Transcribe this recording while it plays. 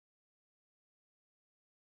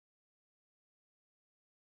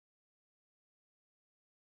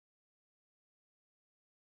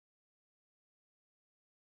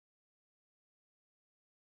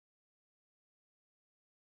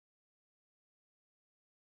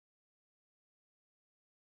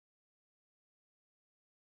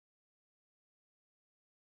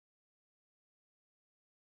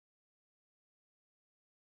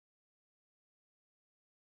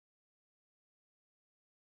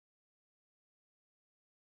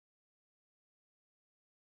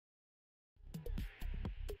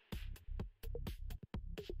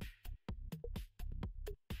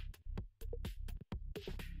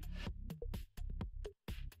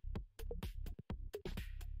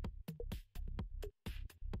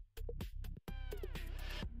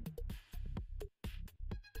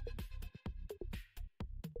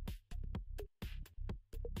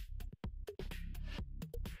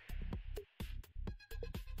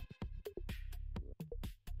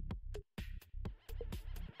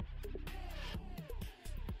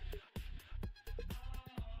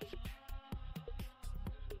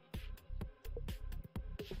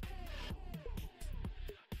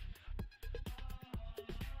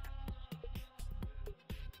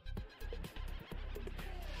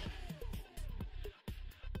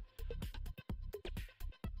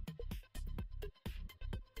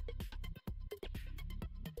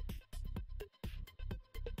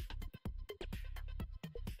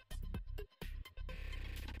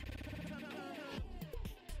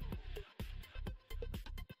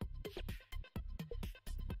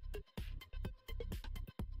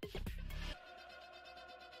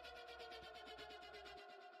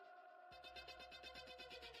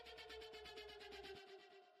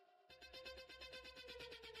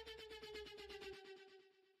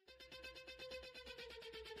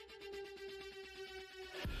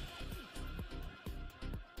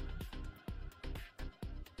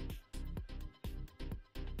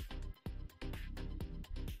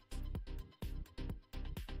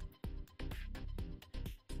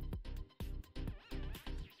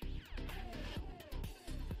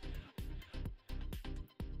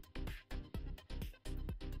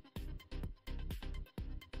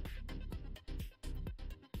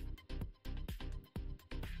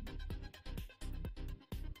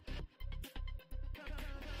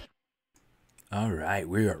All right,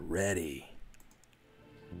 we are ready.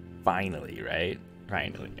 Finally, right?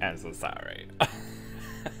 Finally. I'm so sorry.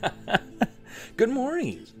 Good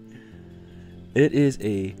morning. It is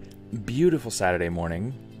a beautiful Saturday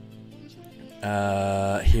morning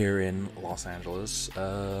here in Los Angeles.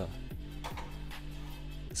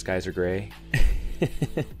 Skies are gray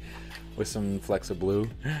with some flecks of blue.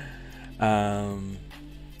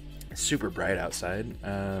 Super bright outside.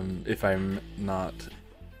 If I'm not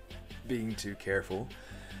being too careful.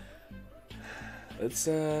 Let's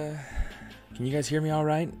can you guys hear me all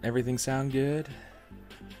right? Everything sound good?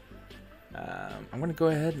 I'm gonna go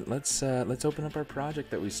ahead. Let's open up our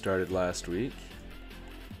project that we started last week.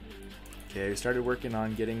 Okay, we started working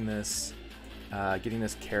on getting this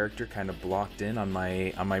character kind of blocked in on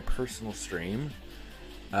my personal stream.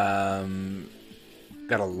 Got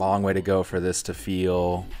a long way to go for this to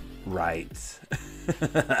feel right,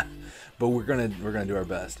 but we're gonna do our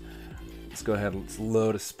best. Let's go ahead. Let's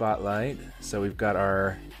load a spotlight. So we've got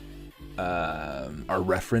our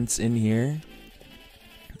reference in here.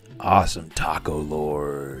 Awesome, Taco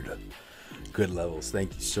Lord. Good levels.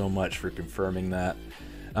 Thank you so much for confirming that.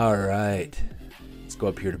 All right. Let's go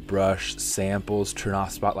up here to brush, samples, turn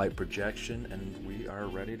off spotlight projection, and we are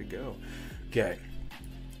ready to go. Okay.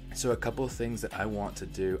 So a couple of things that I want to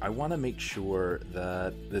do. I want to make sure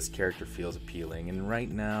that this character feels appealing, and right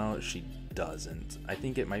now she doesn't. I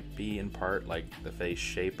think it might be in part like the face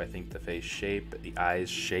shape. I think the face shape, the eyes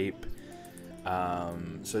shape.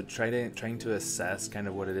 So trying to assess kind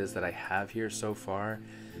of what it is that I have here so far.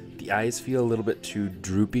 The eyes feel a little bit too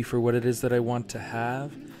droopy for what it is that I want to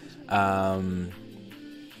have.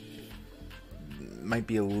 Might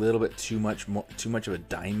be a little bit too much of a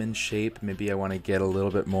diamond shape. Maybe I want to get a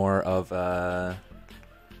little bit more of I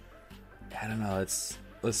don't know.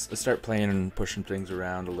 Let's start playing and pushing things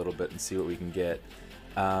around a little bit and see what we can get.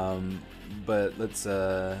 But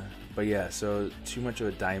yeah, so too much of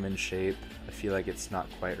a diamond shape. I feel like it's not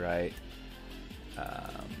quite right.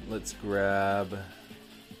 Let's grab.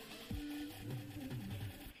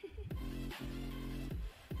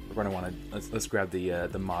 We're gonna want to let's grab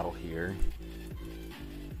the model here.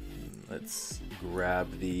 Let's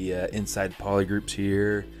grab the inside polygroups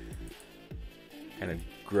here. Kind of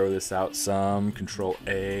grow this out some. Control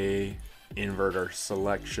A, invert our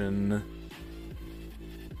selection.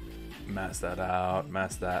 Mask that out,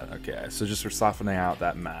 mask that. Okay, so just for softening out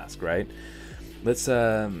that mask, right? Let's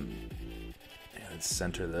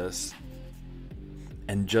center this.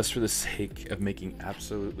 And just for the sake of making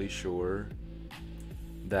absolutely sure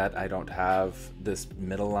that I don't have this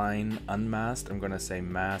middle line unmasked, I'm going to say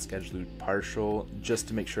mask edge loop partial just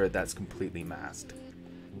to make sure that's completely masked.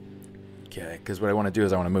 Okay, because what I want to do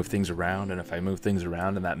is I want to move things around, and if I move things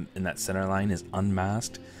around and that center line is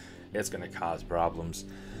unmasked, it's going to cause problems.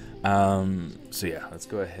 So yeah, let's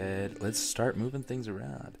go ahead. Let's start moving things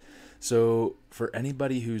around. So for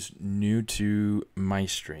anybody who's new to my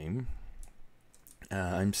stream,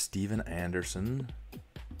 I'm Steven Anderson.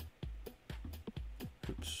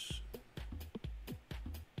 Oops.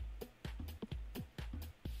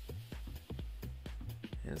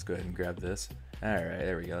 Yeah, let's go ahead and grab this. All right,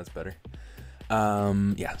 there we go. That's better.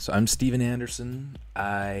 Yeah, so I'm Steven Anderson.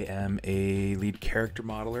 I am a lead character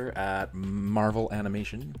modeler at Marvel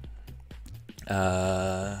Animation.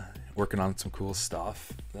 Working on some cool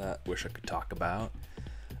stuff that I wish I could talk about.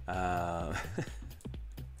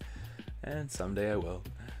 And someday I will.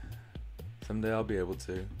 Someday I'll be able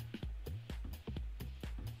to.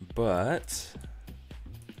 But,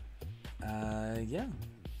 yeah.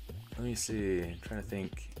 Let me see. I'm trying to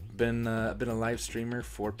think. Been a live streamer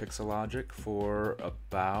for Pixelogic for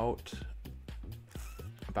about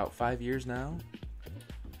 5 years now,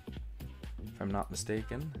 if I'm not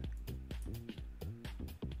mistaken.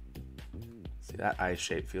 See, that eye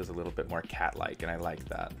shape feels a little bit more cat-like, and I like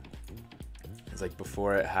that. It's like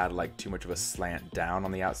before it had like too much of a slant down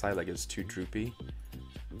on the outside, like it was too droopy.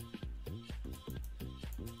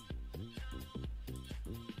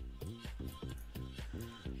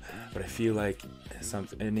 But I feel like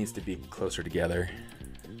it needs to be closer together.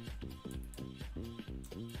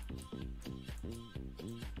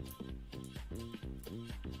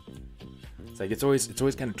 It's like it's always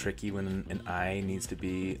kind of tricky when an eye needs to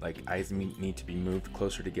be like eyes need to be moved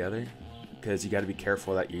closer together, because you got to be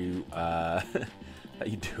careful that you that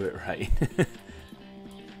you do it right,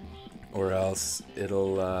 or else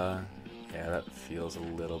it'll yeah, that feels a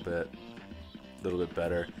little bit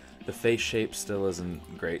better. The face shape still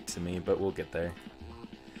isn't great to me, but we'll get there.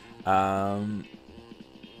 Yeah,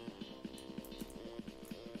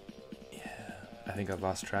 I think I've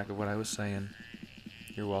lost track of what I was saying.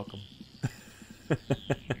 You're welcome.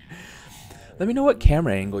 Let me know what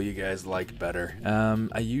camera angle you guys like better.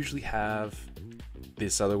 I usually have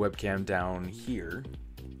this other webcam down here.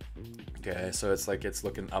 Okay, so it's like it's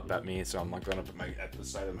looking up at me, so I'm like going up at the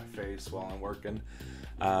side of my face while I'm working.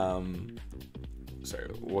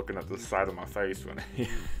 Sorry, looking at the side of my face when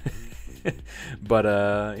but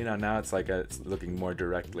you know, now it's like it's looking more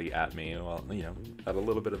directly at me, well, you know, at a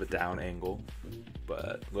little bit of a down angle,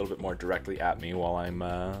 but a little bit more directly at me while I'm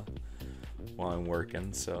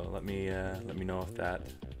working. So let me know if that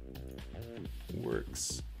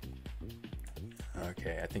works.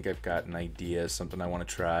 Okay, I think I've got an idea, something I want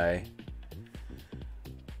to try.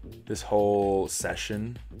 This whole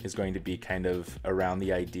session is going to be kind of around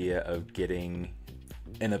the idea of getting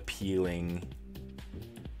an appealing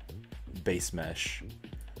base mesh,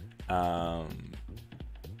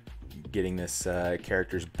 getting this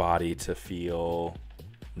character's body to feel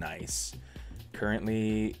nice.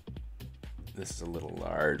 Currently, this is a little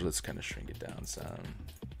large. Let's kind of shrink it down some.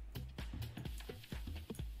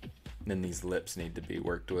 Then these lips need to be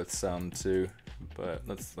worked with some too, but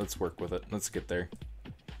let's work with it. Let's get there.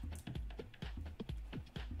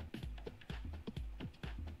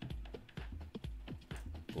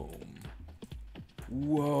 Boom.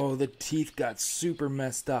 Whoa, the teeth got super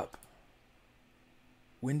messed up.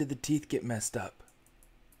 When did the teeth get messed up?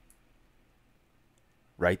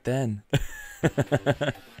 Right then.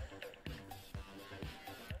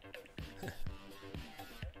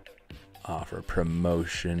 Offer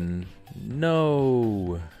promotion.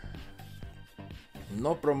 No.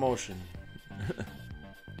 No promotion.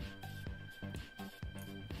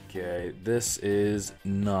 Okay, this is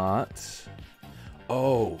not...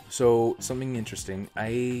 Oh, so something interesting.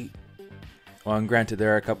 Well, and granted,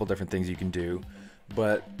 there are a couple different things you can do,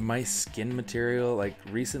 but my skin material, like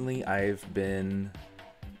recently I've been...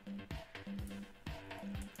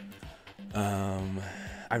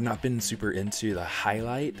 I've not been super into the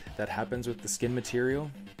highlight that happens with the skin material.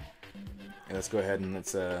 Okay, let's go ahead and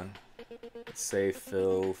let's say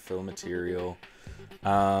fill material.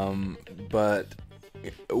 But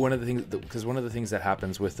one of the things, because one of the things that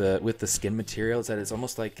happens with the skin material is that it's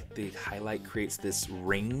almost like the highlight creates this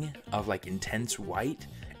ring of like intense white,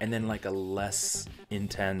 and then like a less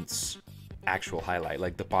intense actual highlight.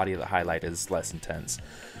 Like the body of the highlight is less intense.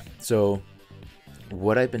 So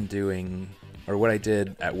what I've been doing, or what I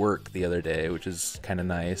did at work the other day, which is kind of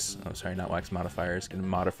nice. Oh, sorry, not wax modifiers, skin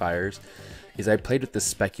modifiers. Is I played with the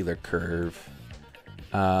specular curve.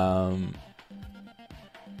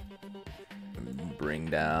 Bring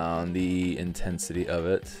down the intensity of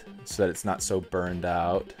it so that it's not so burned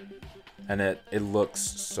out, and it looks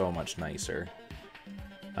so much nicer.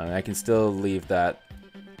 I can still leave that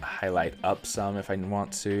highlight up some if I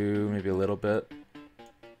want to, maybe a little bit.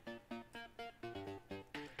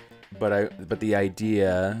 But the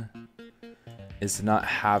idea is to not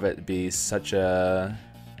have it be such an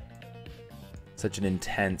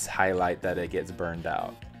intense highlight that it gets burned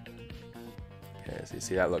out. Okay, so you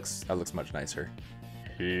see that looks much nicer.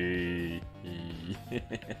 Okay.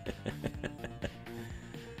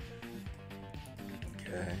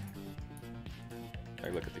 I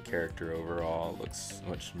look at the character overall, it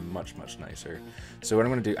looks much nicer. So what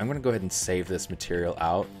I'm gonna do, I'm gonna go ahead and save this material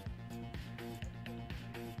out.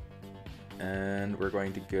 And we're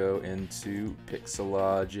going to go into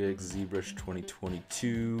Pixelogic, ZBrush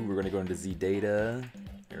 2022. We're going to go into ZData.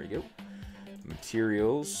 There we go.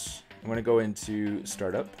 Materials. I'm going to go into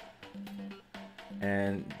Startup.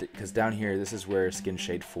 And because down here, this is where Skin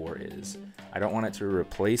Shade 4 is. I don't want it to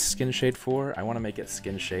replace Skin Shade 4. I want to make it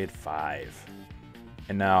Skin Shade 5.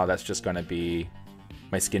 And now that's just going to be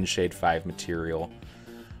my Skin Shade 5 material.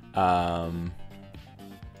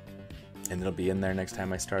 And it'll be in there next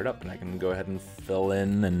time I start up, and I can go ahead and fill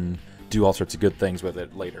in and do all sorts of good things with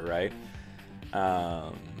it later, right?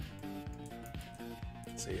 So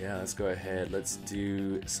yeah, let's go ahead. Let's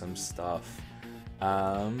do some stuff.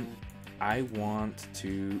 I want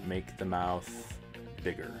to make the mouth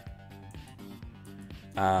bigger.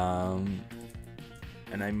 And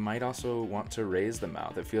I might also want to raise the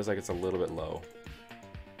mouth. It feels like it's a little bit low.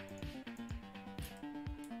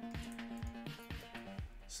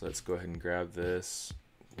 So let's go ahead and grab this.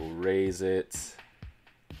 We'll raise it.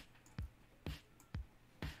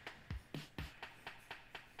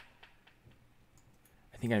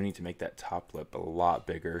 I think I need to make that top lip a lot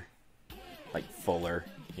bigger, like fuller,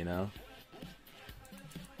 you know?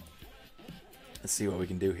 Let's see what we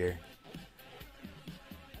can do here.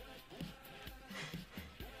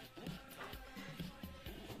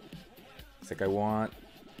 It's like I want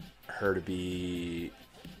her to be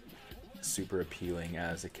super appealing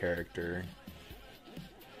as a character.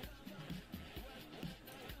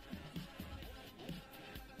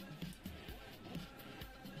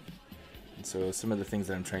 So some of the things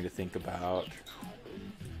that I'm trying to think about,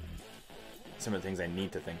 some of the things I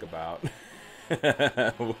need to think about,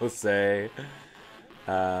 we'll say,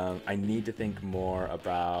 I need to think more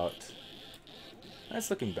about, that's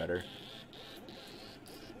looking better.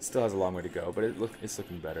 Still has a long way to go, but it's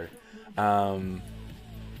looking better. I'm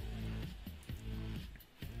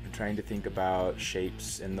trying to think about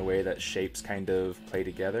shapes and the way that shapes kind of play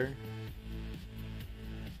together.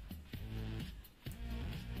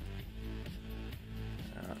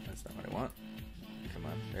 That's not what I want. Come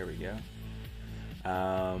on, there we go.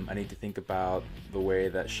 I need to think about the way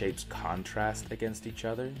that shapes contrast against each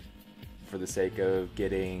other for the sake of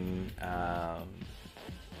getting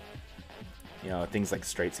you know, things like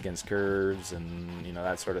straights against curves and, you know,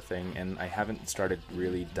 that sort of thing. And I haven't started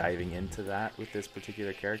really diving into that with this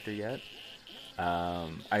particular character yet.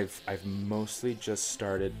 I've mostly just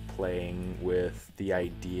started playing with the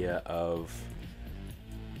idea of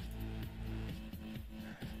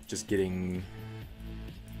just getting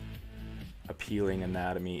appealing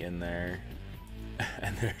anatomy in there,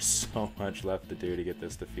 and there's so much left to do to get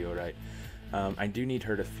this to feel right. I do need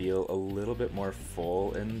her to feel a little bit more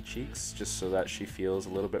full in the cheeks, just so that she feels a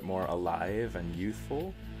little bit more alive and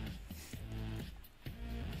youthful.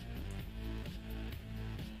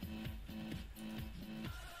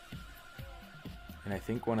 And I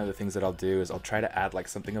think one of the things that I'll do is I'll try to add like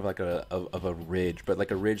something of like a ridge, but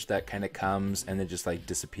like a ridge that kind of comes and then just like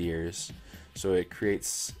disappears. So it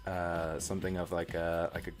creates something of like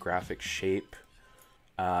a graphic shape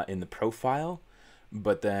in the profile,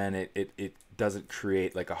 but then it doesn't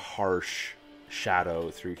create like a harsh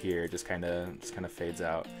shadow through here. It just kind of fades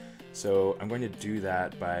out. So I'm going to do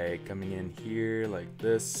that by coming in here like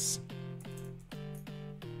this.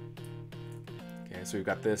 Okay, so we've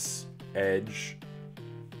got this edge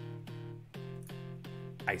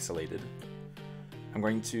isolated. I'm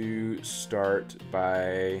going to start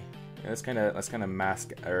by let's kind of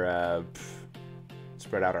mask or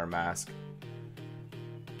spread out our mask,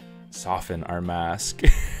 soften our mask.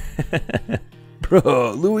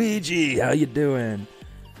 Bro, Luigi, how you doing?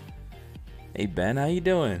 Hey Ben, how you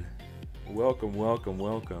doing? Welcome, welcome,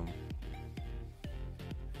 welcome.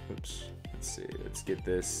 Oops, let's see, let's get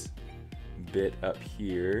this bit up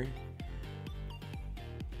here.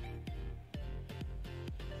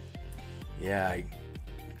 Yeah,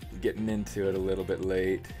 getting into it a little bit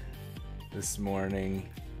late this morning,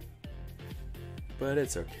 but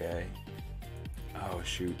it's okay. Oh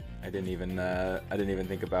shoot, I didn't even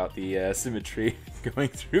think about the symmetry going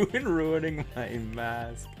through and ruining my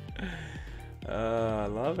mask. I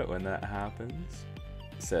love it when that happens.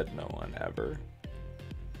 Said no one ever.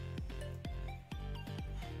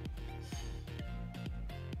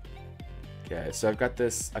 Okay, so I've got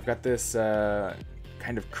this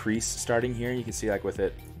kind of crease starting here. You can see like with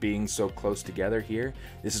it being so close together here,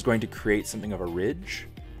 this is going to create something of a ridge,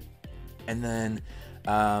 and then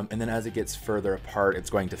as it gets further apart, it's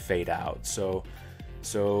going to fade out. So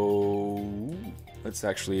let's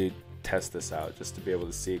actually test this out just to be able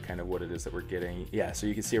to see kind of what it is that we're getting. Yeah, so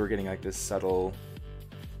you can see we're getting like this subtle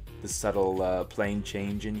plane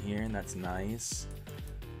change in here, and that's nice.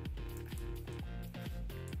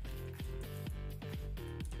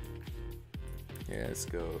 Yeah, let's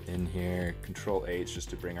go in here, Control H just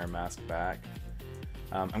to bring our mask back.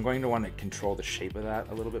 I'm going to want to control the shape of that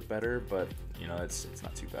a little bit better, but you know, it's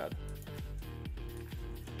not too bad.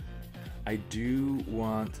 I do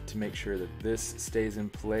want to make sure that this stays in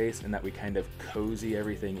place and that we kind of cozy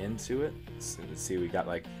everything into it. So let's see, we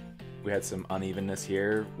had some unevenness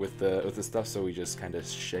here with the stuff, so we just kind of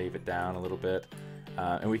shave it down a little bit,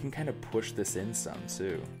 and we can kind of push this in some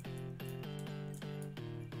too.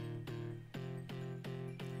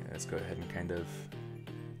 Let's go ahead and kind of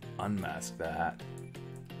unmask that.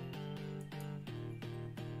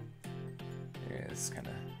 Yeah, let's kind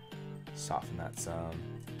of soften that some.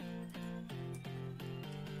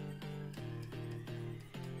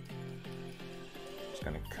 Just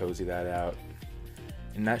gonna cozy that out,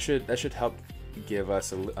 and that should help give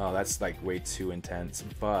us a. Oh, that's like way too intense,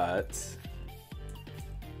 but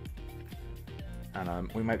I don't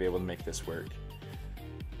know. We might be able to make this work.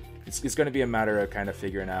 It's going to be a matter of kind of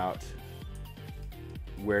figuring out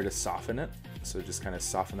where to soften it. So just kind of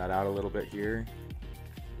soften that out a little bit here.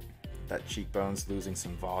 That cheekbone's losing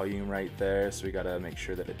some volume right there, so we got to make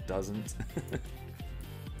sure that it doesn't.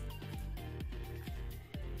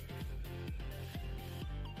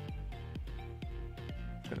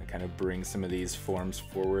 Going to kind of bring some of these forms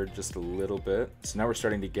forward just a little bit. So now we're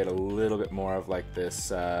starting to get a little bit more of like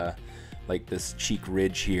this cheek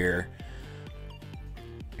ridge here.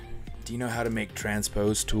 Do you know how to make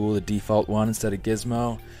transpose tool the default one instead of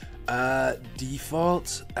gizmo?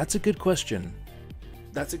 Default? That's a good question.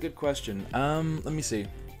 That's a good question. Let me see.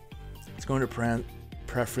 Let's go into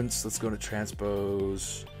preference. Let's go to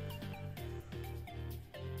transpose.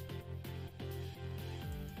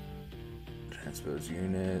 Transpose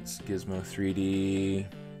units, Gizmo 3D.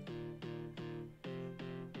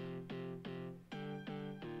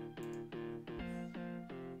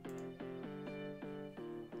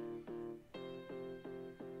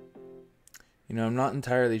 You know, I'm not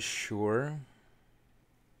entirely sure.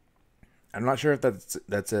 I'm not sure if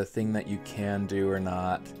that's a thing that you can do or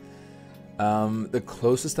not. The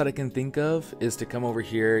closest that I can think of is to come over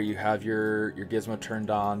here. You have your gizmo turned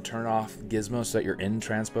on, turn off gizmo so that you're in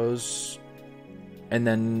transpose, and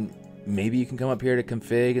then maybe you can come up here to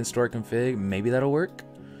config and store config. Maybe that'll work.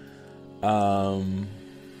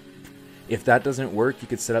 If that doesn't work, you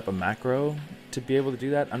could set up a macro to be able to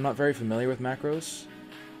do that. I'm not very familiar with macros,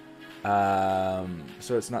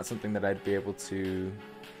 so it's not something that I'd be able to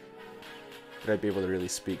really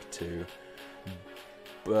speak to.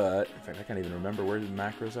 But in fact, I can't even remember where the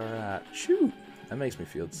macros are at. Shoot, that makes me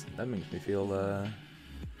feel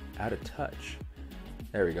out of touch.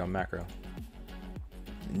 There we go, macro.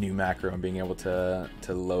 New macro and being able to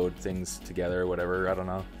load things together or whatever. I don't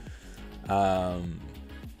know.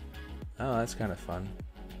 Oh, that's kind of fun.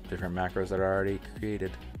 Different macros that are already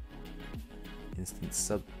created. Instant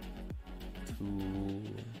sub tool.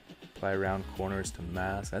 Apply round corners to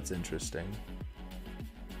mask. That's interesting.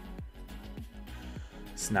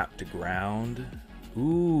 Snap to ground.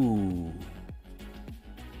 Ooh.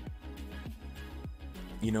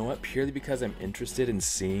 You know what? Purely because I'm interested in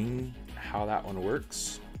seeing how that one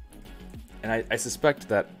works. And I suspect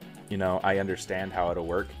that, you know, I understand how it'll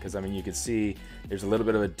work. Because, I mean, you can see there's a little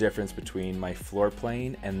bit of a difference between my floor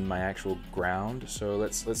plane and my actual ground. So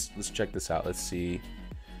let's check this out. Let's see.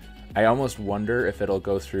 I almost wonder if it'll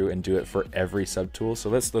go through and do it for every subtool. So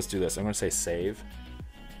let's do this. I'm going to say save.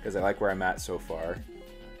 Because I like where I'm at so far.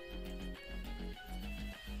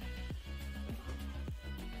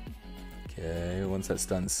 Okay, once that's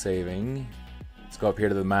done saving, let's go up here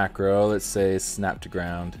to the macro. Let's say snap to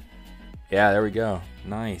ground. Yeah, there we go.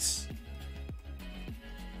 Nice.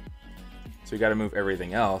 So we got to move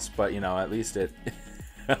everything else, but you know, at least it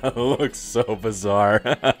looks so bizarre.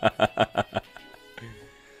 Yeah,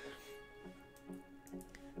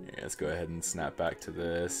 let's go ahead and snap back to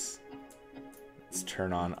this. Let's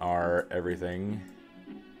turn on our everything.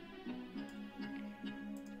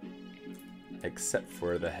 Except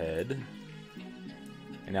for the head.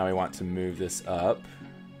 And now we want to move this up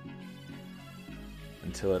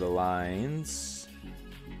until it aligns.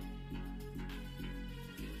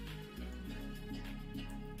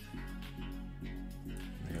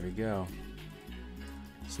 There we go.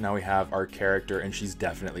 So now we have our character, and she's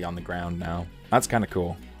definitely on the ground now. That's kind of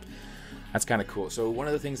cool. That's kind of cool. So one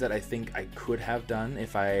of the things that I think I could have done,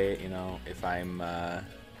 if I'm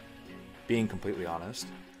being completely honest,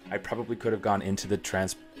 I probably could have gone into the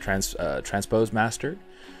transpose master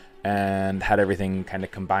and had everything kind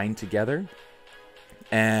of combined together.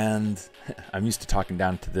 And I'm used to talking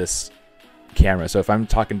down to this camera, so if I'm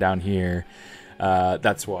talking down here,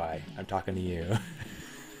 that's why I'm talking to you.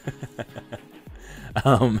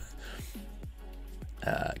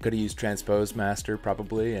 Could have used transpose master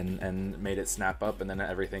probably and made it snap up, and then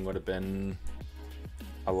everything would have been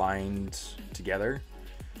aligned together.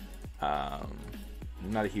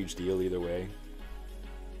 Not a huge deal either way,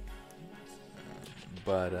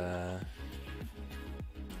 but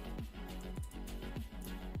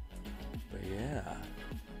yeah.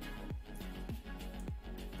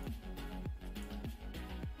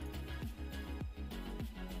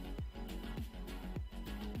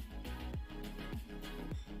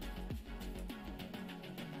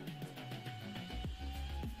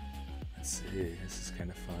 Let's see, this is kind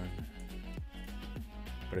of fun,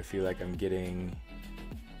 but I feel like I'm getting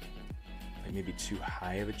maybe too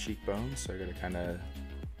high of a cheekbone, so I gotta kind of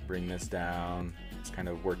bring this down. Just kind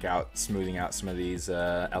of work out, smoothing out some of these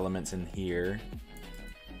elements in here.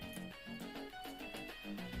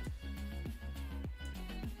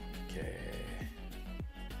 Okay.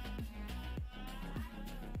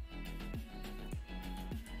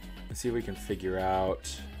 Let's see if we can figure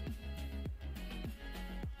out.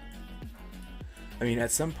 I mean,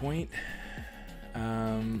 at some point,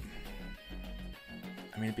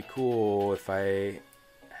 I mean, it'd be cool if I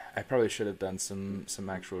probably should have done some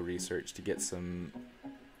actual research to get some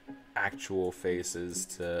actual faces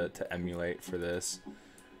to emulate for this.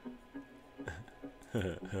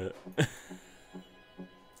 Let's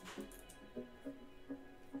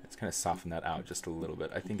kind of soften that out just a little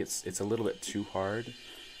bit. I think it's a little bit too hard.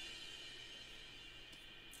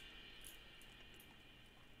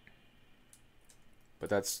 but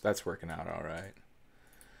that's working out all right.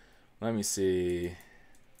 Let me see.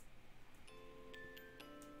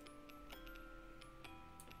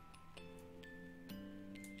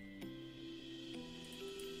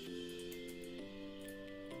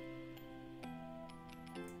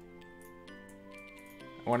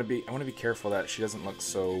 I want to be careful that she doesn't look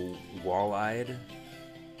so wall-eyed.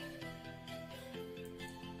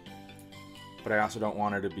 But I also don't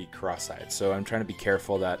want her to be cross-eyed. So I'm trying to be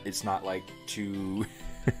careful that it's not like too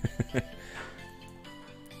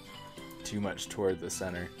too much toward the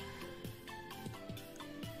center.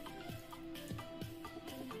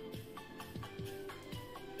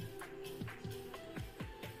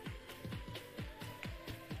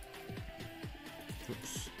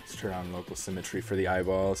 Oops. Let's turn on local symmetry for the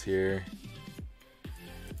eyeballs here.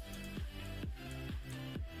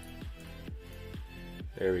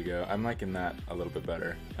 There we go. I'm liking that a little bit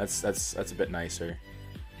better. That's a bit nicer.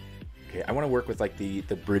 Okay, I want to work with like the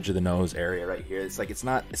bridge of the nose area right here. It's like it's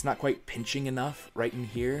not quite pinching enough right in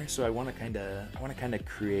here. So I want to kind of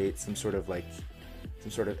create some sort of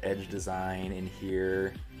edge design in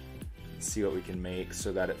here. See what we can make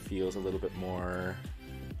so that it feels a little bit more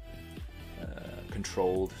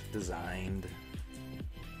controlled, designed.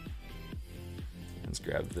 Let's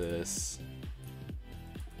grab this.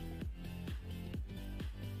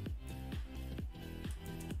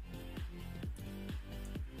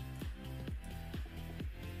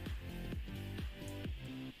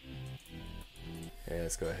 Okay,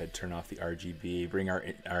 let's go ahead, turn off the RGB, bring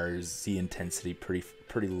our Z intensity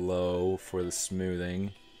pretty low for the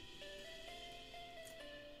smoothing.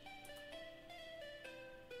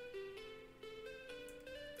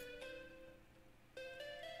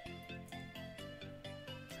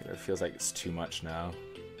 It feels like it's too much now.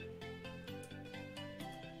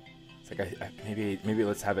 It's like maybe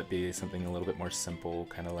let's have it be something a little bit more simple,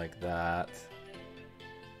 kind of like that.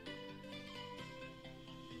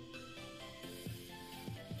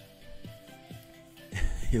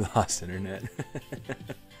 You lost internet.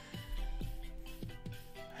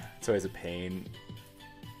 It's always a pain.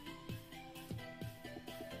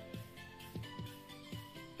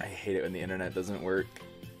 I hate it when the internet doesn't work.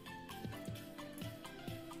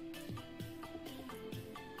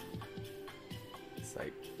 It's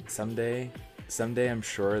like someday I'm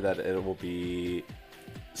sure that it will be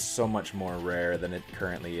so much more rare than it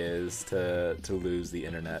currently is to lose the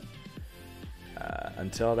internet.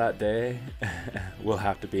 Until that day, we'll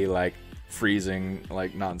have to be like freezing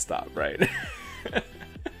like nonstop, right?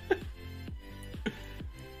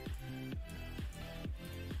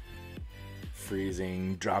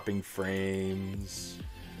 Freezing, dropping frames,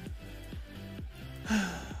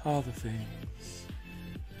 all the things.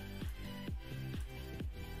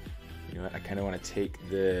 You know what? I kind of want to take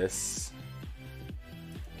this.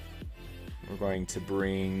 We're going to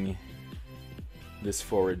bring this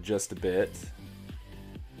forward just a bit.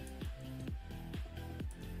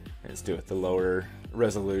 Let's do it with the lower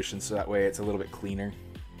resolution so that way it's a little bit cleaner,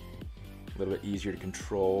 a little bit easier to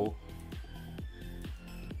control.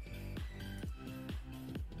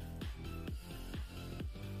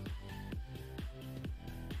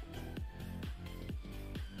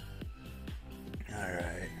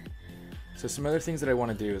 Alright, so some other things that I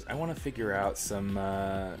want to do is I want to figure out some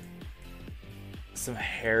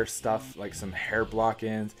hair stuff, like some hair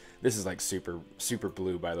block-ins. This is like super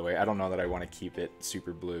blue, by the way. I don't know that I want to keep it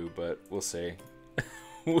super blue, but we'll see.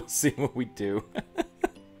 We'll see what we do.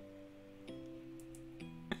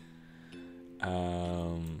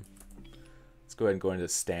 Let's go ahead and go into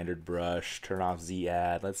standard brush, turn off Z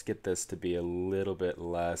add. Let's get this to be a little bit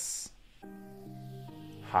less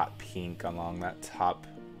hot pink along that top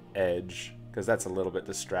edge, because that's a little bit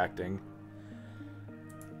distracting.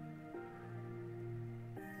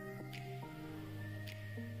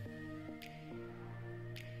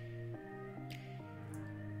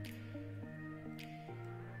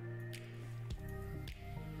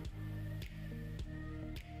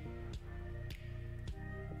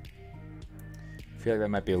 I feel like that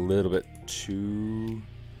might be a little bit too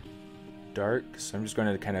dark, so I'm just going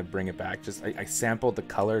to kind of bring it back. I sampled the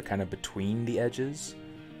color kind of between the edges,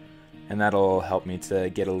 and that'll help me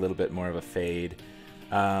to get a little bit more of a fade.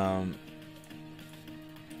 The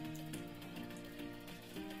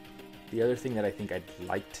other thing that I think I'd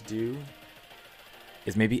like to do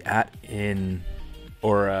is maybe add in,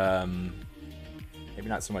 or maybe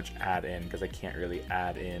not so much add in, because I can't really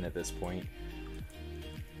add in at this point.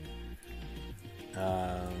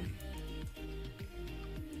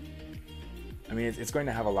 I mean, it's going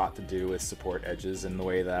to have a lot to do with support edges and the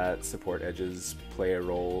way that support edges play a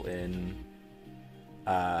role in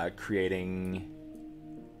creating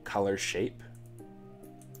color shape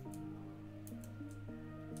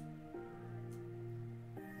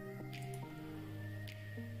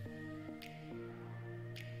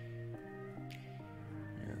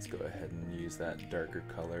Let's go ahead and use that darker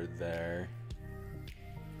color there,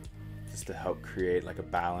 just to help create like a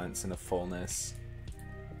balance and a fullness.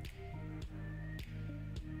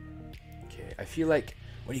 Okay, I feel like,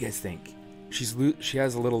 what do you guys think? She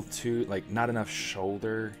has a little too, like, not enough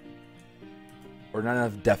shoulder, or not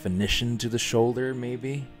enough definition to the shoulder,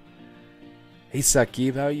 maybe? Hey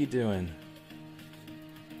Saqib, how you doing?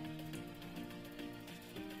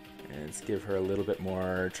 And let's give her a little bit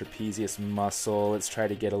more trapezius muscle. Let's try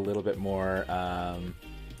to get a little bit more,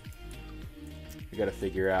 we gotta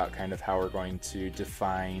figure out kind of how we're going to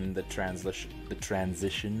define the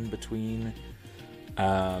transition between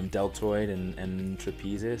deltoid and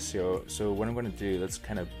trapezius. So what I'm going to do, let's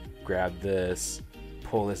kind of grab this,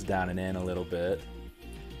 pull this down and in a little bit,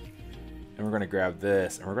 and we're going to grab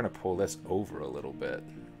this and we're going to pull this over a little bit.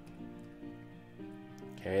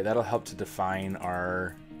 Okay, that'll help to define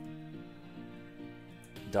our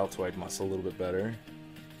deltoid muscle a little bit better.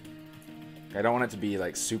 I don't want it to be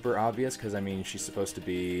like super obvious, because I mean, she's supposed to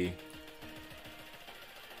be,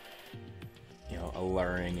 you know,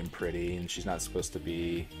 alluring and pretty, and she's not supposed to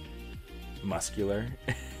be muscular.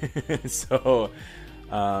 So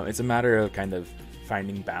it's a matter of kind of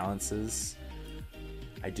finding balances.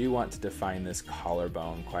 I do want to define this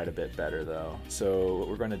collarbone quite a bit better though. So what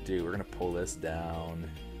we're going to do, we're going to pull this down,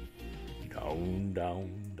 down, down,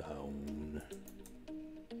 down.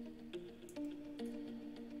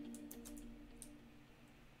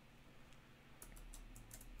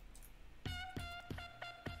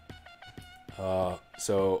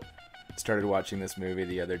 So started watching this movie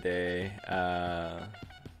the other day about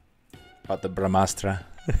the Brahmastra.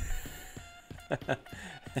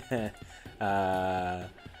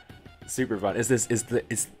 Super fun.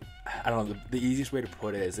 I don't know, the easiest way to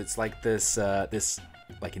put it is it's like this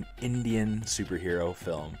like an Indian superhero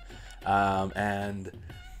film, and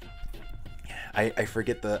I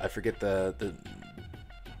forget the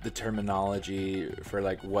terminology for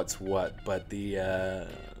like what's what, but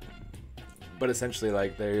but essentially,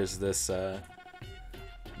 like, there's this our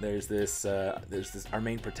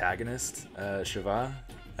main protagonist, Shiva.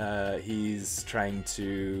 He's trying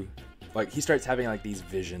to, like, he starts having like these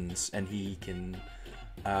visions, and he can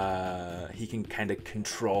kind of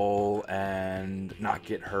control and not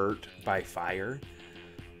get hurt by fire.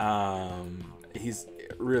 He's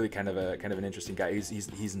really kind of an interesting guy.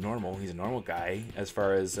 He's normal. He's a normal guy as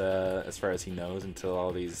far as he knows, until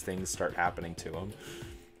all these things start happening to him.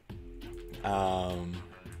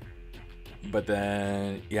 But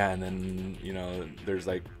then, yeah, and then, you know, there's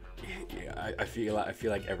like, I feel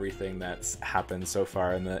like everything that's happened so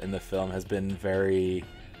far in the film has been very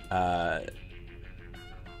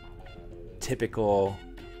typical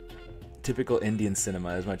Indian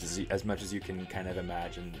cinema, as much as you can kind of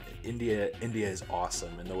imagine. India is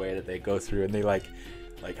awesome in the way that they go through and they like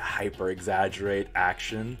hyper exaggerate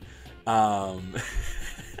action.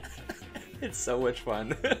 It's so much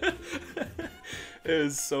fun. It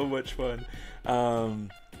is so much fun.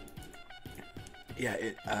 Yeah,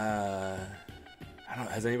 I don't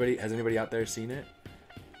know, has anybody out there seen it?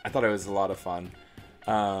 I thought it was a lot of fun.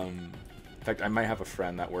 In fact, I might have a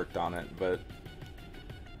friend that worked on it, but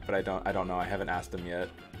I don't know. I haven't asked him yet.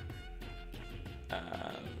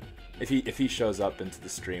 If he shows up into the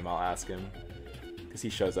stream, I'll ask him, because he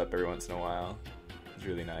shows up every once in a while. He's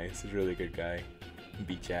really nice. He's a really good guy.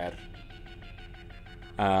 Bichar.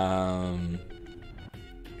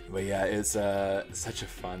 But yeah, it's such a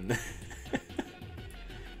fun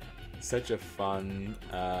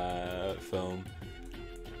film.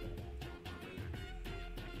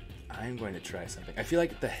 I'm going to try something. I feel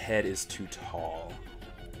like the head is too tall,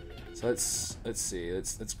 so let's see.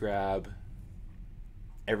 Let's grab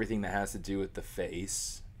everything that has to do with the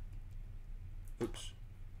face. Oops.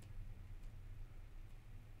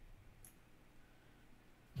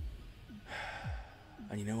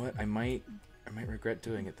 And you know what? I might regret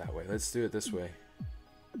doing it that way. Let's do it this way.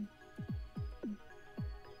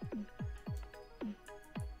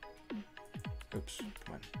 Oops.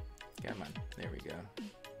 Come on. There we go.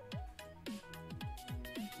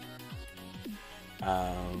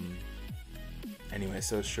 Anyway,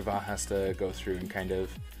 so Shiva has to go through and kind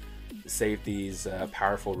of save these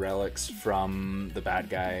powerful relics from the bad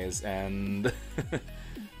guys, and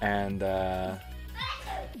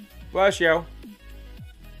bless you.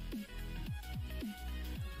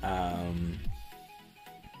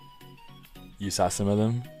 You saw some of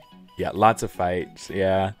them? Yeah, lots of fights.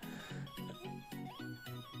 Yeah.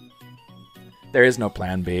 There is no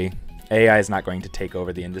plan B. AI is not going to take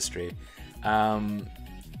over the industry.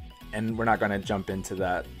 And we're not going to jump into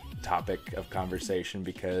that topic of conversation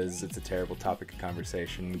because it's a terrible topic of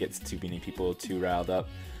conversation. Gets too many people too riled up.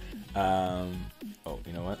 Oh,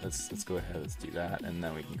 you know what? Let's go ahead. Let's do that, and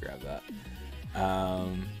then we can grab that.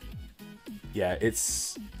 Yeah,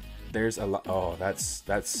 there's a lot. Oh, that's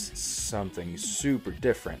something super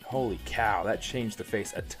different. Holy cow, that changed the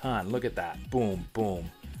face a ton. Look at that. Boom, boom.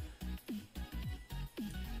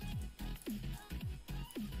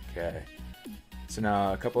 Okay. So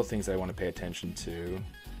now a couple of things I want to pay attention to.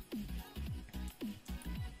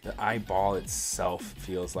 The eyeball itself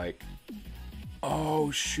feels like,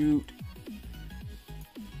 oh shoot.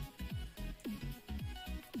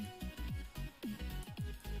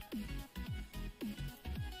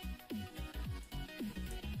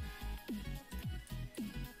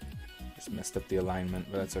 Just messed up the alignment,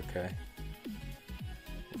 but that's okay.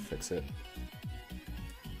 We'll fix it.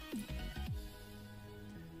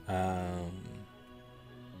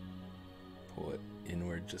 Pull it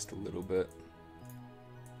inward just a little bit.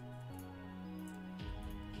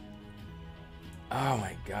 Oh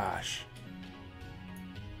my gosh.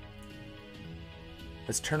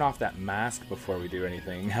 Let's turn off that mask before we do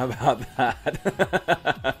anything. How about that?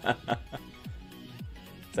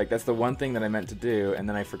 It's like, that's the one thing that I meant to do, and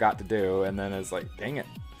then I forgot to do, and then it's like, dang it.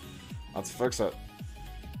 Let's fix it.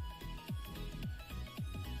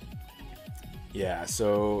 Yeah,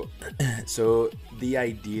 so the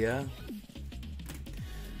idea,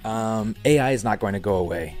 AI is not going to go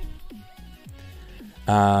away.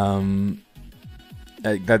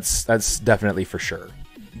 That's definitely for sure.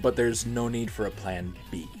 But there's no need for a plan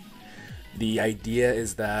B. The idea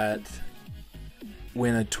is that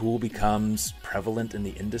when a tool becomes prevalent in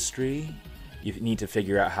the industry, you need to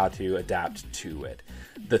figure out how to adapt to it.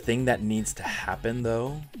 The thing that needs to happen,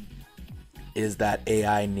 though, is that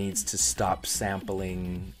AI needs to stop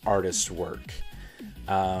sampling artists' work.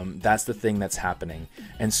 That's the thing that's happening.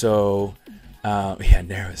 And so, yeah,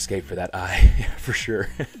 narrow escape for that eye, yeah, for sure.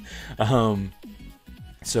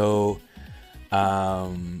 So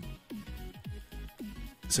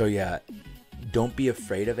yeah, don't be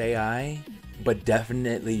afraid of AI, but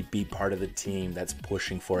definitely be part of the team that's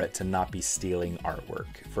pushing for it to not be stealing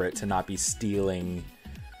artwork, for it to not be stealing,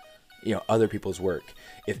 other people's work.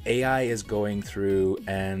 If AI is going through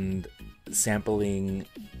and sampling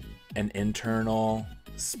an internal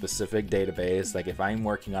specific database, like if I'm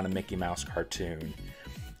working on a Mickey Mouse cartoon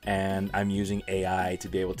and I'm using AI to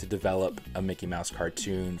be able to develop a Mickey Mouse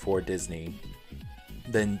cartoon for Disney,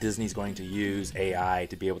 then Disney's going to use AI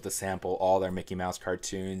to be able to sample all their Mickey Mouse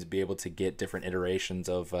cartoons, be able to get different iterations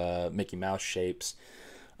of Mickey Mouse shapes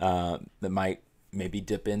that might maybe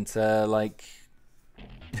dip into like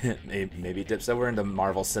maybe it dips over into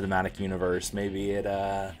Marvel Cinematic Universe. Maybe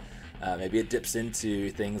it dips into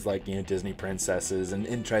things like Disney princesses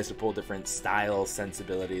and tries to pull different style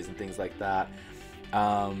sensibilities and things like that.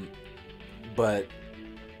 But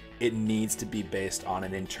it needs to be based on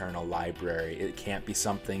an internal library. It can't be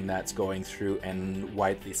something that's going through and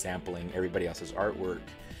widely sampling everybody else's artwork,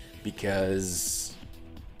 because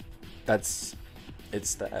it's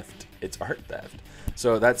theft. It's art theft.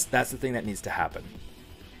 So that's the thing that needs to happen.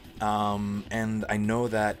 And I know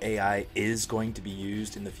that AI is going to be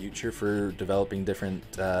used in the future for developing different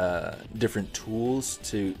tools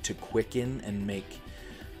to quicken and make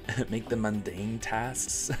the mundane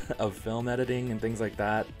tasks of film editing and things like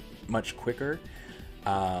that much quicker.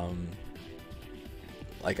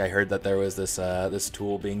 Like I heard that there was this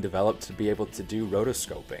tool being developed to be able to do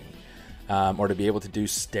rotoscoping, or to be able to do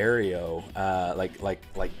stereo,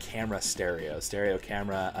 like camera stereo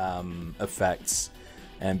camera effects,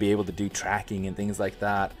 and be able to do tracking and things like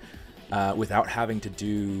that without having to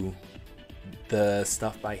do the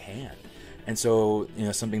stuff by hand. And so,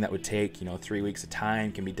 something that would take, 3 weeks of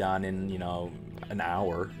time can be done in, an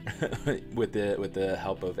hour with the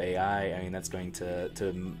help of AI. I mean, that's going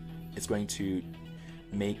it's going to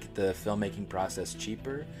make the filmmaking process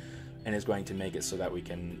cheaper, and is going to make it so that we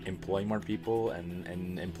can employ more people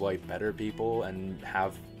and employ better people and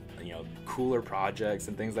have, cooler projects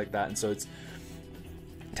and things like that. And so it's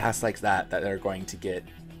tasks like that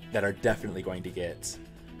are definitely going to get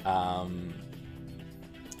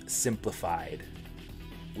simplified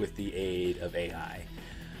with the aid of AI.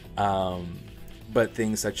 But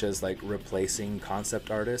things such as like replacing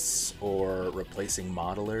concept artists or replacing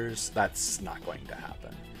modelers, that's not going to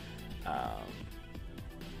happen.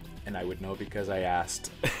 And I would know because I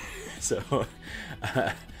asked. So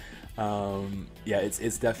yeah,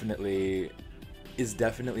 it's definitely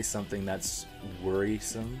something that's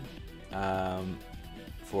worrisome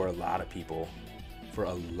for a lot of people.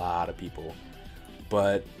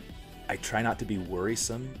 But I try not to be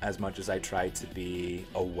worrisome as much as I try to be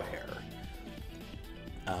aware.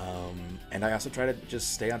 And I also try to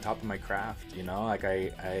just stay on top of my craft, you know, like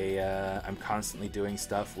I'm constantly doing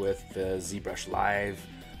stuff with the ZBrush Live.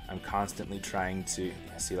 I'm constantly trying to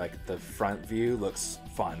see, like, the front view looks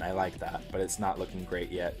fun. I like that, but it's not looking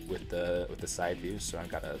great yet with the side view. So I've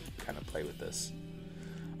got to kind of play with this.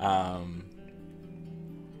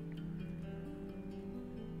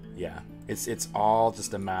 Yeah, it's all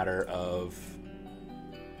just a matter of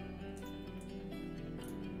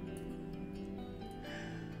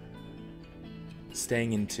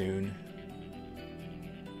staying in tune.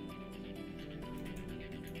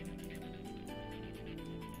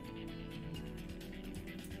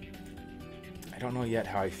 I don't know yet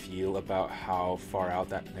how I feel about how far out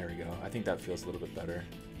that, there we go. I think that feels a little bit better.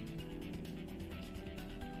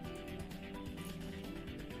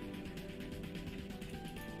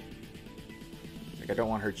 Like, I don't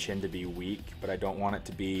want her chin to be weak, but I don't want it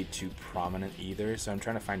to be too prominent either. So I'm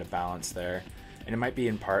trying to find a balance there. And it might be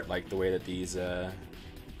in part like the way that these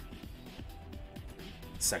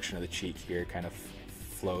section of the cheek here kind of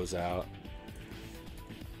flows out.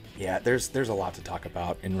 Yeah, there's a lot to talk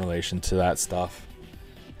about in relation to that stuff.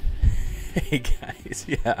 Hey guys,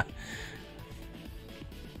 yeah.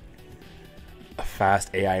 A fast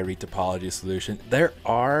AI retopology solution. There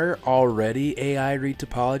are already AI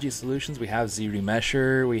retopology solutions. We have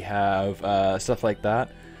ZRemesher, we have stuff like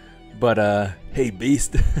that. But hey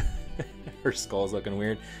Beast. Her skull's looking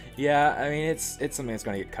weird. Yeah, I mean, it's something that's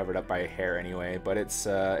going to get covered up by hair anyway, but it's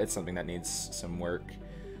something that needs some work.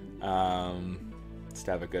 Just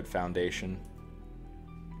to have a good foundation.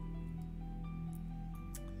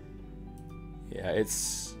 Yeah,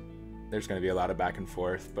 there's going to be a lot of back and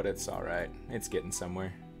forth, but it's all right. It's getting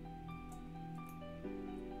somewhere.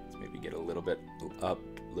 Let's maybe get a little bit up,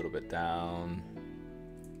 a little bit down.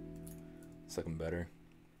 It's looking better.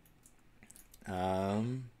 I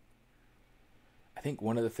think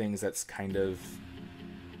one of the things that's kind of,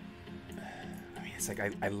 I mean, it's like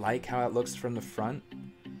I like how it looks from the front,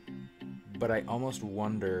 but I almost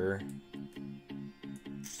wonder,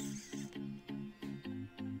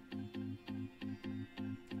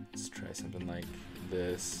 let's try something like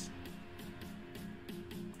this.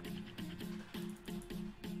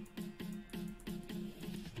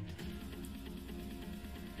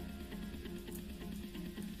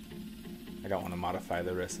 I don't want to modify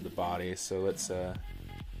the rest of the body, so let's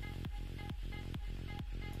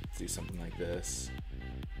do something like this.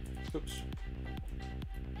 Oops.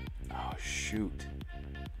 Oh, shoot.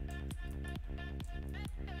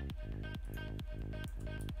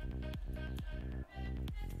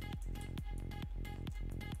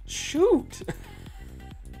 Shoot!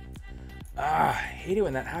 I hate it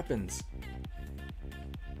when that happens.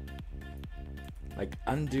 Like,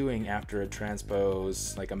 undoing after a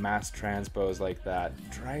transpose, like a mass transpose like that,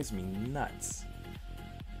 drives me nuts.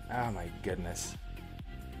 Oh my goodness.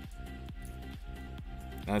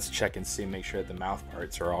 Now let's check and see, make sure that the mouth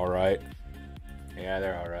parts are alright. Yeah,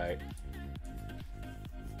 they're alright.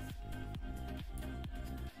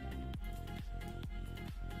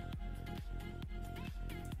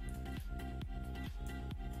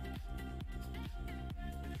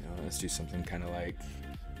 You know, let's do something kind of like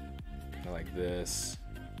this.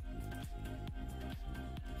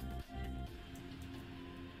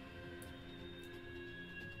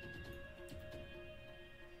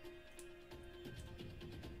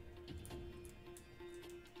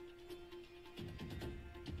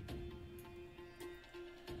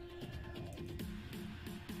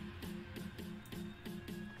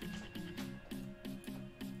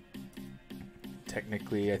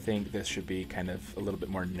 Technically, I think this should be kind of a little bit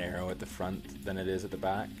more narrow at the front than it is at the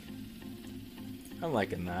back. I'm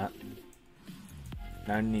liking that.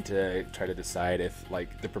 Now I need to try to decide if,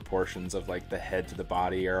 like, the proportions of, like, the head to the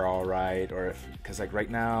body are all right, or if, because, like, right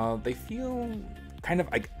now they feel kind of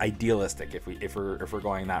like idealistic if we're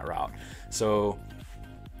going that route. So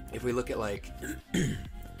if we look at like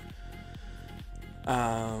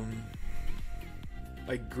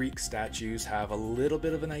like Greek statues have a little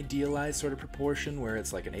bit of an idealized sort of proportion where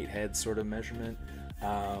it's like an 8-head sort of measurement.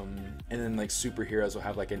 And then like superheroes will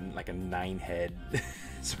have like a 9-head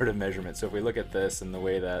sort of measurement. So if we look at this and the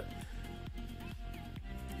way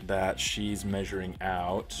that she's measuring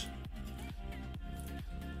out,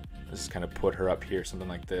 let's just kind of put her up here, something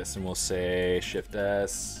like this, and we'll say Shift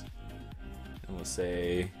S, and we'll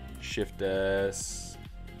say Shift S,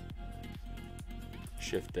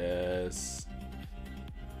 Shift S.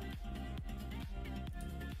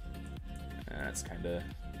 And that's kind of,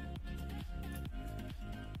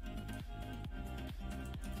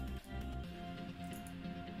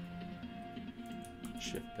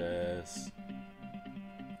 Shift S.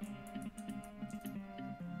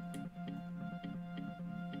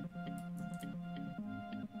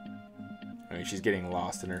 I mean, she's getting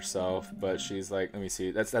lost in herself, but she's like, let me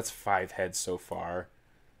see, that's 5 heads so far.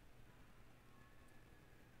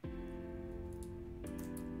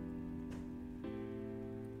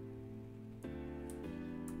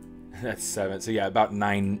 That's 7. So yeah, about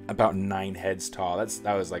nine heads tall.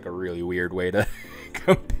 That was like a really weird way to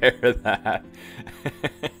compare that.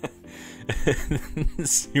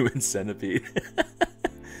 Human centipede.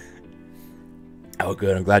 Oh,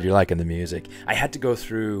 good. I'm glad you're liking the music. I had to go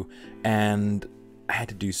through and I had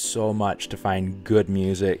to do so much to find good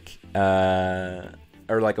music, or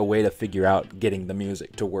like a way to figure out getting the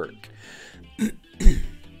music to work.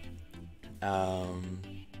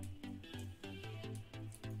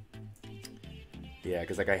 Yeah,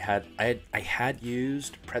 because like I had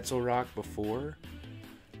used Pretzel Rock before,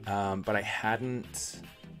 but I hadn't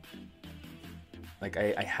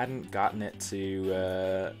gotten it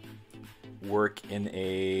to work in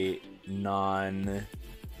a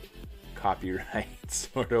non-copyright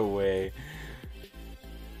sort of way,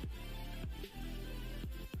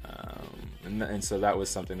 and so that was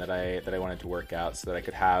something that I wanted to work out so that I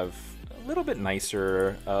could have a little bit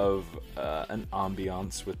nicer of an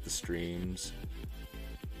ambiance with the streams.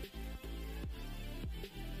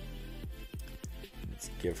 Let's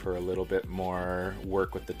give her a little bit more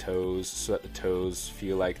work with the toes so that the toes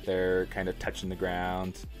feel like they're kind of touching the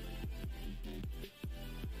ground.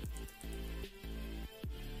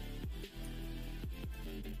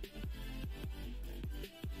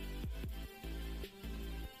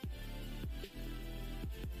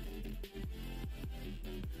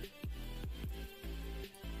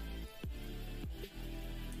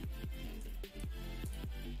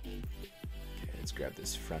 Grab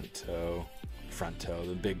this front toe,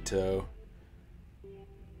 the big toe.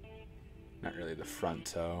 Not really the front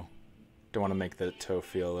toe. Don't want to make the toe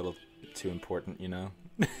feel a little too important, you know?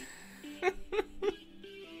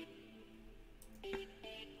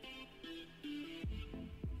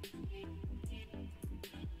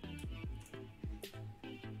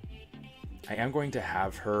 I am going to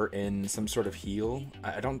have her in some sort of heel.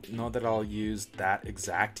 I don't know that I'll use that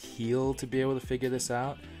exact heel to be able to figure this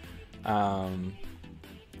out.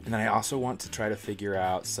 And then I also want to try to figure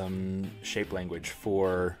out some shape language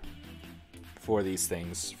for these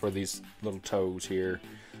things, for these little toes here,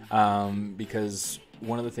 because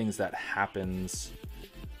one of the things that happens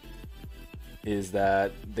is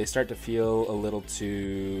that they start to feel a little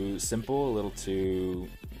too simple, a little too,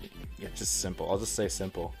 yeah, just simple. I'll just say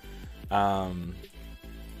simple. And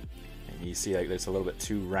you see like there's a little bit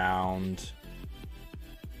too round.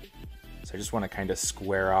 So I just want to kind of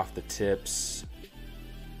square off the tips.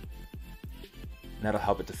 And that'll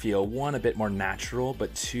help it to feel, 1, a bit more natural,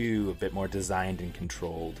 but 2, a bit more designed and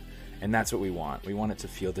controlled. And that's what we want. We want it to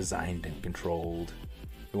feel designed and controlled.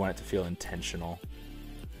 We want it to feel intentional.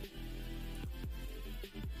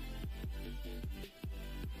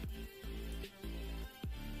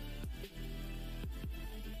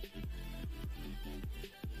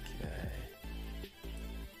 Okay.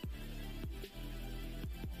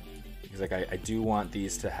 Because like I do want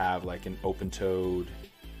these to have like an open-toed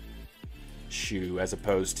shoe as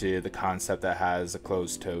opposed to the concept that has a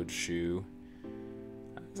closed-toed shoe.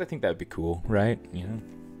 I think that'd be cool, right? You know,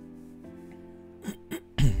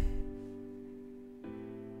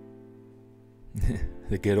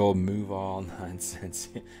 the good old move all nonsense.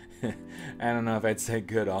 I don't know if I'd say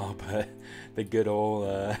good all, but the good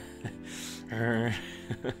old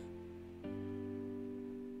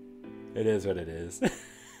it is what it is.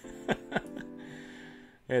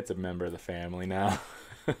 It's a member of the family now.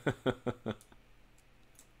 Let's go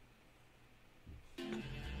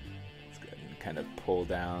ahead and kind of pull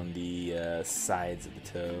down the sides of the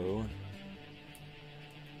toe.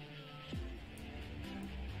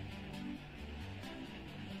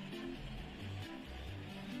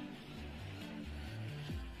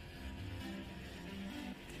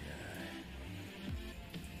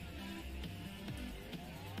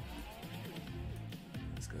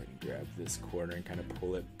 Let's go ahead and grab this corner and kind of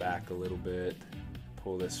pull it back a little bit.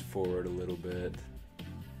 Pull this forward a little bit.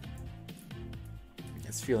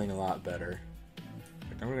 It's feeling a lot better.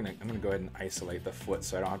 I'm gonna go ahead and isolate the foot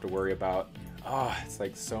so I don't have to worry about, it's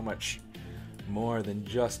like so much more than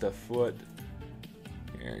just a foot.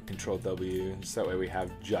 Here, Control W, so that way we have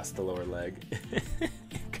just the lower leg.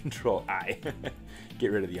 Control I,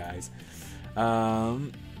 get rid of the eyes.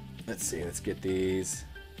 Let's see, let's get these.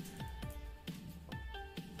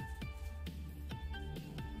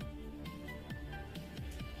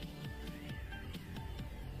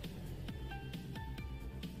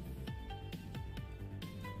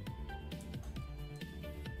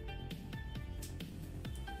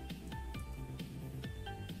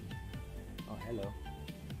 Hello.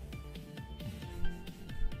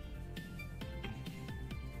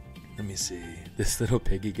 Let me see. This little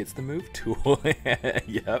piggy gets the move tool.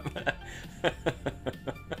 Yep.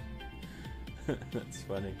 That's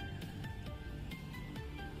funny.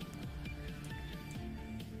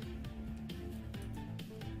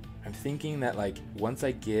 I'm thinking that like once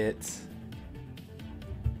I get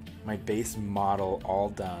my base model all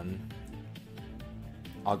done,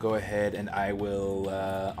 I'll go ahead and I will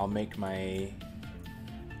I'll make the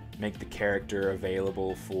character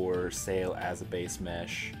available for sale as a base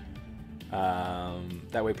mesh.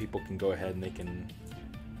 That way people can go ahead and they can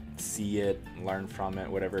see it, learn from it,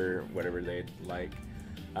 whatever they'd like.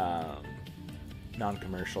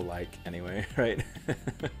 Non-commercial like anyway, right?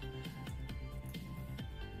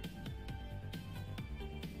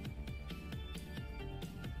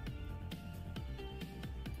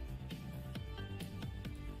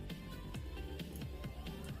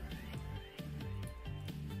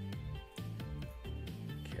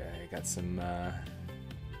 Okay, got some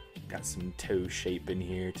toe shape in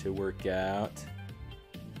here to work out.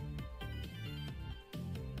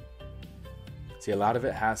 See, a lot of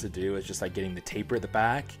it has to do with just like getting the taper at the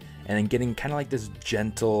back and then getting kind of like this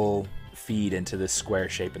gentle feed into this square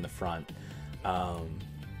shape in the front. And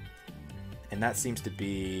that seems to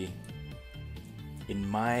be, in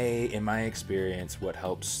my experience, what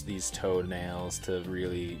helps these toenails to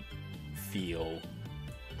really feel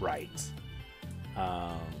right.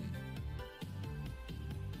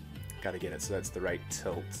 Got to get it so that's the right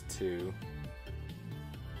tilt too.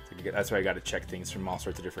 That's why I got to check things from all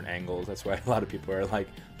sorts of different angles. That's why a lot of people are like,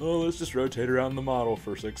 oh, let's just rotate around the model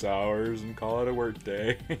for 6 hours and call it a work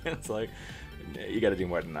day. It's like, you got to do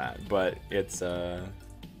more than that. But it's there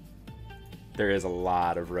is a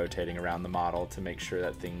lot of rotating around the model to make sure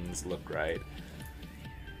that things look right.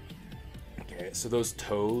 Okay, so those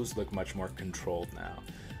toes look much more controlled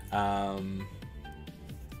now.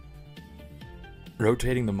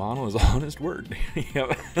 Rotating the model is honest work.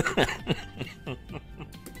 Yep. Let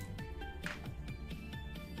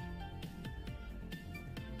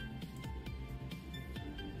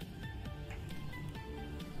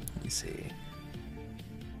me see.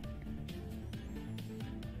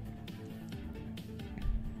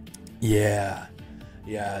 Yeah,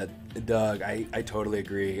 Doug, I totally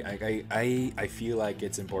agree. I feel like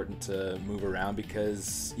it's important to move around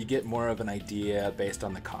because you get more of an idea based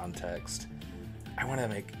on the context. I want to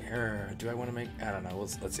make do I want to make, I don't know,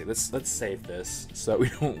 let's see, let's save this so that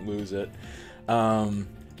we don't lose it.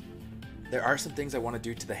 There are some things I want to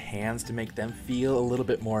do to the hands to make them feel a little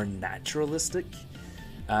bit more naturalistic,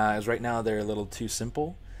 as right now they're a little too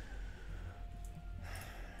simple.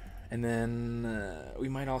 And then we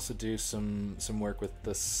might also do some work with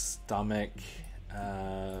the stomach.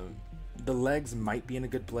 The legs might be in a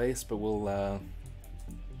good place, but we'll I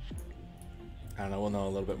don't know, we'll know a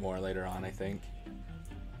little bit more later on, I think.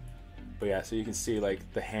 But yeah, so you can see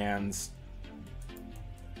like the hands,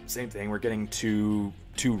 same thing, we're getting too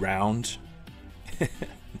round.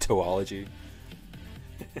 Toeology.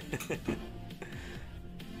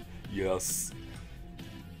 Yes.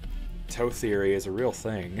 Toe theory is a real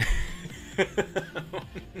thing. I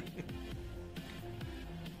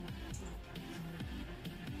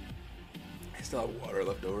still have water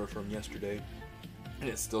left over from yesterday, and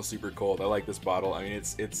it's still super cold. I like this bottle. I mean,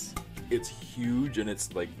 it's huge, and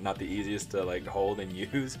it's like not the easiest to like hold and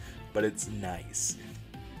use, but it's nice,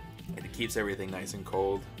 and it keeps everything nice and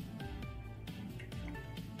cold.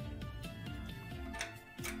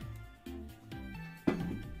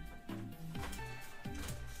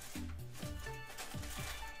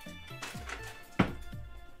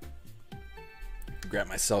 Grab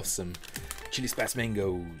myself some chili spice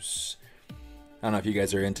mangoes. I don't know if you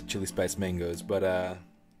guys are into chili spice mangoes, but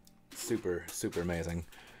super amazing.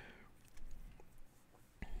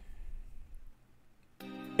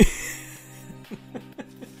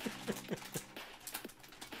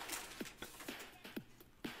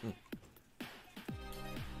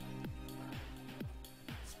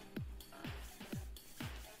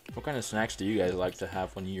 What kind of snacks do you guys like to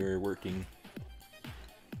have when you're working?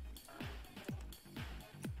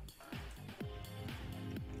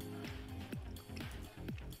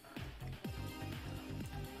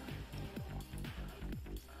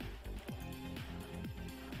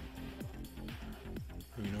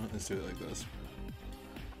 You know what? Let's do it like this.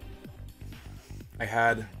 I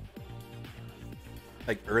had,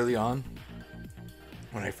 like early on,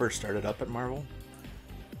 when I first started up at Marvel,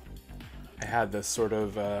 I had this sort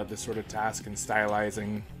of task in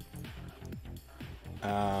stylizing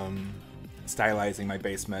my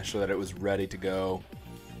base mesh so that it was ready to go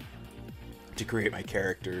to create my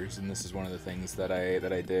characters, and this is one of the things that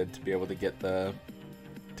I did to be able to get the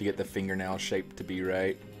fingernail shape to be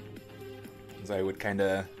right. As I would kind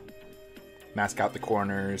of mask out the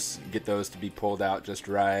corners, get those to be pulled out just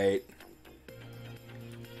right.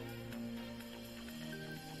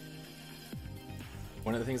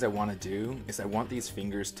 One of the things I want to do is I want these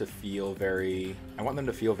fingers to feel very,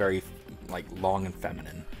 like long and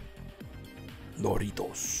feminine.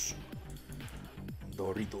 Doritos.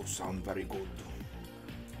 Doritos sound very good.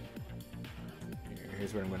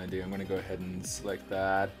 Here's what I'm going to do. I'm going to go ahead and select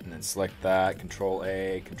that, and then select that, Control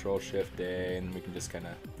A, Control Shift A, and we can just kind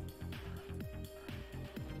of...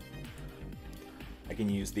 I can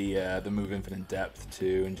use the Move Infinite Depth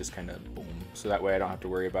too, and just kind of boom. So that way I don't have to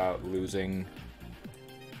worry about losing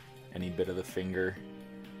any bit of the finger.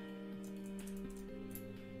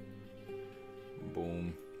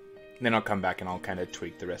 Boom. And then I'll come back and I'll kind of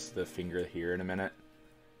tweak the rest of the finger here in a minute.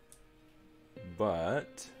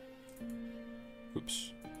 But...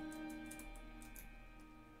 oops.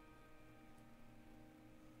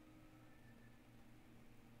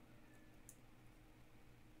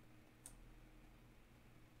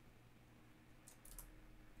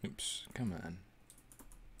 Oops, come on.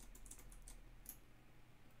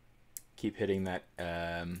 Keep hitting that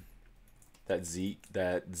that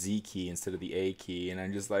Z key instead of the A key, and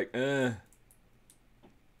I'm just like,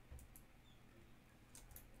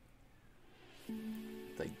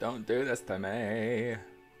 like, don't do this to me.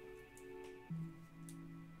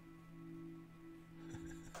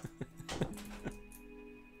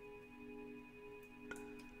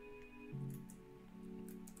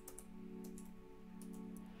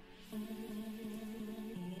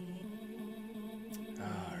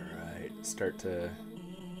 Alright, start to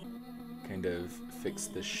kind of fix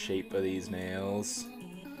the shape of these nails.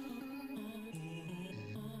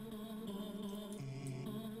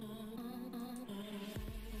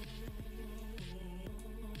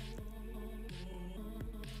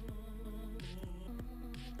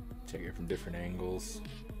 Check it from different angles.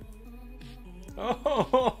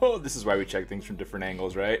 Oh, this is why we check things from different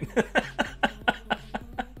angles, right?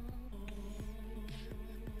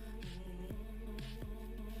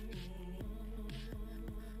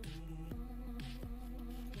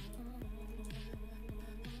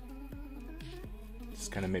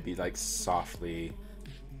 Just kind of maybe like softly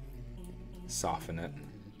soften it.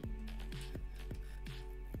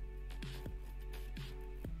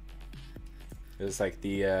 It's like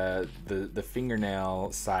the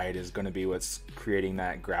fingernail side is going to be what's creating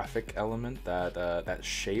that graphic element, that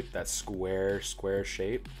shape, that square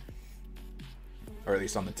shape, or at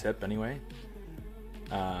least on the tip anyway.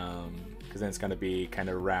 Because then it's going to be kind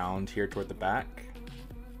of round here toward the back.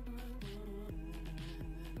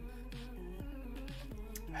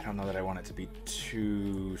 I don't know that I want it to be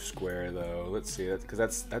too square though. Let's see, because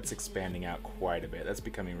that's expanding out quite a bit. That's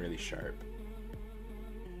becoming really sharp.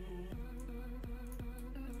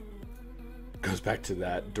 Goes back to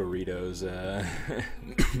that Doritos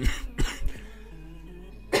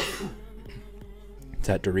it's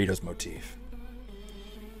that Doritos motif.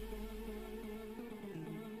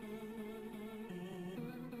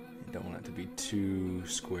 You don't want it to be too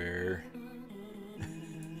square.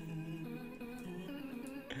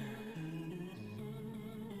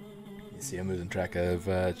 You see, I'm losing track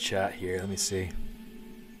of chat here. Let me see.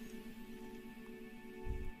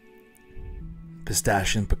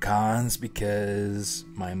 Pistachio and pecans, because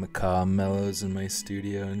my macaw mellows in my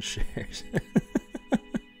studio and shares.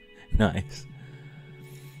 Nice.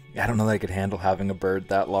 I don't know that I could handle having a bird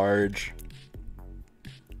that large.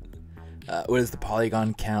 What is the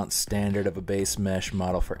polygon count standard of a base mesh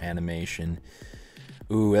model for animation?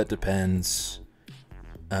 Ooh, that depends.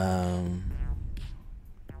 Let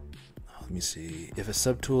me see. If a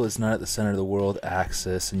subtool is not at the center of the world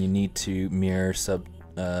axis and you need to mirror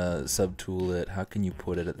subtool it, how can you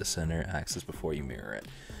put it at the center axis before you mirror it?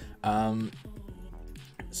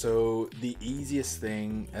 So the easiest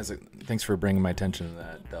thing, thanks for bringing my attention to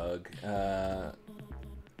that, Doug.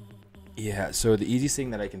 Yeah, so the easiest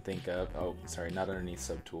thing that I can think of, oh, sorry, not underneath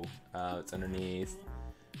subtool. It's underneath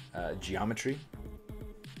geometry,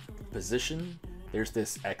 position. There's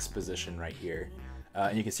this X position right here.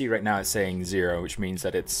 And you can see right now it's saying 0, which means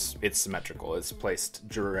that it's symmetrical. It's placed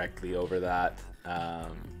directly over that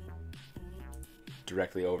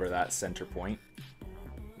center point.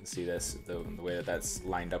 You can see this, the way that that's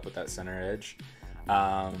lined up with that center edge.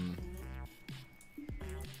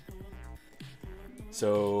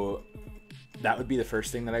 So that would be the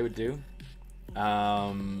first thing that I would do.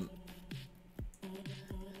 Let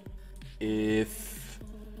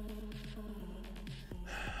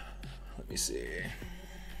me see.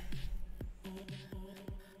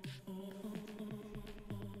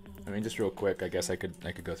 mean, just real quick, I guess I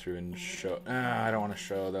could go through and show. I don't want to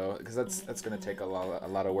show though, because that's gonna take a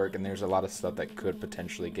lot of work, and there's a lot of stuff that could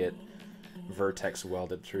potentially get vertex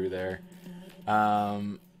welded through there. Let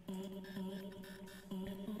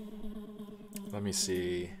me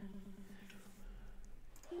see.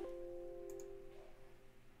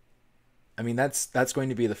 I mean, that's going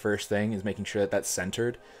to be the first thing, is making sure that that's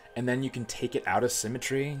centered, and then you can take it out of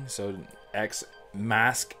symmetry. So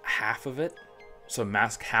mask half of it. So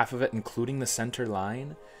mask half of it, including the center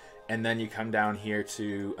line, and then you come down here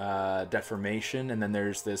to deformation, and then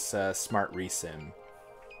there's this smart resim.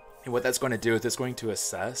 And what that's going to do is it's going to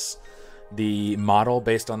assess the model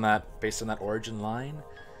based on that origin line.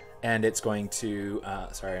 And it's going to,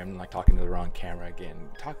 sorry, I'm like talking to the wrong camera again.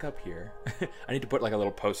 Talk up here. I need to put like a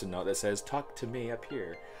little post-it note that says, talk to me up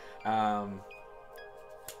here. I'm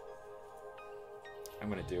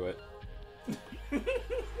going to do it.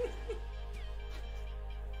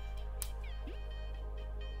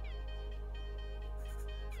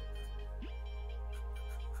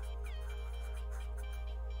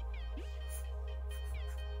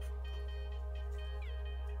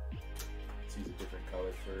 Let's use a different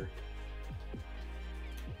color for...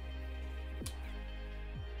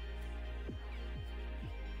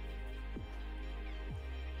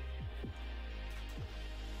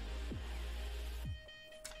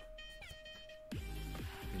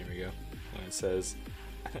 Here we go. And it says,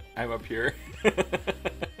 I'm up here. There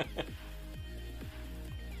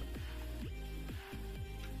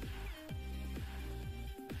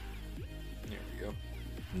we go.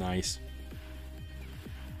 Nice.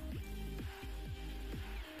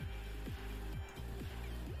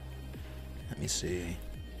 Let me see.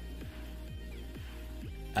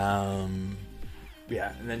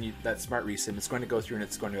 Yeah, and then that smart resim, it's going to go through and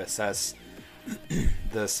it's going to assess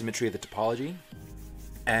the symmetry of the topology,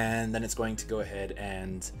 and then it's going to go ahead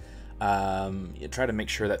and try to make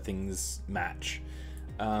sure that things match.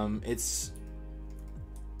 It's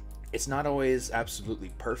not always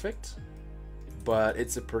absolutely perfect, but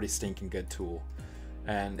it's a pretty stinking good tool,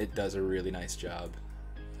 and it does a really nice job.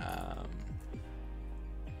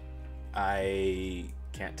 I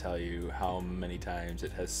can't tell you how many times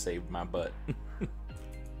it has saved my butt.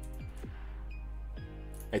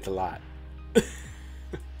 It's a lot. Oops.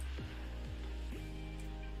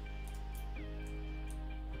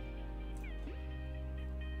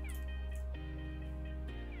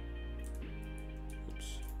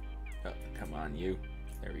 Oh, come on, you.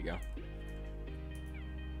 There we go.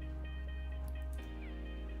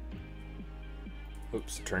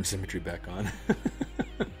 Oops, turn symmetry back on.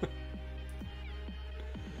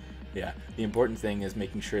 Yeah, the important thing is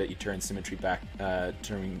making sure that you turn symmetry back,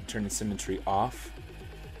 turn symmetry off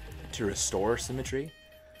to restore symmetry,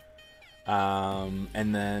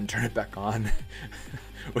 and then turn it back on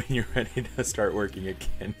when you're ready to start working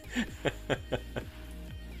again.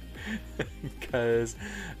 Because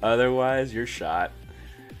otherwise you're shot.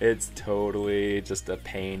 It's totally just a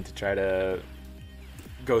pain to try to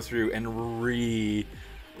go through and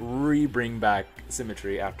bring back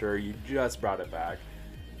symmetry after you just brought it back.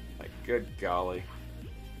 Like, good golly.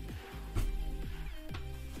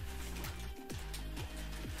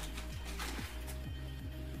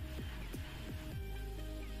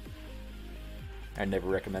 I never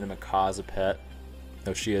recommend him a cause a pet,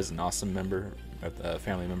 though she is an awesome member of the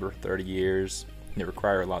family member, 30 years. They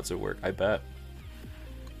require lots of work, I bet.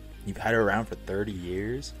 You've had her around for 30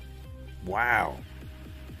 years? Wow.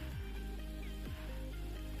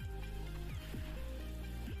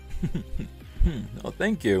 Oh,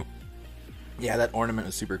 thank you. Yeah, that ornament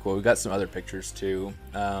was super cool. We got some other pictures too.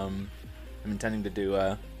 I'm intending to do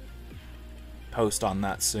a post on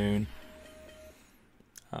that soon.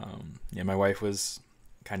 Yeah, my wife was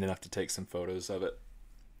kind enough to take some photos of it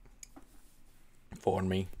for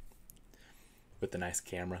me with a nice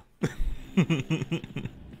camera.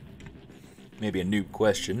 Maybe a noob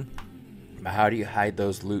question, but how do you hide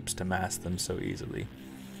those loops to mask them so easily?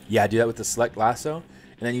 Yeah, I do that with the select lasso, and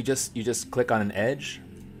then you just click on an edge.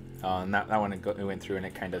 And that one it went through and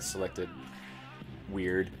it kind of selected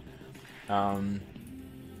weird.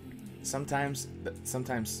 Sometimes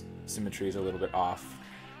symmetry is a little bit off.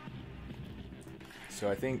 So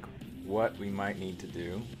I think what we might need to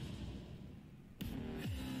do,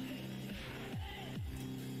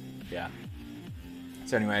 yeah.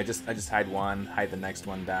 So anyway, I just hide one, hide the next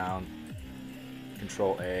one down,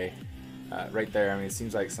 Control A, right there. I mean, it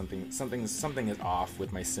seems like something is off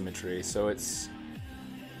with my symmetry. So it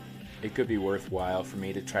could be worthwhile for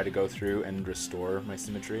me to try to go through and restore my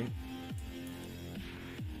symmetry.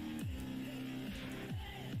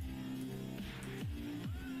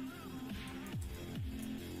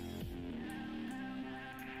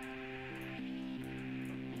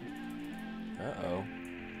 Uh-oh.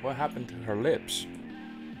 What happened to her lips?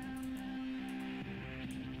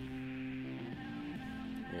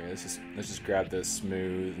 Here, let's just grab this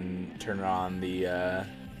smooth and turn on the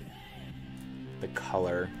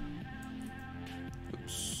color.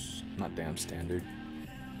 Oops, not damn standard.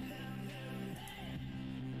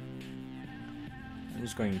 I'm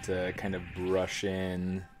just going to kind of brush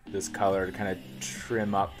in this color to kind of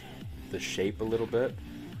trim up the shape a little bit.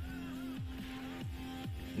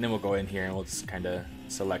 And then we'll go in here and we'll just kind of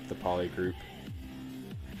select the poly group.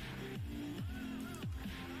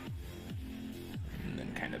 And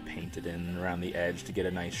then kind of paint it in around the edge to get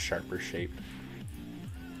a nice sharper shape.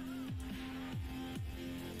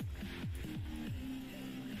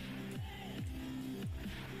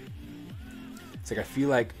 It's like I feel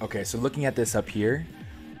like, okay, so looking at this up here,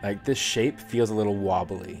 like this shape feels a little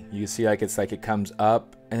wobbly. You see like it's like it comes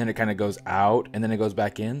up and then it kind of goes out and then it goes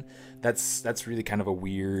back in. That's really kind of a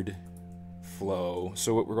weird flow.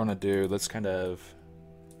 So what we're gonna do, let's kind of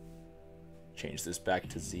change this back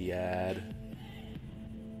to Z-add.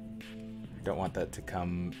 I don't want that to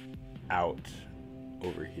come out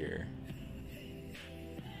over here.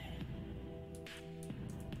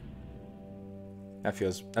 That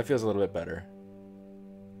feels a little bit better.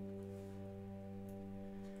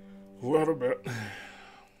 A little bit.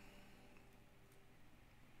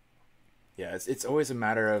 Yeah, it's always a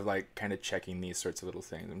matter of like kind of checking these sorts of little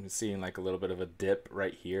things. I'm seeing like a little bit of a dip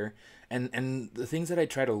right here, and the things that I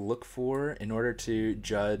try to look for in order to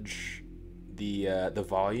judge the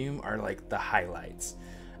volume are like the highlights.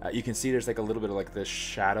 You can see there's like a little bit of like this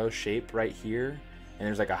shadow shape right here, and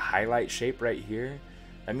there's like a highlight shape right here.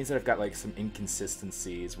 That means that I've got like some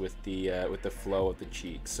inconsistencies with the flow of the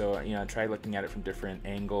cheek. So you know, try looking at it from different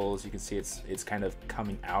angles. You can see it's kind of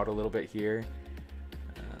coming out a little bit here.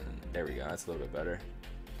 There we go. That's a little bit better.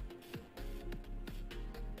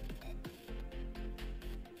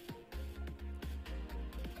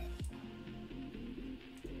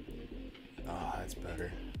 Oh, that's better.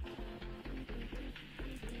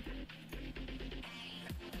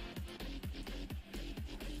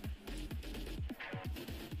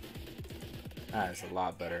 That's a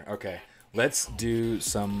lot better. Okay, let's do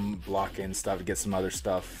some block-in stuff to get some other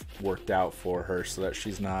stuff worked out for her so that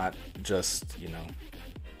she's not just, you know,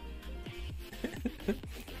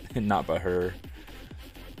 not by her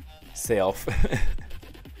self.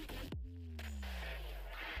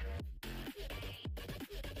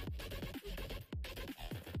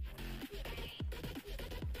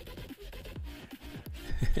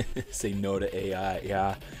 Say no to AI.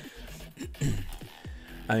 Yeah.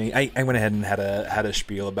 I mean, I went ahead and had a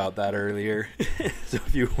spiel about that earlier. So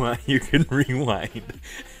if you want, you can rewind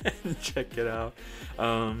and check it out.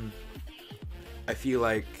 I feel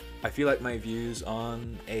like my views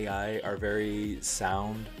on AI are very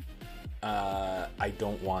sound. I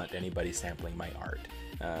don't want anybody sampling my art.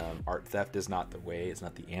 Art theft is not the way. It's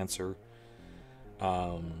not the answer.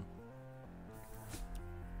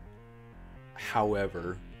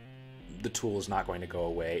 However, the tool is not going to go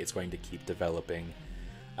away. It's going to keep developing.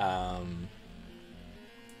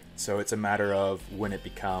 So it's a matter of when it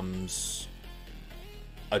becomes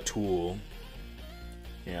a tool,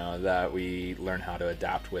 you know, that we learn how to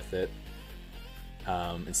adapt with it,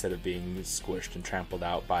 instead of being squished and trampled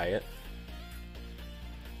out by it.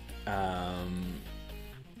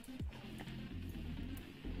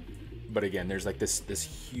 But again, there's like this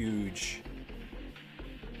huge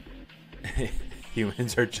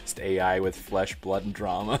humans are just AI with flesh, blood, and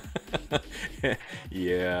drama.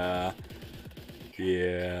 Yeah.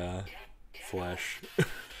 Yeah. Flesh.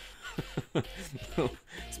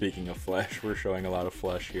 Speaking of flesh, we're showing a lot of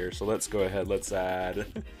flesh here. So let's go ahead, let's add.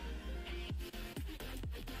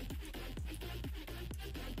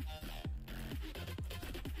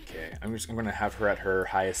 Okay, I'm going to have her at her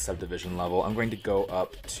highest subdivision level. I'm going to go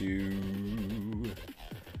up to...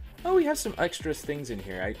 Oh, we have some extra things in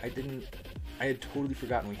here. I had totally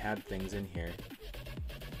forgotten we had things in here.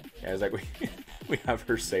 Yeah, I was like, we have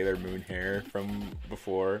her Sailor Moon hair from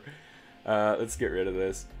before. Let's get rid of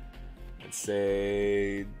this. Let's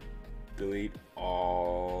say delete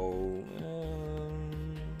all.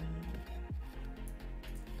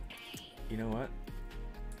 You know what?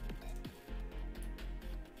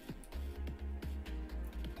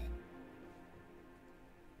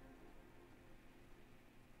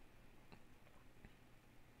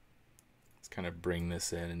 Kind of bring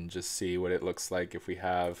this in and just see what it looks like if we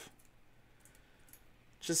have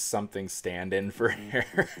just something stand in for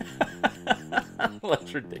hair.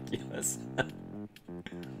 That's ridiculous.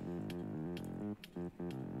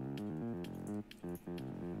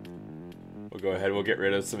 We'll go ahead, we'll get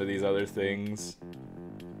rid of some of these other things.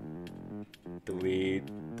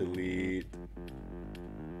 delete, delete,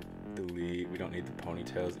 delete. We don't need the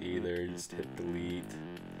ponytails either, just hit delete.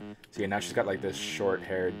 So yeah, now she's got like this short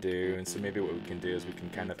hairdo, and so maybe what we can do is we can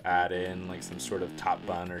kind of add in like some sort of top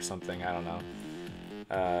bun or something, I don't know.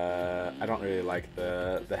 I don't really like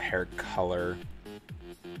the hair color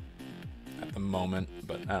at the moment,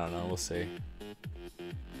 but I don't know, we'll see.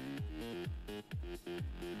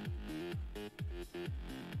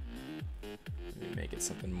 Maybe make it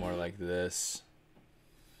something more like this.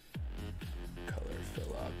 Color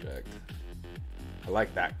fill object. I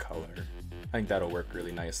like that color. I think that'll work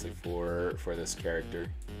really nicely for this character,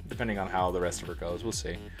 depending on how the rest of her goes. We'll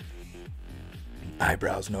see.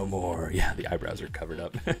 Eyebrows no more. Yeah, the eyebrows are covered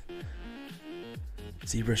up.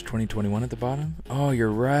 ZBrush 2021 at the bottom? Oh,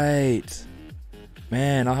 you're right.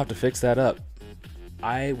 Man, I'll have to fix that up.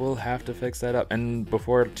 I will have to fix that up. And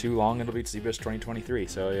before too long, it'll be ZBrush 2023.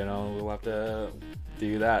 So, you know, we'll have to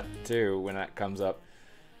do that too when that comes up.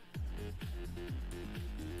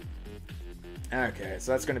 Okay,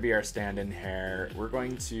 so that's going to be our stand-in hair. We're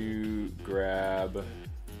going to grab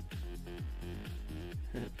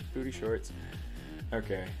booty shorts.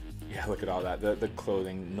 Okay, yeah, look at all that. The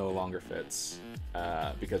clothing no longer fits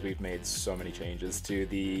because we've made so many changes to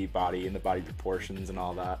the body and the body proportions and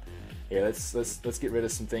all that. Yeah, let's get rid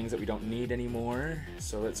of some things that we don't need anymore.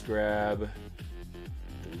 So let's grab,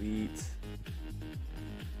 delete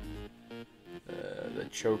the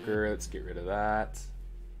choker. Let's get rid of that.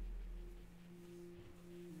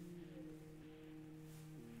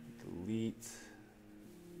 Delete,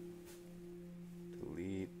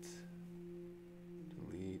 delete,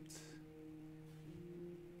 delete.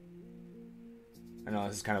 I know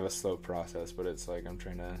this is kind of a slow process, but it's like I'm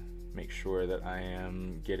trying to make sure that I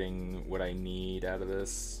am getting what I need out of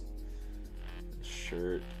this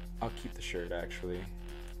shirt. I'll keep the shirt actually.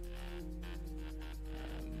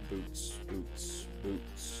 Boots, boots,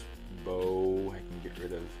 boots, bow. I can get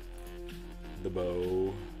rid of the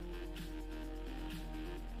bow.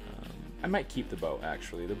 I might keep the bow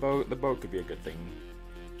actually. The bow could be a good thing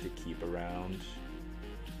to keep around.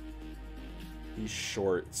 These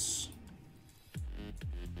shorts,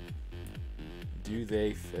 do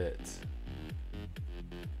they fit?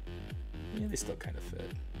 Yeah, they still kind of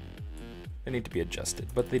fit. They need to be adjusted,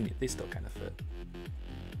 but they still kind of fit.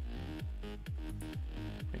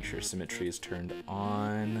 Make sure symmetry is turned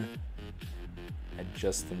on.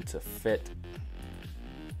 Adjust them to fit.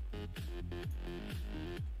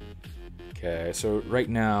 Okay, so right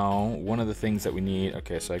now, one of the things that we need,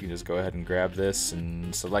 okay, so I can just go ahead and grab this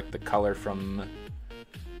and select the color from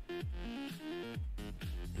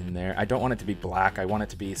in there. I don't want it to be black, I want it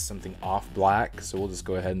to be something off black, so we'll just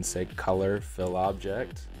go ahead and say color fill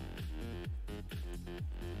object.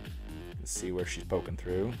 Let's see where she's poking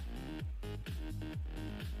through.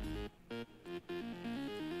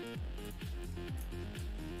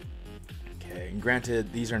 And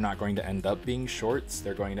granted, these are not going to end up being shorts.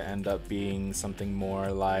 They're going to end up being something more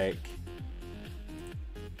like...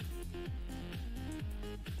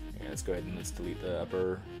 Yeah, let's go ahead and let's delete the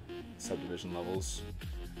upper subdivision levels.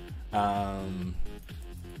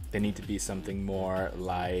 They need to be something more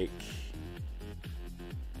like...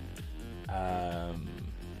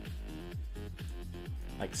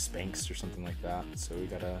 Spanx or something like that. So we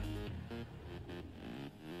gotta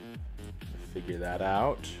figure that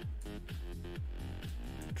out.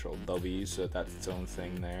 Control W, so that's its own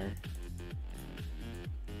thing there.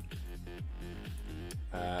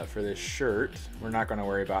 For this shirt, we're not going to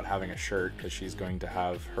worry about having a shirt because she's going to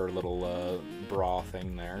have her little bra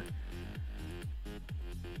thing there.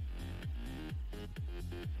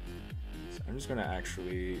 So I'm just going to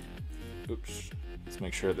actually, oops, let's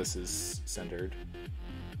make sure this is centered.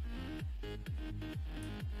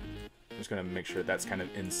 I'm just going to make sure that's kind of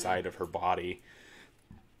inside of her body,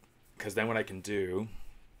 because then what I can do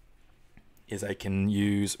is I can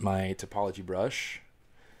use my topology brush.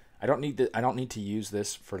 I don't need to use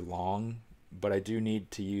this for long, but I do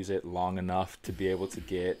need to use it long enough to be able to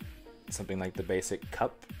get something like the basic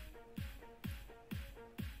cup.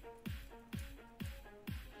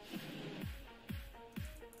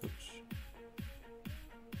 Oops.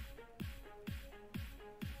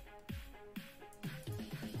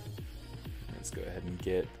 Let's go ahead and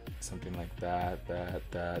get something like that.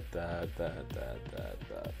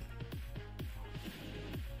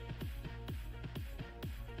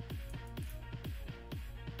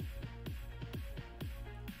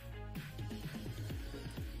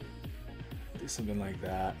 Do something like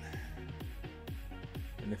that.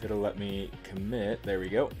 And if it'll let me commit, there we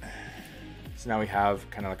go. So now we have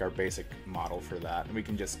kind of like our basic model for that. And we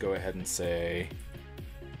can just go ahead and say,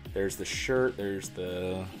 there's the shirt, there's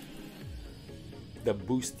the the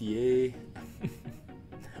bustier.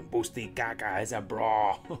 Busti caca is a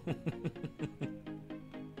bra.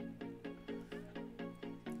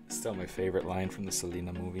 Still my favorite line from the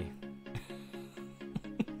Selena movie.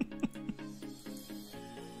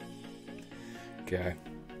 Okay,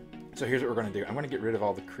 so here's what we're going to do. I'm going to get rid of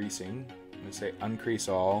all the creasing. I'm going to say uncrease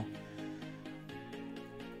all.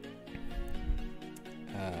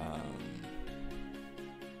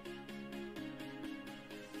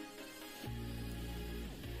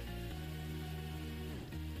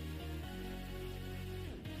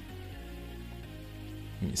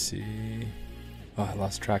 Let me see. Oh, I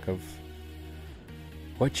lost track of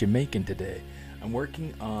what you making today. I'm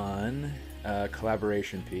working on a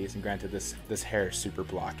collaboration piece, and granted, this hair is super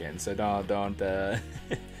blocking, so don't. I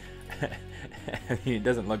mean, it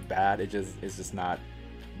doesn't look bad. It's just not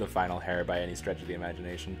the final hair by any stretch of the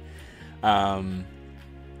imagination. Yeah,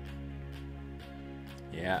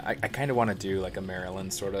 I kind of want to do like a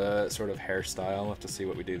Marilyn sort of hairstyle. We'll have to see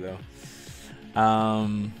what we do though.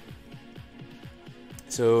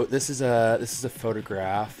 So this is a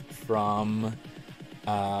photograph from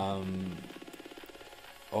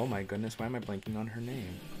oh my goodness, why am I blanking on her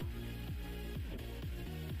name?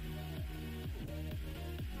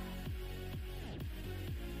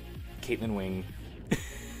 Caitlin Wing.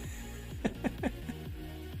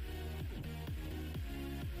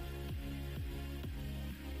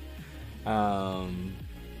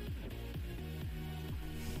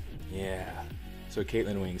 Yeah. So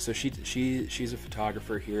Caitlin Wing. So she's a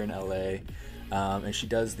photographer here in LA, and she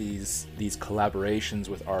does these collaborations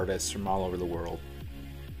with artists from all over the world.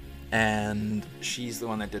 And she's the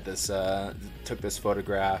one that did this, took this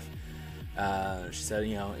photograph. She said,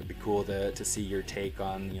 you know, it'd be cool to see your take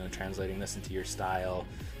on, you know, translating this into your style.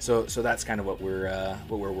 So that's kind of what we're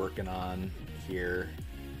working on here.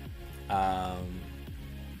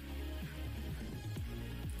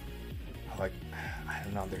 Like, I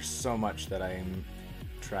don't know, there's so much that I'm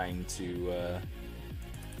trying to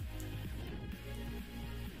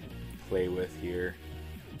play with here.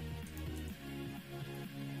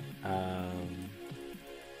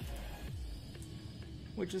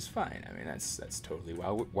 Which is fine. I mean, that's totally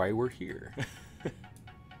why we're here.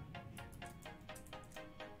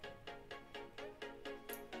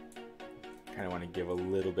 Kind of want to give a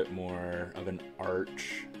little bit more of an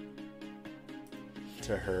arch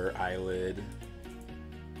to her eyelid.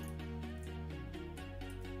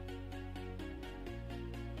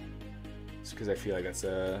 Just because I feel like that's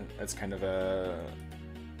kind of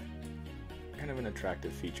an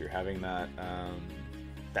attractive feature, having that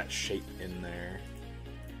that shape in there.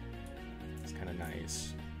 It's kind of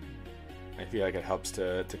nice. I feel like it helps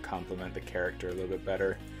to complement the character a little bit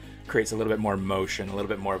better. Creates a little bit more motion, a little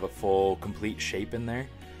bit more of a full, complete shape in there.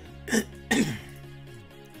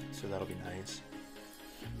 So that'll be nice.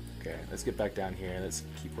 Okay, let's get back down here. Let's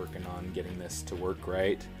keep working on getting this to work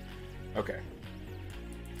right. Okay.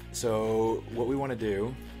 So what we want to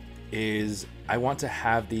do is I want to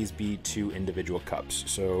have these be two individual cups.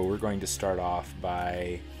 So we're going to start off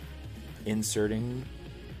by inserting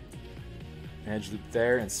an edge loop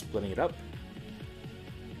there and splitting it up.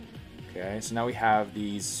 Okay, so now we have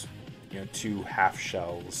these, you know, two half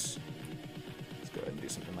shells. Let's go ahead and do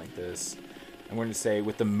something like this. I'm going to say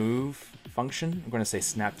with the move function, I'm going to say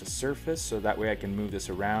snap to surface, so that way I can move this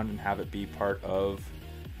around and have it be part of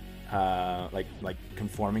like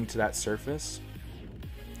conforming to that surface.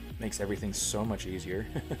 Makes everything so much easier.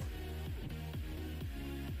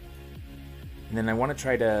 And then I want to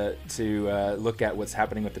try to look at what's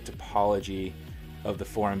happening with the topology of the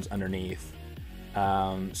forms underneath.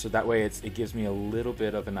 So that way it gives me a little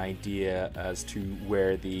bit of an idea as to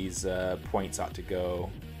where these points ought to go.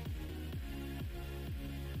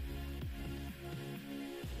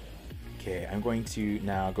 Okay, I'm going to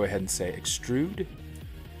now go ahead and say extrude.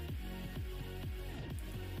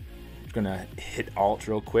 I'm gonna hit Alt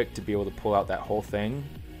real quick to be able to pull out that whole thing.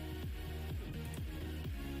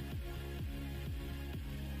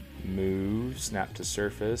 Move, snap to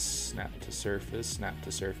surface, snap to surface, snap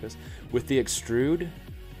to surface. With the extrude,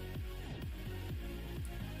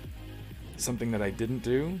 something that I didn't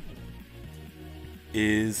do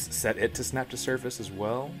is set it to snap to surface as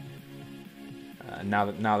well.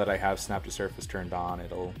 Now that I have snap to surface turned on,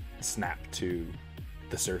 it'll snap to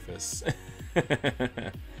the surface.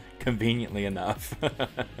 Conveniently enough.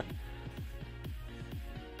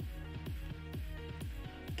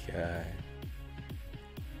 Okay.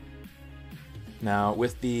 Now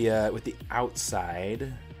with the outside,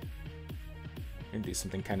 I'm gonna do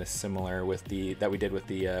something kind of similar with that we did with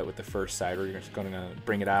the first side. We're just gonna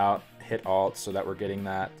bring it out, hit Alt, so that we're getting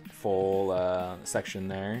that full section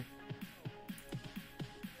there.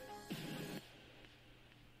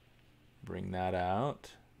 smoothing that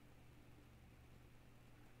out.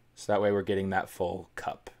 So that way we're getting that full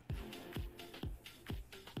cup.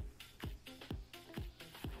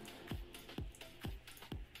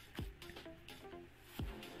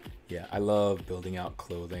 Yeah, I love building out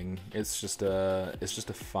clothing. It's just a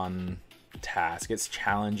fun task. It's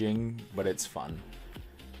challenging, but it's fun.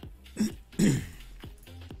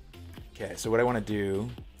 Okay, so what I want to do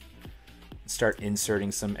is start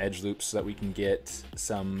inserting some edge loops so that we can get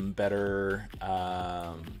some better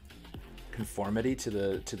conformity to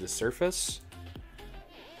the surface.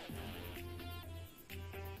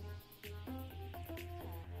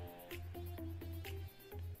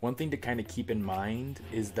 One thing to kind of keep in mind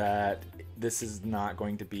is that this is not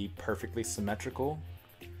going to be perfectly symmetrical.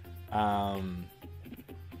 We're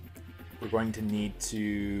going to need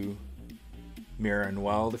to mirror and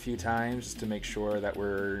weld a few times just to make sure that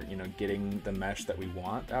we're, you know, getting the mesh that we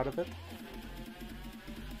want out of it.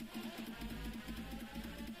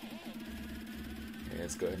 Okay,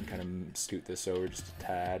 let's go ahead and kind of scoot this over just a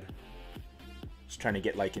tad. Just trying to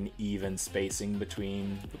get like an even spacing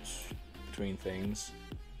between things.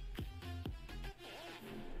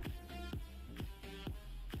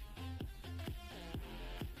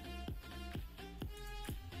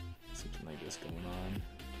 Something like this going on.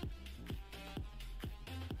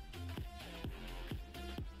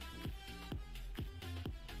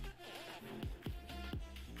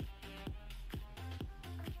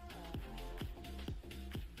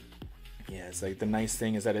 Yeah, it's like the nice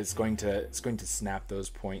thing is that it's going to snap those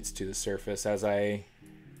points to the surface as I.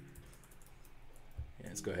 Yeah,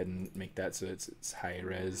 let's go ahead and make that so it's high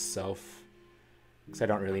res self, because I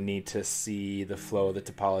don't really need to see the flow, the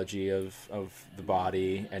topology of the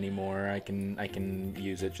body anymore. I can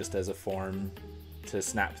use it just as a form to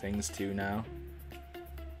snap things to now,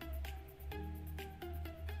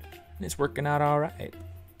 and it's working out all right.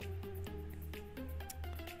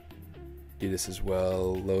 Do this as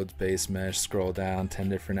well. Loads base mesh, scroll down, 10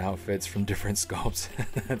 different outfits from different sculpts.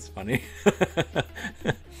 That's funny.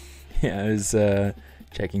 Yeah, I was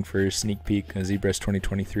checking for a sneak peek on ZBrush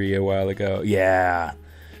 2023 a while ago. Yeah,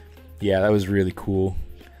 that was really cool.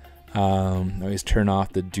 I always turn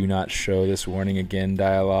off the do not show this warning again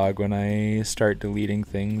dialogue when I start deleting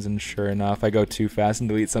things, and sure enough, I go too fast and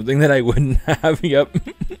delete something that I wouldn't have. Yep.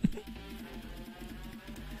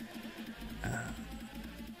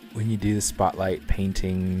 When you do the spotlight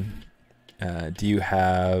painting, do you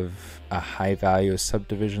have a high value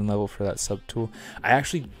subdivision level for that subtool?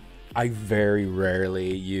 I very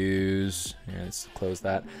rarely use, let's close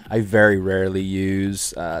that. I very rarely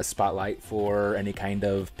use spotlight for any kind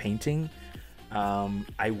of painting.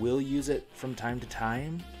 I will use it from time to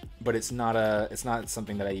time, but it's not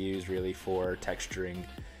something that I use really for texturing.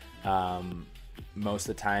 Most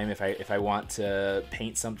of the time, if I want to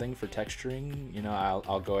paint something for texturing, you know,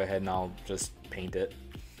 I'll go ahead and I'll just paint it.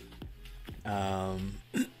 You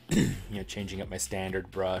know, changing up my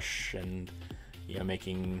standard brush and, you know,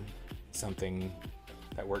 making something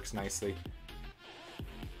that works nicely.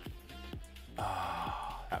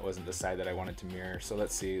 That wasn't the side that I wanted to mirror. So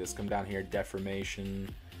let's see. Let's come down here.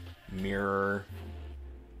 Deformation, mirror,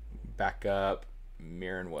 back up,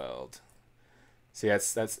 mirror and weld. See,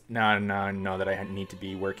 that's now I know that I need to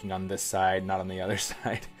be working on this side, not on the other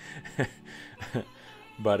side.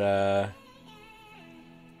 But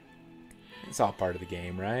it's all part of the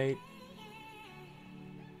game, right?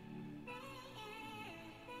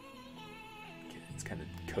 Okay, let's kind of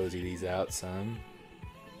cozy these out some.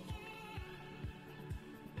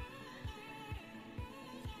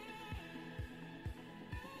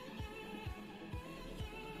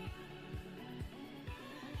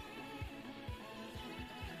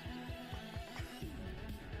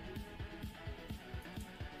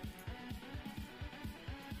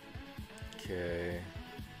 Okay,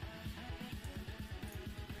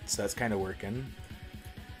 so that's kind of working.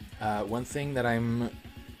 One thing that I'm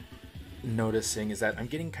noticing is that I'm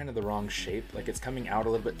getting kind of the wrong shape. Like, it's coming out a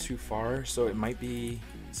little bit too far, so it might be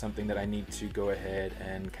something that I need to go ahead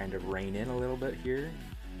and kind of rein in a little bit here.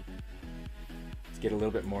 Let's get a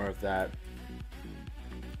little bit more of that.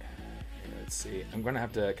 Let's see. I'm going to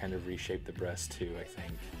have to kind of reshape the breast too, I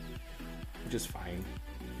think, which is fine.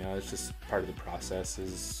 You know, it's just part of the process,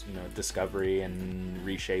 is, you know, discovery and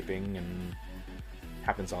reshaping, and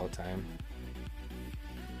happens all the time.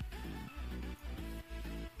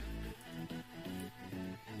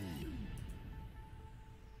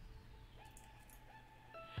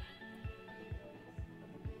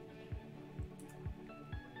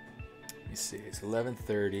 Let me see. It's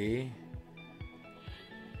 11:30.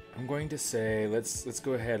 I'm going to say let's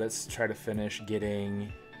go ahead. Let's try to finish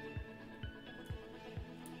getting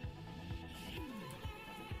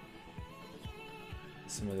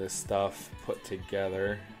some of this stuff put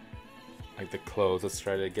together, like the clothes. Let's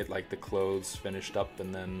try to get like the clothes finished up,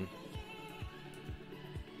 and then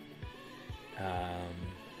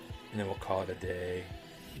we'll call it a day,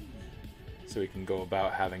 so we can go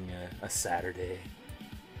about having a Saturday.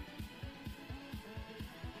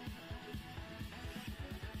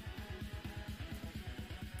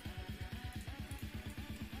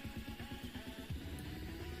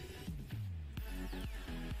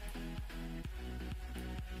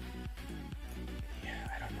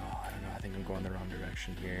 Going the wrong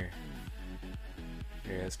direction here.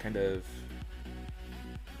 Yeah, it's kind of,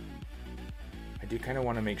 I do kind of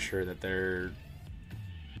want to make sure that they're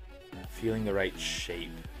feeling the right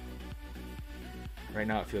shape. Right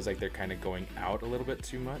now it feels like they're kind of going out a little bit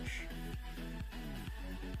too much.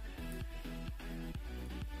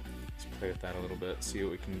 Let's play with that a little bit, see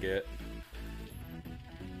what we can get.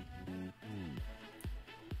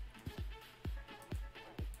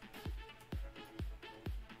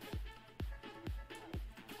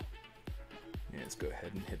 Let's go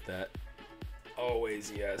ahead and hit that.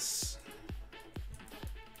 Always yes.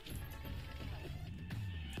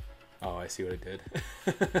 Oh, I see what it did.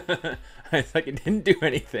 I thought it didn't do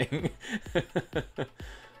anything.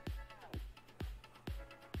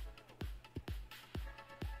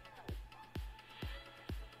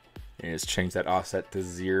 Let's change that offset to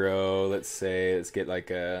 0. Let's say, let's get like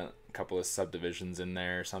a couple of subdivisions in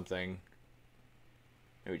there or something.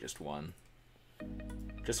 Maybe just one.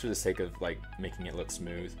 Just for the sake of like making it look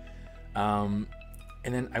smooth. And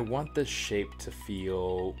then I want the shape to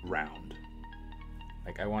feel round.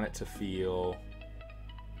 Like I want it to feel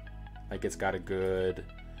like it's got a good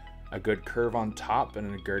curve on top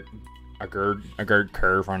and a good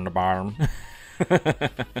curve on the bottom.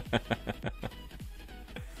 Let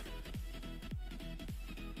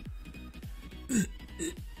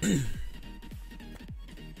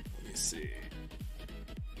me see.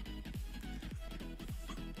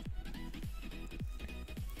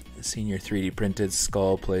 Senior 3D printed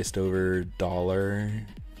skull placed over dollar.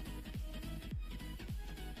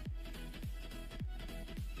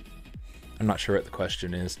 I'm not sure what the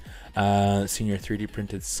question is. Senior 3D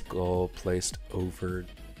printed skull placed over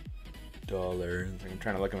dollar. I'm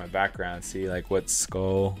trying to look at my background, see like what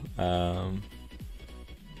skull. I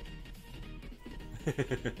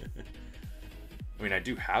mean, I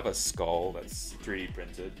do have a skull that's 3D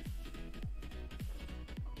printed.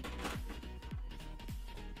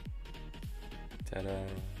 Ta-da.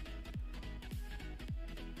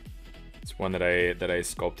 It's one that I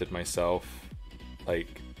sculpted myself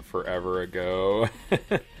like forever ago.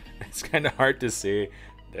 It's kind of hard to see.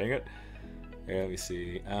 Dang it. Okay, let me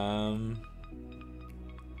see.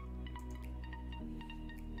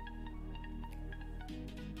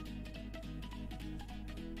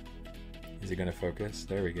 Is it gonna focus?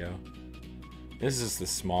 There we go. This is the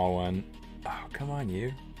small one. Oh, come on,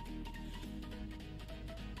 you.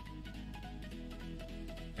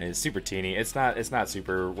 It's super teeny. It's not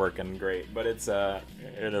super working great, but it's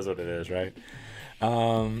it is what it is, right?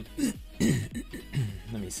 Let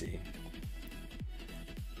me see.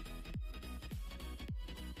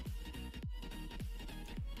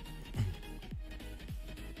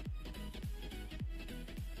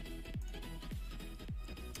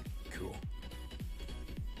 Cool.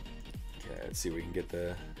 Okay, let's see if we can get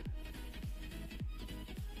the.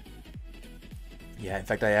 Yeah, in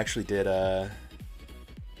fact, I actually did or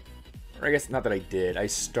I guess not that I did. I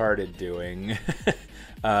started doing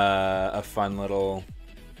a fun little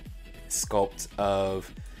sculpt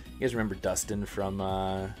of. You guys remember Dustin from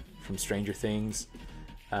Stranger Things?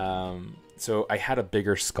 So I had a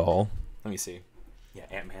bigger skull. Let me see. Yeah,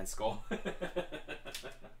 Ant-Man skull.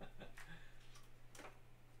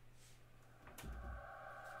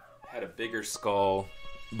 Had a bigger skull,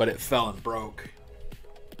 but it fell and broke,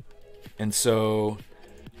 and so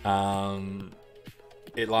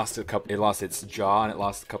it lost its jaw and it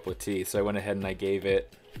lost a couple of teeth. So I went ahead and I gave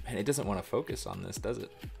it, and it doesn't want to focus on this, does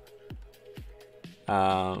it?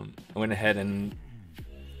 I went ahead and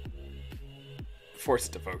forced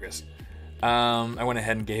it to focus. I went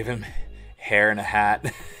ahead and gave him hair and a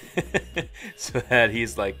hat so that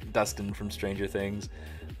he's like Dustin from Stranger Things.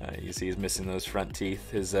 You see he's missing those front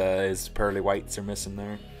teeth. His pearly whites are missing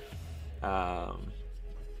there.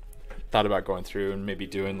 Thought about going through and maybe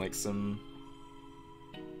doing like some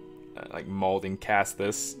like molding cast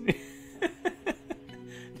this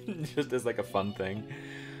just as like a fun thing.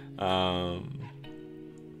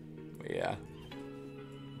 Yeah,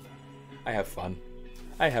 I have fun.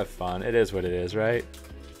 It is what it is, right?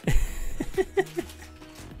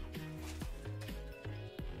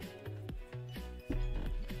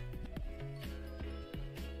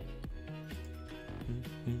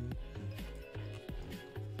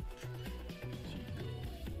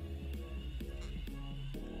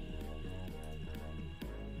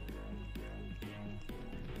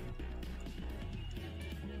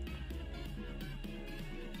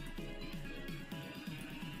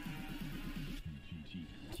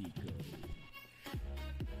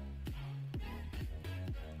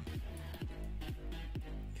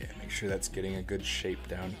 Make sure that's getting a good shape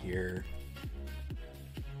down here.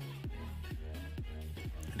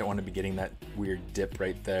 I don't want to be getting that weird dip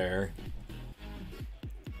right there.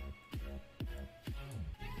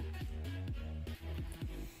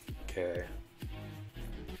 Okay.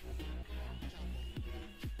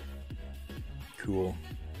 Cool.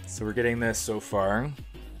 So we're getting this so far.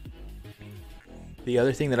 The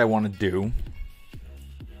other thing that I want to do,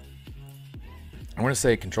 I want to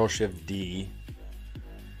say Control-Shift-D.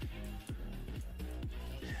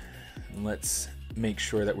 Let's make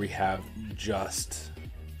sure that we have just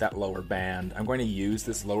that lower band. I'm going to use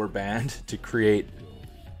this lower band to create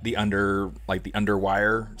the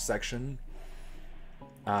underwire section.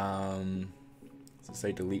 So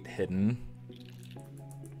say delete hidden.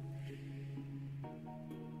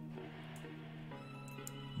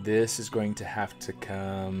 This is going to have to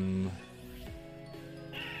come,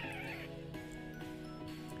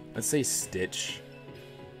 let's say stitch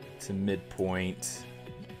to midpoint.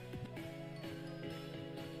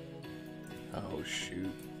 Oh,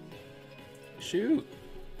 shoot. Shoot!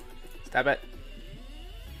 Stop it!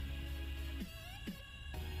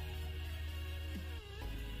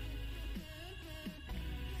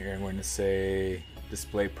 Here I'm going to say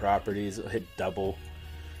display properties. I'll hit double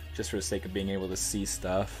just for the sake of being able to see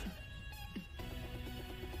stuff.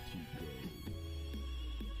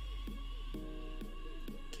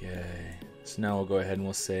 Okay, so now we'll go ahead and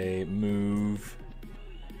we'll say move.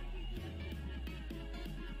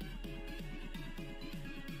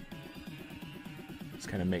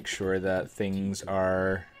 Kind of make sure that things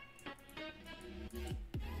are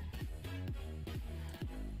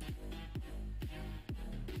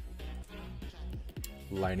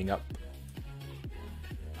lining up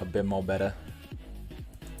a bit more better.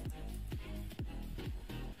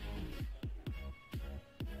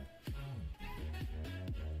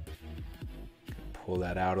 Pull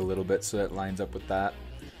that out a little bit so that it lines up with that.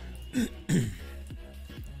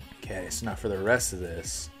 Okay, so now for the rest of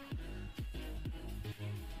this,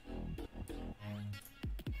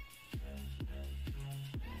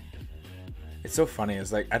 it's so funny.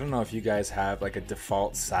 It's like, I don't know if you guys have like a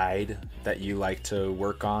default side that you like to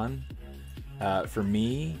work on. For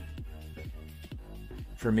me,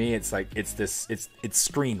 it's like it's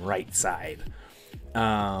screen right side.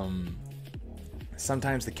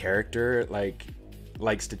 Sometimes the character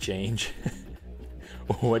likes to change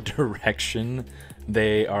what direction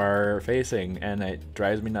they are facing, and it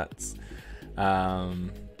drives me nuts. But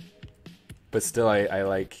still,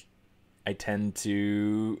 I tend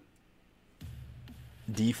to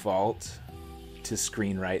default to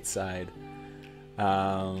screen right side.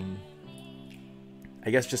 I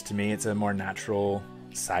guess just to me it's a more natural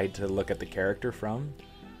side to look at the character from,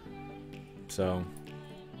 so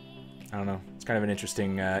I don't know, it's kind of an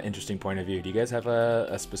interesting point of view. Do you guys have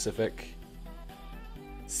a specific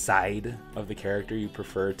side of the character you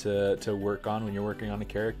prefer to work on when you're working on a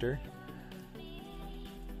character?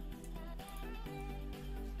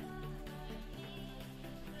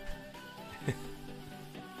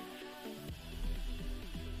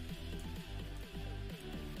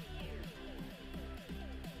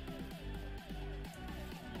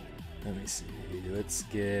 Let me see, let's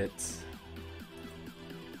get...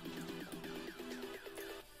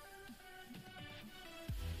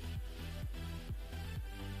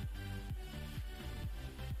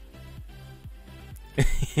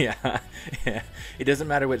 yeah, it doesn't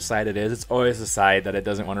matter which side it is, it's always the side that it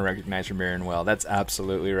doesn't want to recognize from mirroring well. That's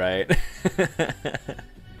absolutely right.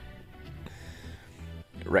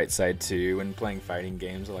 Right side too. When playing fighting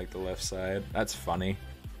games, I like the left side. That's funny.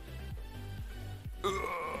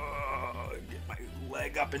 Get my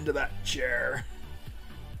leg up into that chair.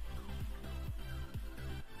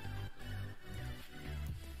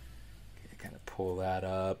 Okay, kind of pull that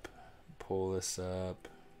up, pull this up,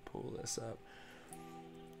 pull this up.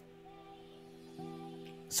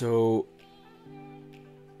 So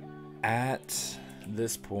at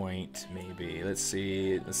this point, maybe let's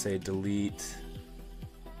say delete.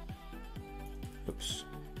 Oops.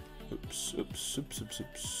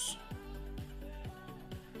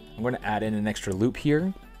 I'm going to add in an extra loop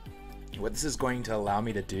here. What this is going to allow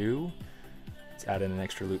me to do, let's add in an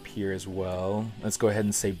extra loop here as well. Let's go ahead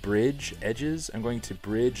and say bridge edges. I'm going to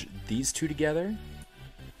bridge these two together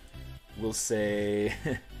we'll say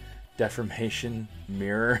deformation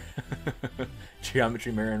mirror,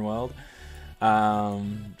 geometry mirror and weld,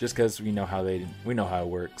 just because we know how it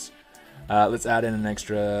works. Let's add in an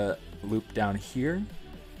extra loop down here.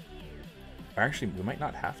 Or actually, we might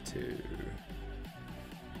not have to.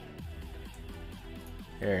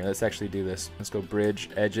 Here, let's actually do this. Let's go bridge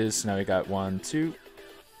edges. So now we got 1, 2,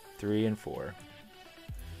 3, and 4.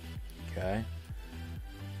 Okay.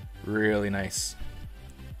 Really nice.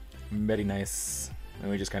 Very nice.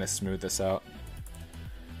 And we just kind of smooth this out.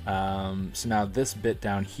 So now this bit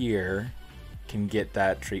down here can get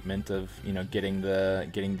that treatment of, you know, getting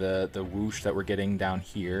the whoosh that we're getting down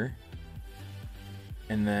here.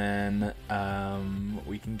 And then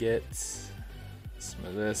we can get some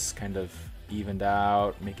of this kind of evened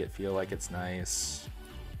out, make it feel like it's nice.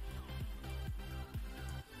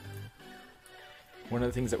 One of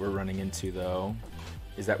the things that we're running into though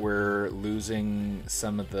is that we're losing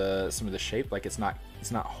some of the shape, like it's not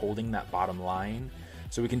holding that bottom line.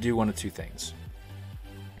 So we can do one of two things.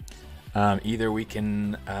 Either we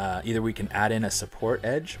can add in a support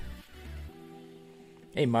edge.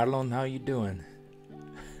 Hey Marlon, how you doing?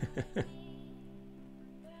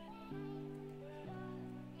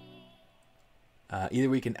 Either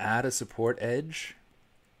we can add a support edge,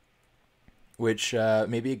 which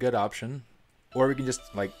may be a good option, or we can just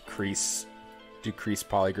like do crease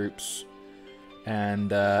polygroups and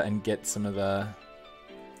get some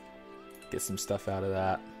stuff out of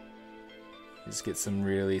that. Just get some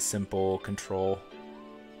really simple control.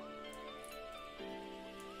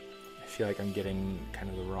 I feel like I'm getting kind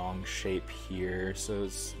of the wrong shape here, so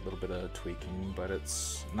it's a little bit of tweaking, but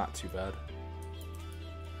it's not too bad.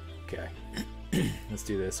 Okay, let's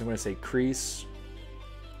do this. I'm going to say crease.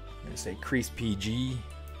 I'm going to say crease PG.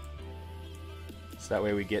 So that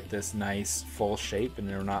way we get this nice full shape and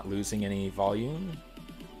we're not losing any volume.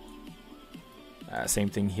 Same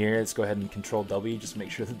thing here. Let's go ahead and Control W, just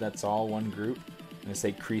make sure that that's all one group. I'm going to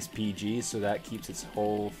say crease PG, so that keeps its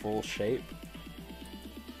whole full shape.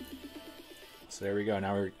 So there we go.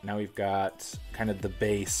 Now we've got kind of the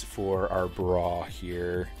base for our bra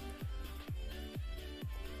here.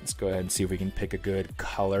 Let's go ahead and see if we can pick a good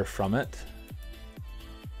color from it.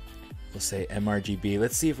 We'll say MRGB.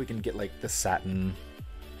 Let's see if we can get like the satin,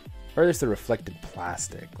 or there's the reflected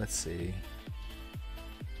plastic. Let's see.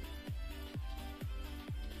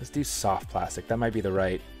 Let's do soft plastic. That might be the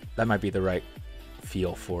right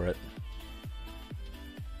feel for it.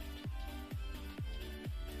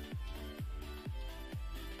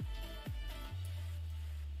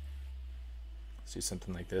 Let's do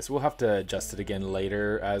something like this. We'll have to adjust it again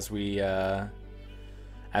later as we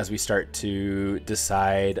start to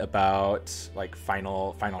decide about like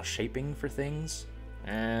final shaping for things.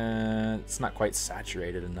 And it's not quite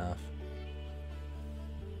saturated enough.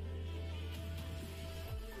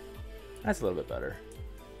 That's a little bit better.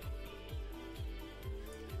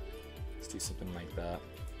 Let's do something like that.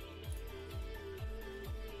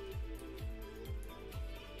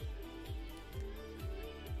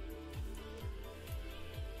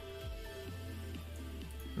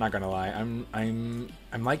 Not gonna lie, I'm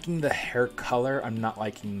liking the hair color. I'm not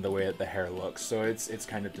liking the way that the hair looks, so it's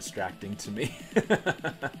kind of distracting to me.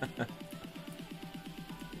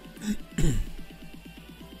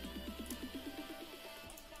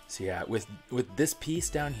 So yeah, with this piece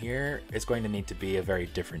down here, it's going to need to be a very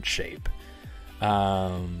different shape.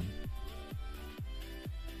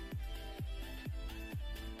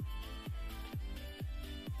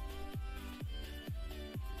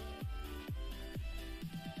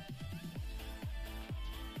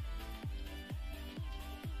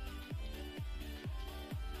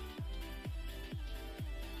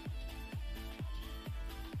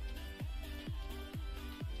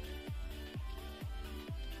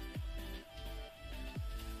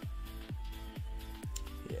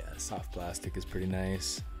 Soft plastic is pretty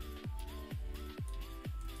nice.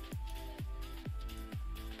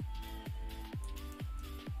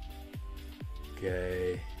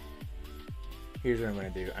 Okay. Here's what I'm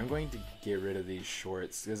going to do. I'm going to get rid of these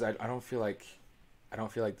shorts because I don't feel like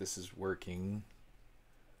this is working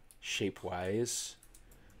shape-wise.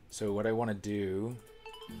 So what I want to do,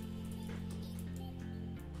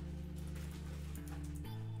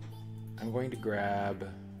 I'm going to grab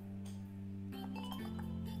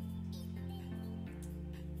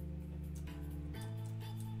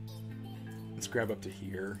up to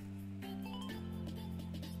here.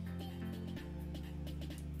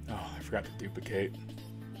 Oh, I forgot to duplicate.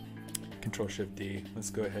 Control Shift D. Let's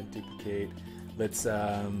go ahead and duplicate. Let's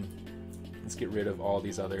get rid of all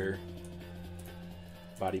these other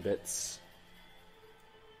body bits.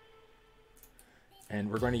 And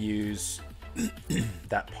we're going to use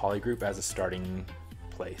that poly group as a starting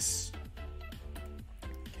place.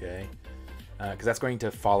 Okay, because that's going to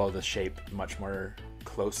follow the shape much more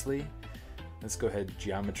closely. Let's go ahead,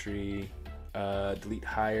 geometry, delete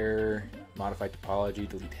higher, modify topology,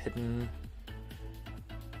 delete hidden.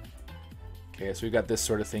 Okay, so we've got this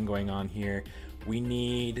sort of thing going on here. We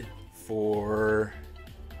need for,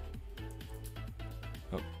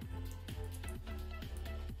 oh, I'm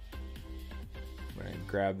gonna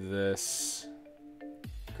grab this,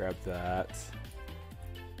 grab that.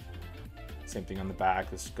 Same thing on the back.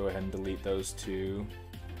 Let's go ahead and delete those two.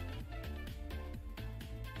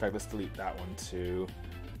 In fact, let's delete that one too.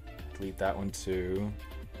 Delete that one too.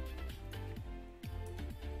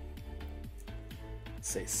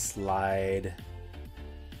 Say slide.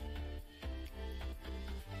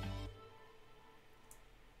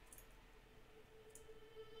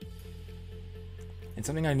 And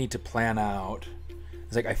something I need to plan out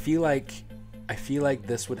is like I feel like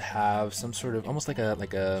this would have some sort of almost like a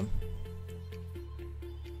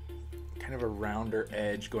kind of a rounder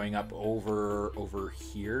edge going up over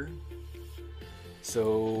here.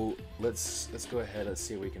 So let's go ahead. Let's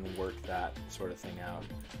see if we can work that sort of thing out.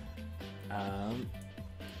 I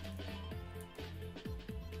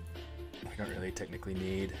don't really technically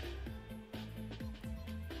need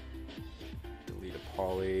delete a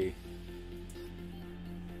poly,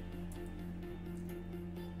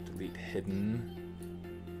 delete hidden.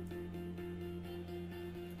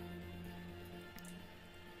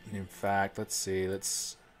 In fact, let's see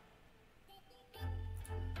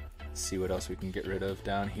what else we can get rid of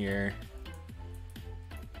down here.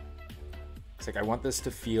 It's like I want this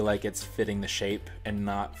to feel like it's fitting the shape and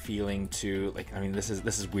not feeling too like, I mean, this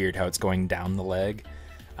is weird how it's going down the leg.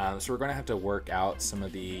 So we're going to have to work out some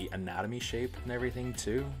of the anatomy shape and everything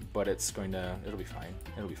too, but it'll be fine.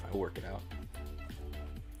 It'll be fine. We'll work it out.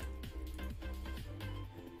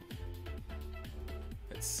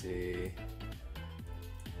 Let's see.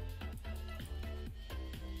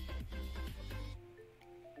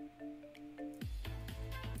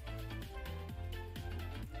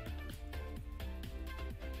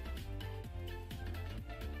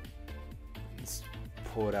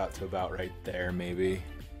 Pull it out to about right there, maybe.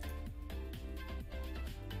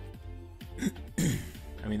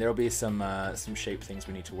 I mean, there'll be some shape things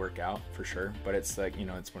we need to work out for sure, but it's like, you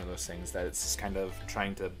know, it's one of those things that it's kind of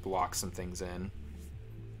trying to block some things in.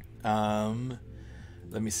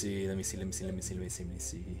 Let me see.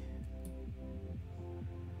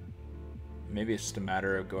 Maybe it's just a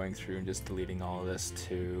matter of going through and just deleting all of this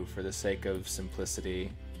too, for the sake of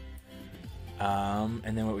simplicity. And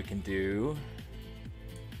then what we can do.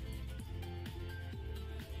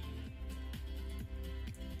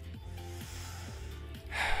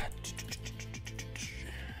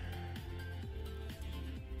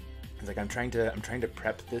 It's like I'm trying to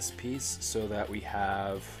prep this piece so that we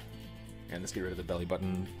have, and let's get rid of the belly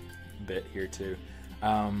button bit here too.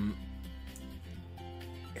 Yeah,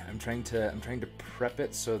 I'm trying to prep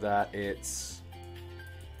it so that it's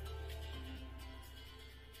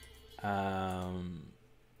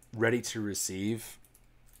ready to receive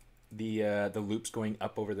the loops going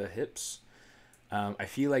up over the hips. I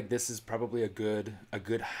feel like this is probably a good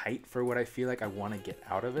height for what I feel like I want to get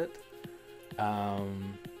out of it.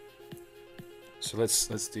 So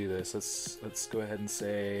let's do this. Let's go ahead and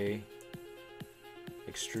say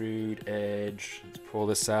extrude edge. Let's pull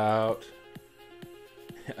this out.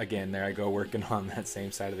 Again, there I go working on that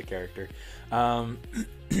same side of the character. At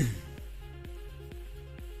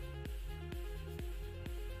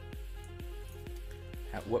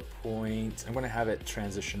what point I'm going to have it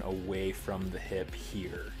transition away from the hip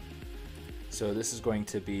here. So this is going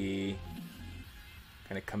to be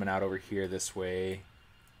kind of coming out over here this way.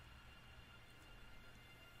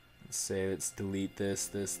 Let's say let's delete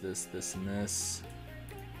this, and this.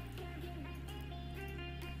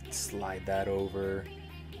 Slide that over.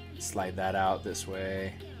 Slide that out this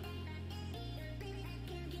way.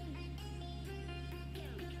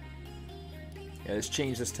 Yeah, let's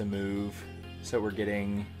change this to move so we're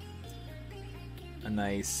getting a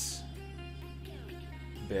nice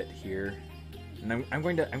bit here. And I'm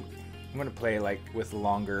going to play like with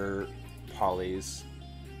longer polys.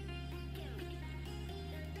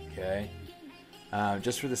 Okay,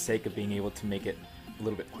 just for the sake of being able to make it a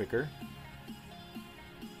little bit quicker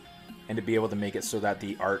and to be able to make it so that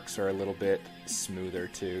the arcs are a little bit smoother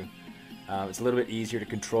too. It's a little bit easier to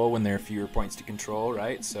control when there are fewer points to control,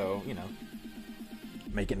 right? So, you know,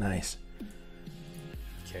 make it nice.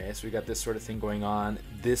 Okay, so we got this sort of thing going on.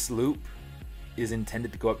 This loop is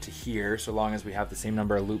intended to go up to here, so long as we have the same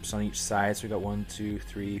number of loops on each side. So we got 1, 2,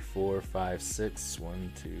 3, 4, 5, 6.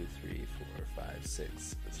 1, 2, 3, 4, 5,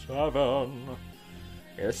 6, 7.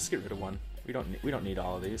 Okay, let's just get rid of one. We don't need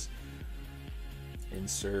all of these.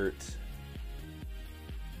 Insert.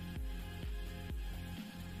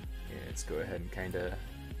 Yeah, let's go ahead and kind of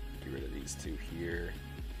get rid of these two here.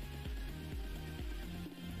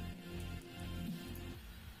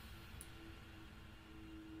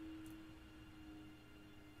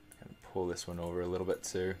 Pull this one over a little bit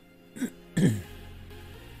too.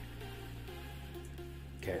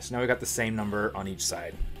 Okay, so now we got the same number on each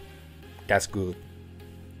side. That's good.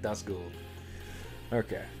 That's good.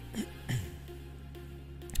 Okay.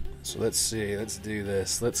 So let's see. Let's do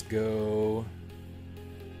this. Let's go.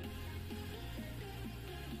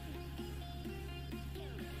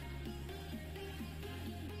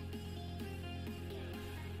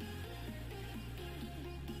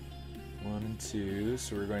 Two,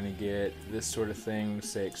 so we're going to get this sort of thing,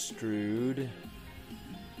 say extrude.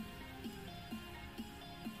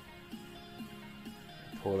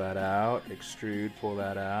 Pull that out, extrude, pull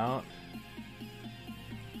that out.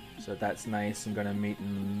 So that's nice and going to meet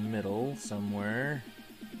in the middle somewhere.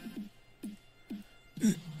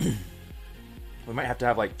 We might have to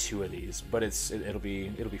have like two of these, but it'll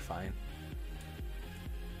be fine.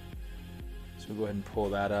 So we'll go ahead and pull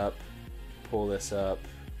that up, pull this up.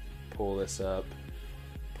 Pull this up,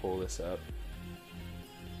 pull this up.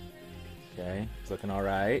 Okay, it's looking all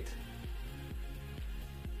right.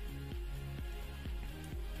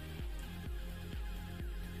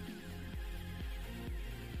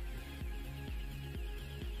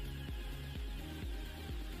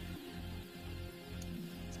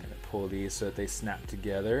 Just kind of pull these so that they snap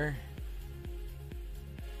together.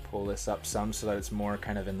 Pull this up some so that it's more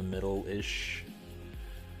kind of in the middle-ish.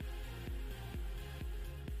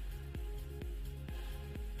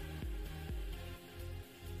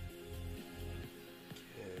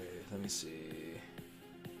 Let me see.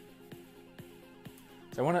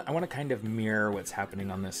 So I want to kind of mirror what's happening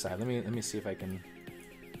on this side. Let me see if I can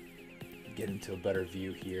get into a better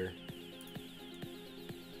view here.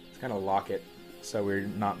 Let's kind of lock it so we're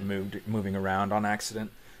not moving around on accident.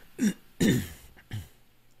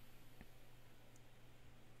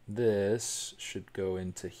 This should go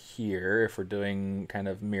into here if we're doing kind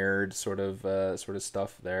of mirrored sort of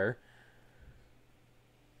stuff there.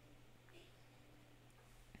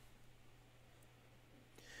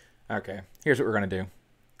 Okay, here's what we're going to do.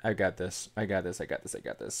 I got this.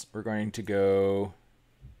 We're going to go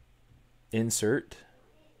insert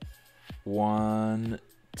 1,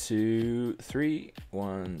 2, 3,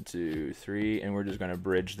 1, 2, 3, and we're just going to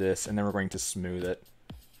bridge this, and then we're going to smooth it.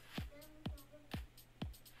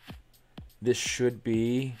 This should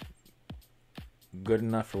be good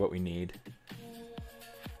enough for what we need.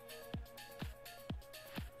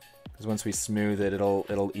 Because once we smooth it,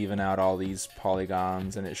 it'll even out all these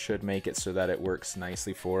polygons, and it should make it so that it works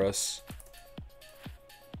nicely for us.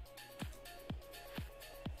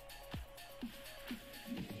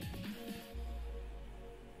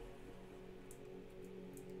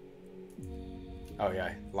 Oh yeah,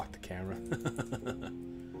 I locked the camera.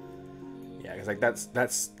 Yeah, because like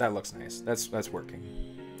that looks nice. That's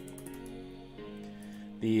working.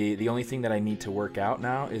 The only thing that I need to work out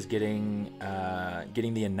now is getting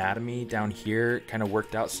the anatomy down here kind of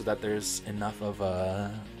worked out so that there's enough of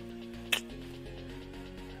an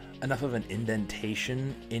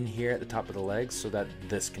indentation in here at the top of the legs so that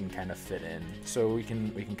this can kind of fit in. So we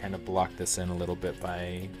can kind of block this in a little bit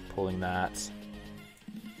by pulling that.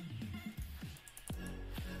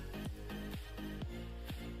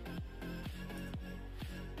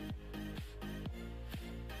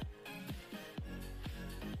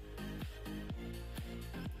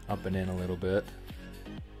 Up and in a little bit.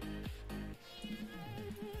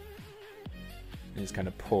 And just kind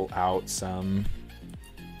of pull out some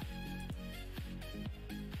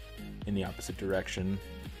in the opposite direction.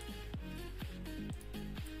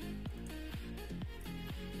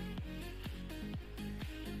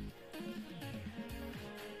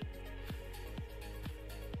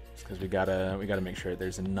 Just because we gotta make sure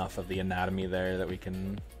there's enough of the anatomy there that we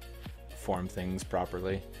can form things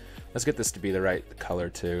properly. Let's get this to be the right color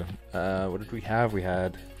too. What did we have? We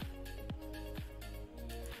had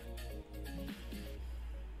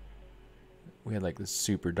like this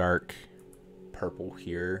super dark purple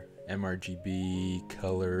here. MRGB,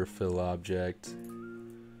 color, fill object,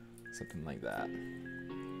 something like that.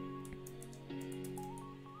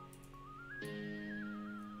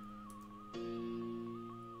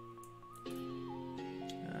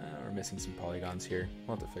 We're missing some polygons here.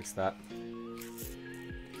 We'll have to fix that.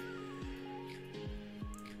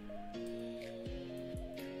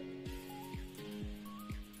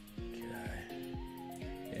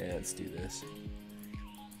 let's do this.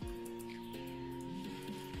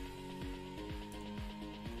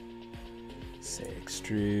 Say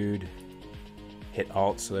extrude. Hit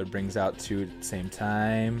Alt so that it brings out two at the same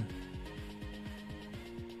time.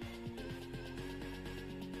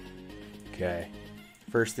 Okay.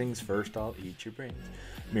 First things first, I'll eat your brains.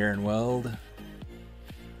 Mirror and weld.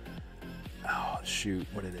 Oh, shoot.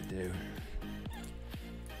 What did it do?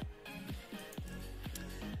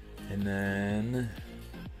 And then...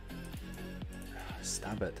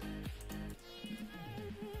 Stop it.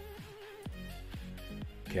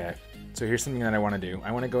 Okay. So here's something that I want to do.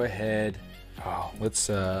 I want to go ahead... Oh, let's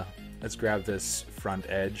grab this front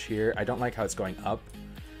edge here. I don't like how it's going up.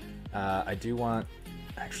 I do want...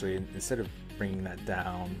 Actually, instead of bringing that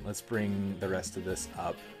down, let's bring the rest of this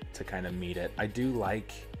up to kind of meet it. I do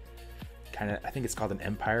like kind of, I think it's called an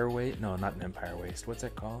empire waist. No, not an empire waist. What's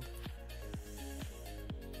that called?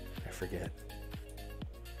 I forget.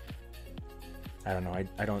 I don't know.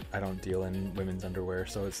 I don't deal in women's underwear,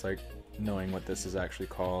 so it's like knowing what this is actually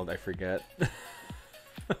called, I forget.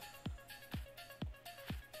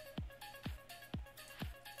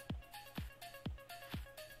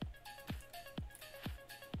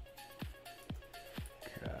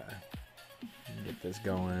 This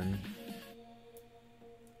going.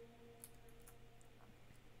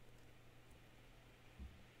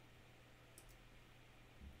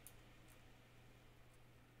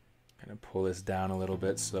 Kind of pull this down a little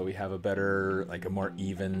bit so that we have a better, like a more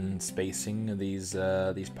even spacing of these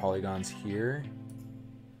polygons here.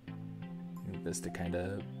 Need this to kind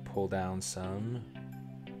of pull down some.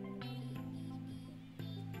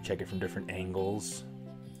 Check it from different angles.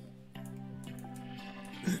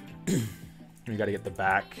 We got to get the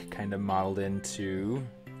back kind of modeled into.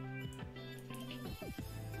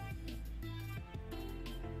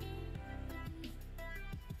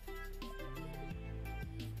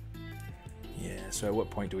 Yeah, so at what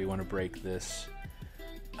point do we want to break this?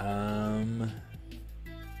 Let's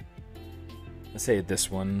say at this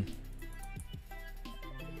one.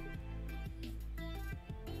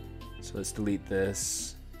 So let's delete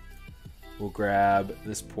this. We'll grab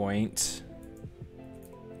this point.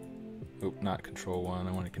 Oop, not Control 1.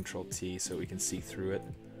 I want to Control T so we can see through it.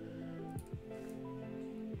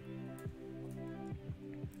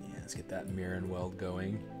 Yeah, let's get that mirror and weld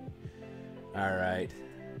going. All right.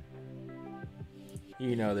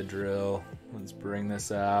 You know the drill. Let's bring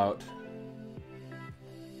this out.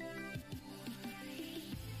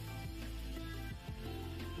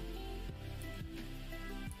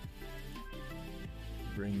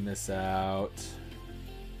 Bring this out.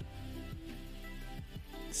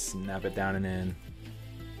 Snap it down and in.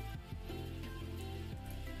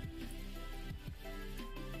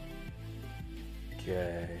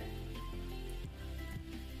 Okay.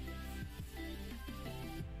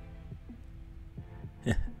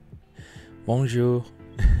 Bonjour.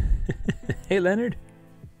 Hey, Leonard.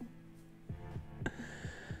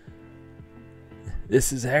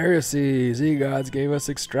 This is heresy. Z-Gods gave us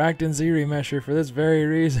extract and Z-remesher for this very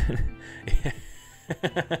reason.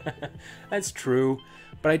 That's true.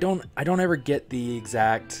 But I don't ever get the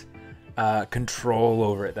exact control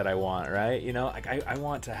over it that I want, right? You know, like I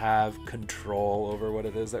want to have control over what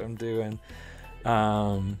it is that I'm doing.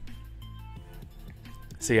 So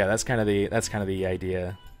yeah, that's kind of the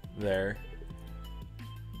idea there.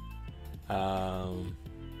 Yeah,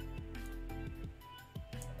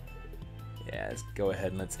 let's go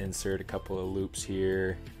ahead and let's insert a couple of loops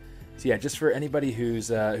here. So yeah, just for anybody who's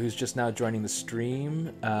just now joining the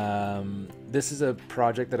stream, this is a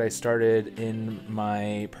project that I started in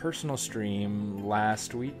my personal stream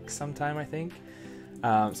last week, sometime I think,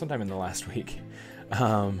 sometime in the last week,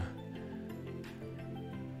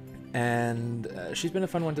 and she's been a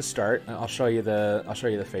fun one to start. I'll show you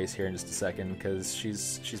the face here in just a second because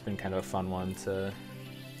she's been kind of a fun one to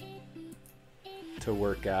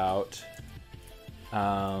work out.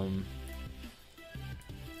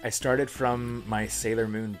 I started from my Sailor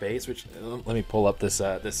Moon base, which let me pull up this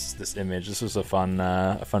this image. This was a fun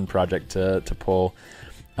project to pull.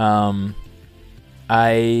 Over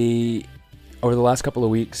the last couple of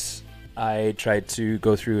weeks, I tried to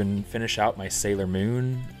go through and finish out my Sailor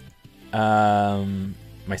Moon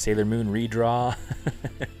redraw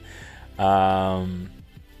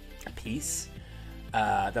piece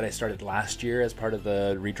that I started last year as part of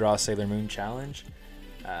the Redraw Sailor Moon challenge.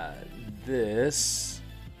 This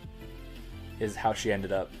is how she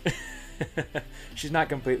ended up. She's not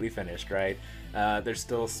completely finished, right? There's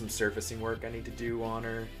still some surfacing work I need to do on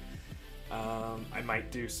her. I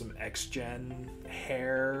might do some X-Gen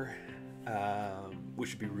hair,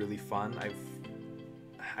 which would be really fun.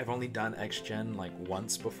 I've only done XGen like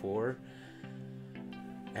once before,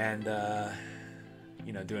 and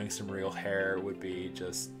you know, doing some real hair would be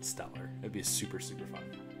just stellar. It'd be super fun.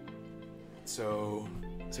 So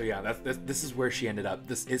yeah, this is where she ended up.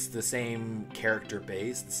 This is the same character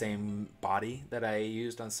base, the same body that I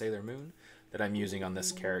used on Sailor Moon that I'm using on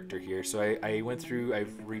this character here. So I went through,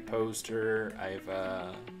 I've reposed her,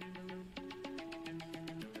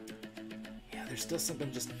 yeah, there's still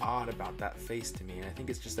something just odd about that face to me, and I think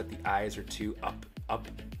it's just that the eyes are too up,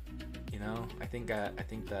 you know? I think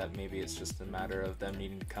that maybe it's just a matter of them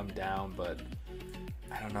needing to come down, but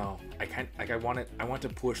I don't know. I want to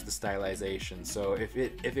push the stylization. So if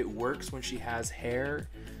it works when she has hair,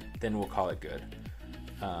 then we'll call it good.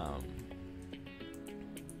 Yeah,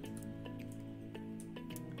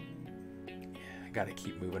 I gotta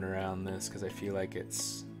keep moving around this because I feel like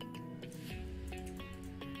it's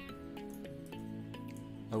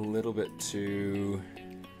a little bit too.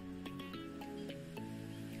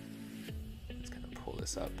 Let's kind of pull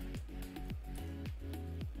this up.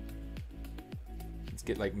 Let's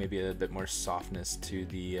get like maybe a bit more softness to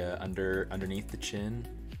the underneath the chin.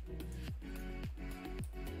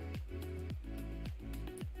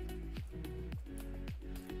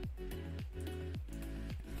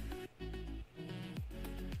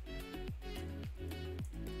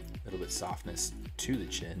 A little bit softness to the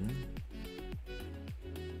chin.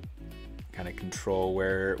 Kind of control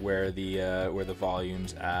where the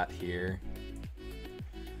volume's at here.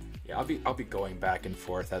 Yeah, I'll be going back and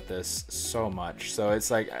forth at this so much. So it's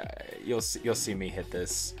like you'll see me hit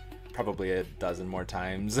this probably a dozen more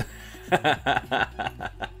times.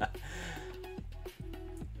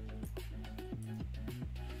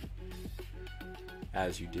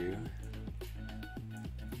 As you do.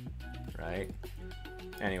 Right?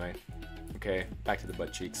 Anyway, okay, back to the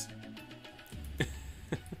butt cheeks.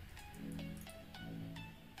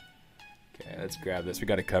 Okay, let's grab this. We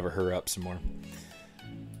got to cover her up some more.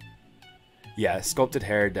 Yeah, sculpted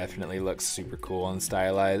hair definitely looks super cool and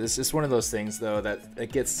stylized. It's just one of those things, though, that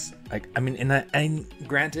it gets like, I mean, and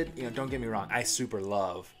granted, you know, don't get me wrong, I super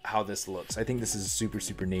love how this looks. I think this is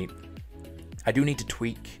super neat. I do need to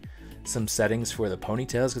tweak some settings for the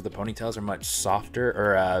ponytails because the ponytails are much softer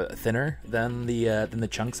or thinner than the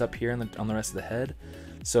chunks up here on the rest of the head.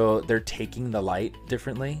 So they're taking the light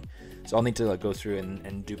differently. So I'll need to like go through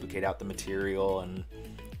and duplicate out the material and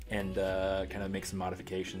kind of make some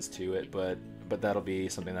modifications to it, but that'll be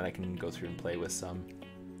something that I can go through and play with some.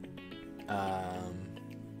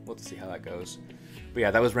 We'll see how that goes. But yeah,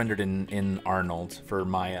 that was rendered in Arnold for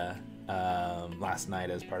Maya last night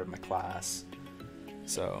as part of my class.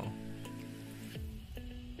 So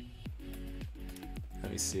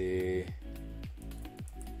let me see.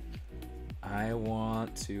 I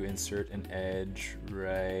want to insert an edge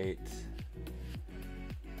right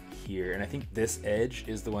here, and I think this edge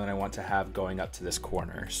is the one I want to have going up to this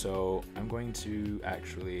corner. So I'm going to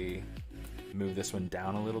actually move this one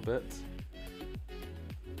down a little bit.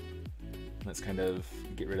 Let's kind of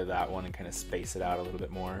get rid of that one and kind of space it out a little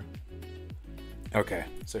bit more. Okay,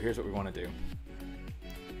 so here's what we want to do.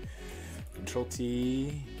 Control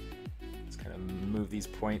T. Let's kind of move these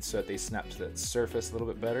points so that they snap to that surface a little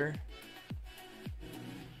bit better.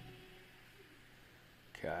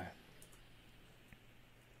 Okay.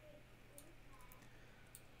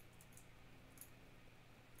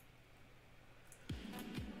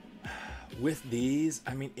 With these,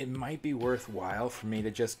 I mean, it might be worthwhile for me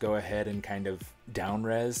to just go ahead and kind of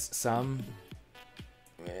down-res some.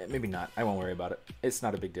 Maybe not. I won't worry about it. It's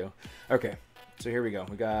not a big deal. Okay, so here we go.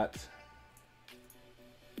 We got...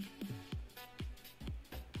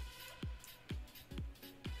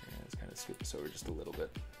 let's kind of scoot this over just a little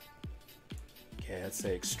bit. Okay, let's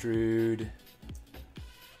say extrude.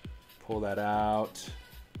 Pull that out.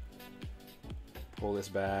 Pull this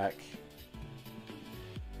back.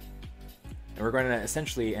 And we're going to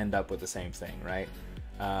essentially end up with the same thing, right?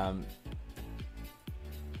 Okay,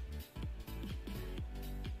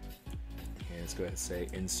 let's go ahead and say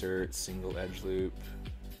insert single edge loop.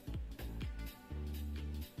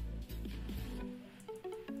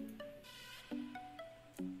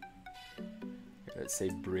 Let's say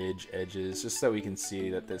bridge edges, just so we can see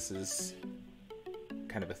that this is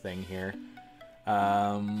kind of a thing here.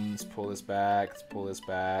 Let's pull this back. Let's pull this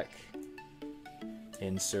back.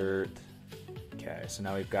 Insert. Okay, so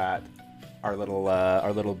now we've got our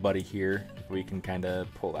little buddy here we can kind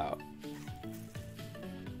of pull out.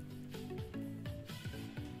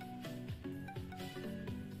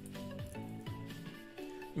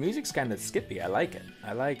 Music's kind of skippy. I like it.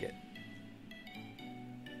 I like it.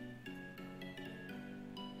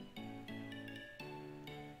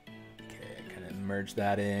 merge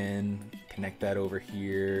that in, connect that over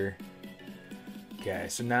here. Okay,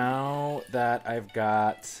 so now that I've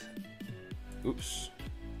got, oops,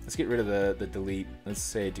 let's get rid of the delete. Let's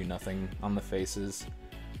say do nothing on the faces.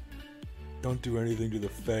 Don't do anything to the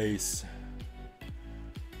face.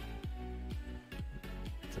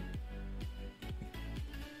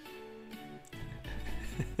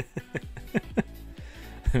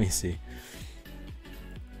 Let me see.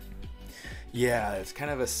 Yeah, it's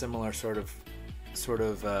kind of a similar sort of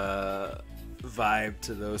vibe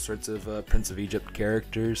to those sorts of Prince of Egypt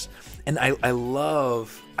characters, and I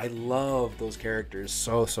love those characters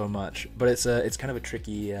so much. But it's kind of a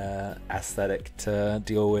tricky aesthetic to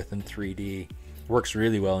deal with in 3D. Works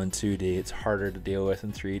really well in 2D. It's harder to deal with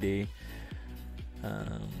in 3D. I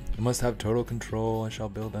must have total control. I shall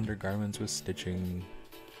build undergarments with stitching.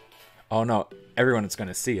 Oh no, everyone is going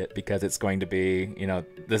to see it because it's going to be, you know,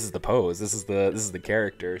 this is the pose, this is the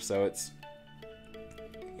character, so it's,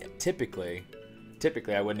 yeah, typically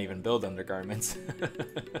I wouldn't even build undergarments.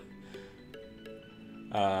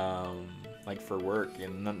 Like for work,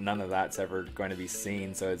 and none of that's ever going to be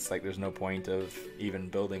seen, so it's like there's no point of even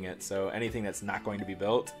building it. So anything that's not going to be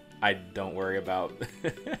built, I don't worry about.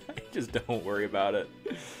 Just don't worry about it.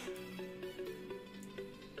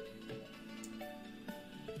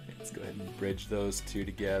 Let's go ahead and bridge those two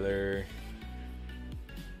together.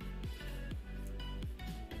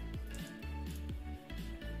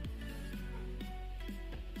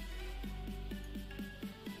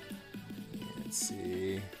 Let's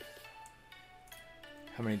see.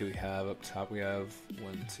 How many do we have up top? We have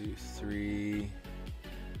 1, 2, 3.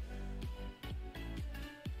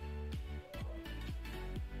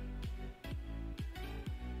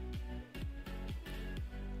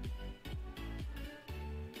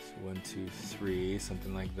 So 1, 2, 3,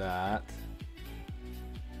 something like that.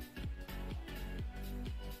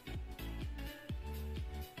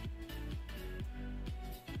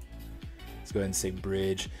 Let's go ahead and say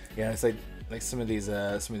bridge. Yeah, it's like some of these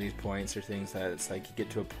points are things that it's like you get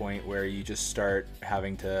to a point where you just start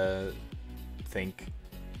having to think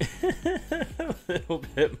a little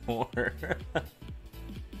bit more.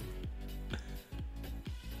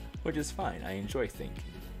 Which is fine. I enjoy thinking.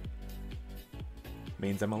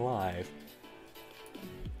 Means I'm alive.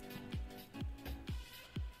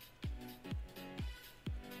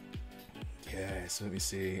 Okay, so let me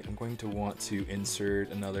see. I'm going to want to insert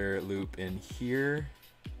another loop in here.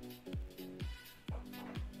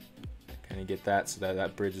 Kind of get that so that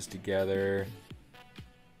that bridges together.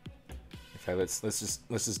 Okay, let's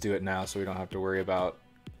just do it now so we don't have to worry about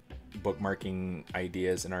bookmarking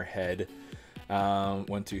ideas in our head.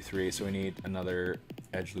 1, 2, 3. So we need another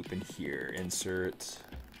edge loop in here. Insert.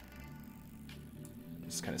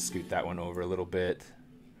 Just kind of scoot that one over a little bit.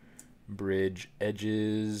 Bridge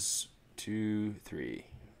edges. 2, 3.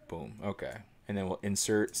 Boom. Okay. And then we'll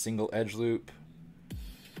insert single edge loop.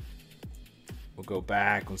 We'll go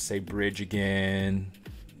back. We'll say bridge again.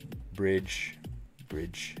 Bridge.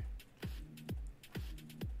 Bridge.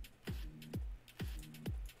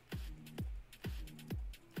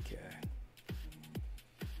 Okay.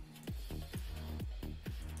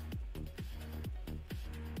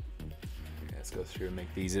 Let's go through and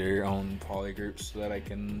make these their own polygroups so that I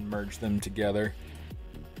can merge them together.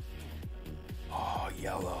 Oh,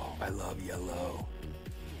 yellow. I love yellow.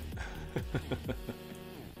 Okay,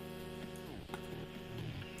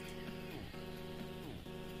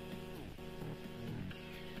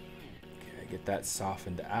 get that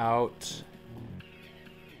softened out.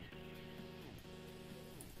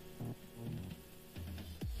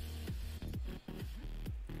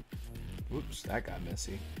 Whoops, that got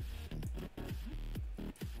messy.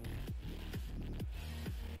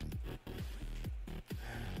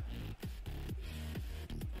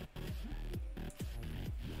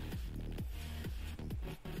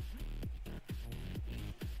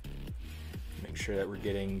 Sure that we're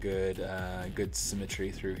getting good good symmetry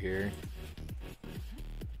through here.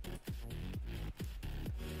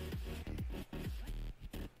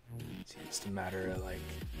 It's just a matter of like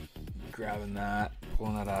grabbing that,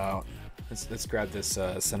 pulling that out. Let's grab this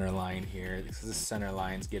center line here because this center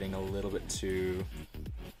line's getting a little bit too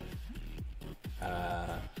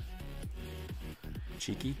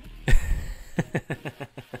cheeky.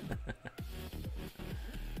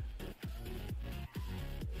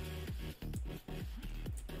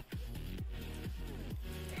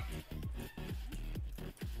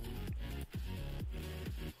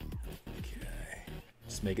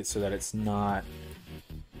 Make it so that it's not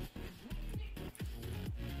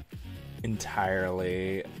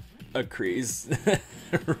entirely a crease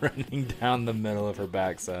running down the middle of her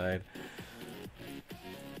backside.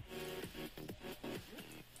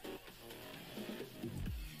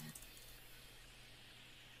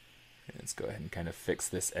 Let's go ahead and kind of fix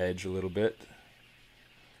this edge a little bit.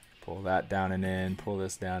 Pull that down and in, pull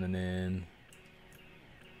this down and in.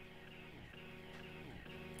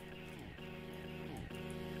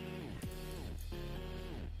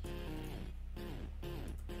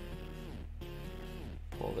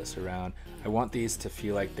 Pull this around. I want these to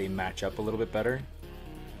feel like they match up a little bit better.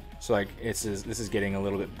 So like this is getting a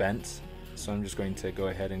little bit bent. So I'm just going to go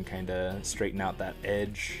ahead and kind of straighten out that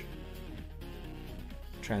edge.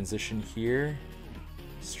 Transition here.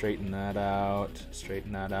 Straighten that out.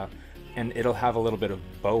 Straighten that out. And it'll have a little bit of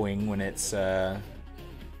bowing when it's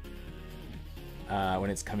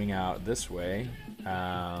coming out this way.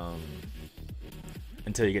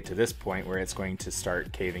 Until you get to this point where it's going to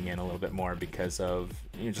start caving in a little bit more because of,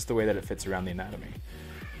 you know, just the way that it fits around the anatomy.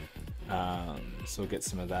 So we'll get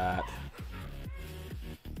some of that.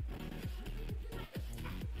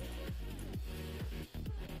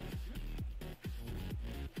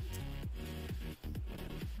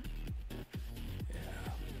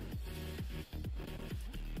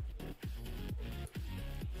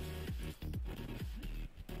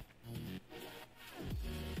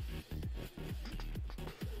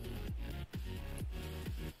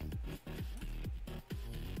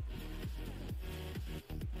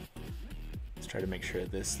 Try to make sure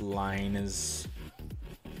this line is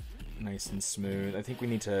nice and smooth. I think we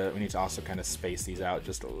need to also kind of space these out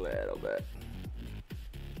just a little bit.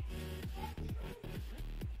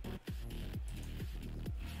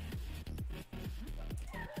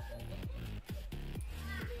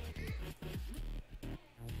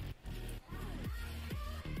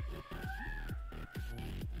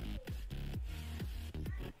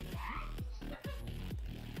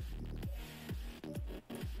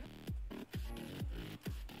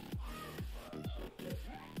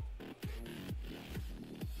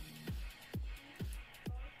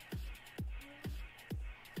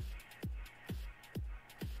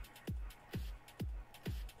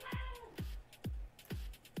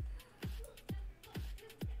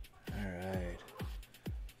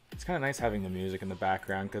 It's kind of nice having the music in the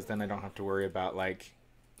background because then I don't have to worry about, like,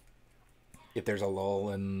 if there's a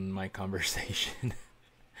lull in my conversation.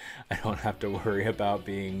 I don't have to worry about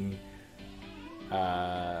being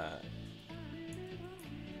about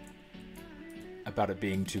it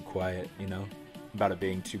being too quiet, you know, about it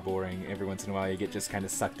being too boring. Every once in a while you get just kind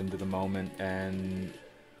of sucked into the moment and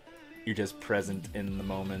you're just present in the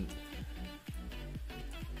moment.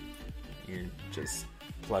 You're just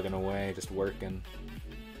plugging away, just working.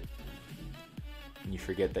 And you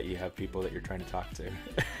forget that you have people that you're trying to talk to.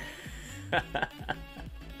 Let's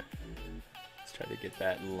try to get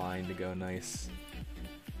that line to go nice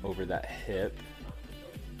over that hip.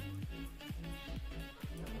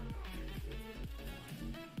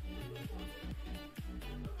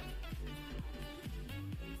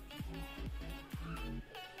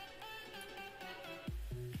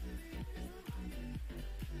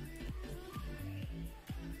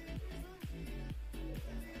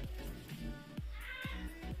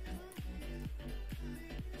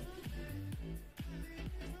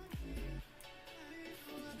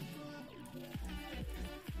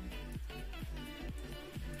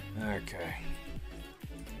 Okay.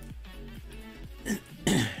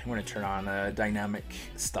 I'm going to turn on dynamic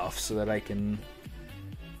stuff so that I can...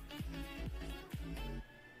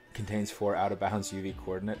 Contains 4 out of bounds UV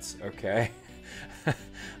coordinates. Okay.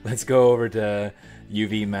 Let's go over to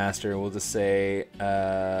UV master. We'll just say,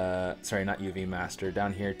 sorry, not UV master.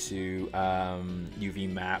 Down here to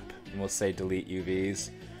UV map. And we'll say delete UVs.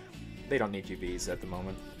 They don't need UVs at the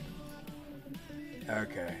moment.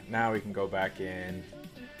 Okay. Now we can go back in.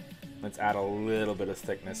 Let's add a little bit of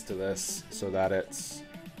thickness to this so that it's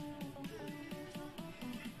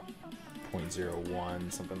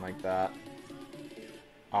 0.01, something like that.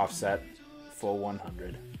 Offset, full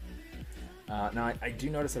 100. Now I do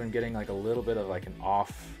notice that I'm getting like a little bit of like an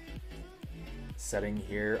off setting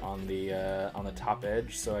here on the top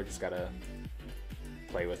edge, so I just gotta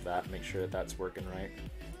play with that, make sure that that's working right.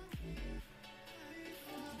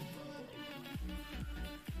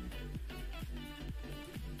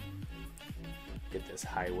 Get this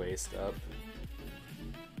high waist up.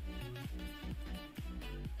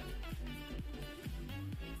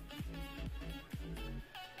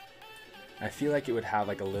 I feel like it would have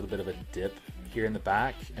like a little bit of a dip here in the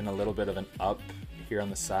back and a little bit of an up here on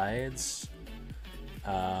the sides,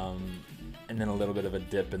 and then a little bit of a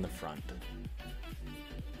dip in the front.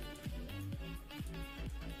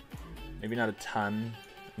 Maybe not a ton.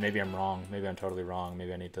 Maybe I'm wrong. Maybe I'm totally wrong.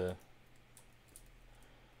 Maybe I need to...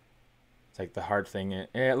 It's like the hard thing.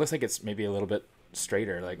 It looks like it's maybe a little bit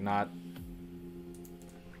straighter, like not...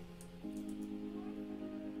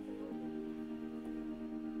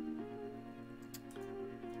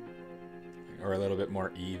 or a little bit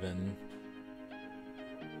more even.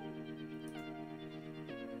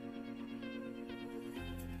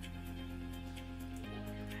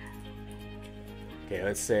 Okay,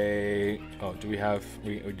 let's say, oh, do we have,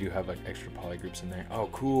 we do have like extra poly groups in there. Oh,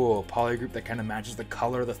 cool, poly group that kind of matches the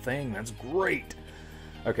color of the thing. That's great.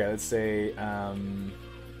 Okay, let's say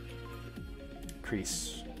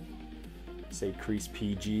crease. Say crease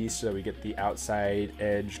PG, so we get the outside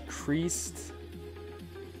edge creased.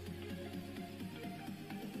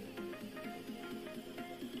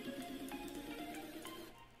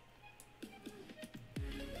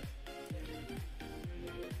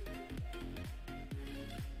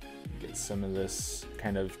 Some of this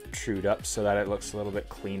kind of trued up so that it looks a little bit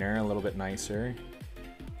cleaner, a little bit nicer.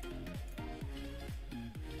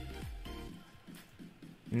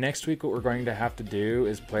 Next week, what we're going to have to do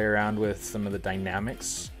is play around with some of the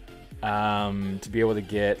dynamics to be able to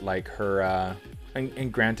get like her,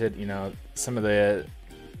 and granted, you know, some of the,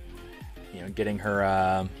 you know, getting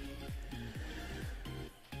her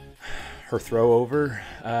her throw over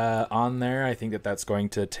on there. I think that that's going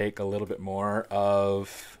to take a little bit more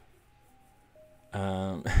of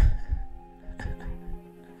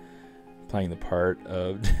playing the part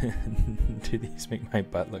of do these make my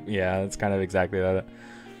butt look, yeah, that's kind of exactly that.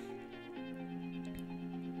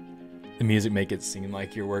 The music make it seem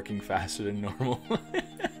like you're working faster than normal.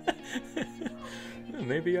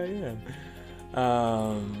 Maybe I am.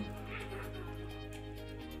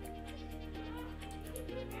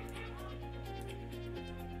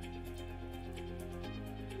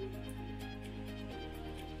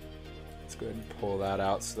 Let's go ahead and pull that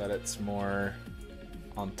out so that it's more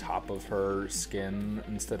on top of her skin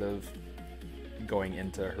instead of going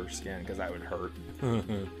into her skin, because that would hurt.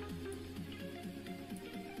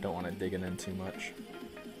 Don't want to dig it in too much.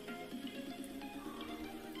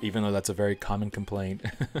 Even though that's a very common complaint.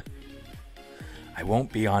 I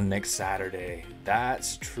won't be on next Saturday.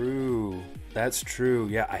 That's true. That's true.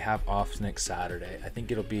 Yeah, I have off next Saturday. I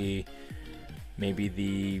think it'll be maybe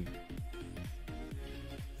the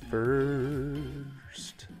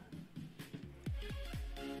 1st.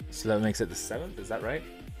 So that makes it the 7th, is that right?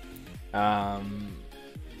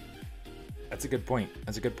 That's a good point.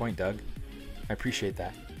 That's a good point, Doug. I appreciate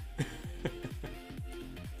that.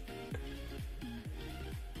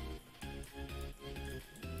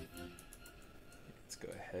 Let's go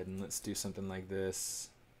ahead and let's do something like this.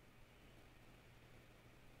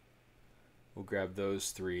 We'll grab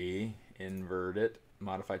those three, invert it,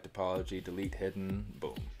 modify topology, delete hidden,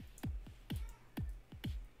 boom.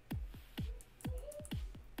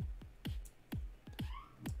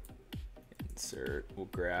 Insert, we'll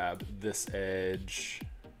grab this edge.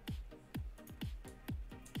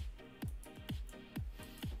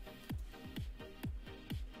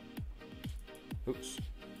 Oops.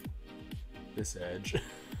 This edge.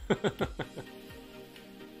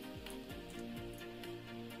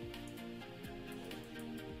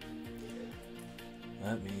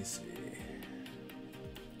 Let me see.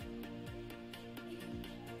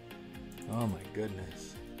 Oh my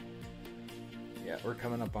goodness. Yeah, we're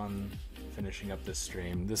coming up on finishing up this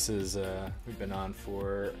stream. This is, we've been on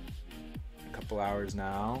for a couple hours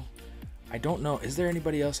now. I don't know, is there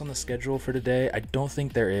anybody else on the schedule for today? I don't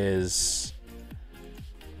think there is.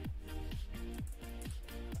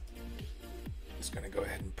 Just gonna go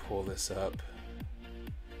ahead and pull this up.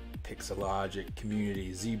 Pixelogic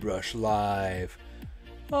community, ZBrush live.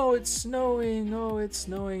 Oh, it's snowing. Oh, it's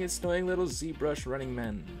snowing. It's snowing, little ZBrush running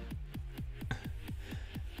men.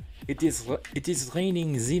 It is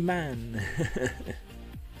raining Z-man.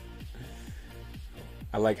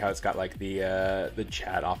 I like how it's got like the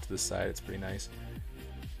chat off to the side. It's pretty nice.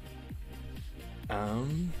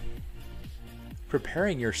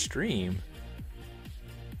 Preparing your stream.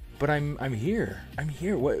 But I'm here. I'm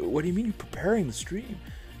here. What do you mean you're preparing the stream?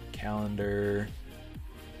 Calendar.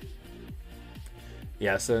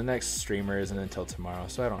 Yeah, so the next streamer isn't until tomorrow,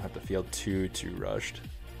 so I don't have to feel too rushed.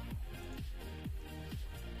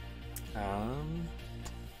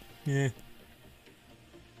 Yeah.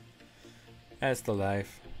 That's the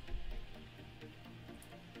life.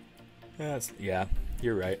 Yeah,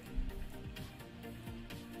 you're right.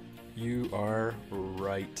 You are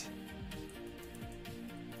right.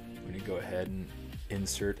 I'm gonna go ahead and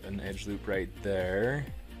insert an edge loop right there.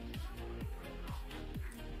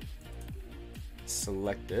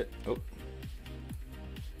 Select it. Oh.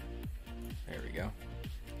 There we go.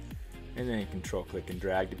 And then you control click and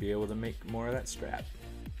drag to be able to make more of that strap.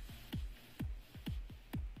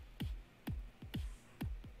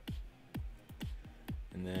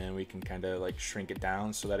 And then we can kind of like shrink it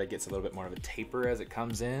down so that it gets a little bit more of a taper as it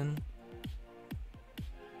comes in.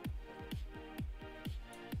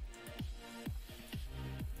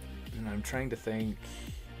 I'm trying to think.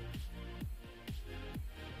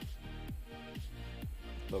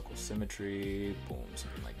 Local symmetry, boom,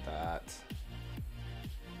 something like that.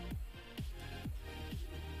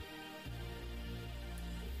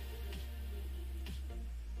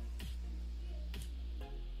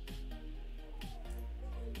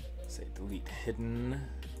 Say delete hidden.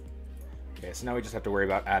 Okay, so now we just have to worry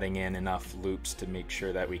about adding in enough loops to make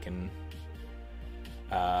sure that we can,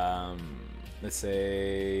 let's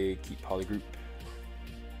say, keep polygroup.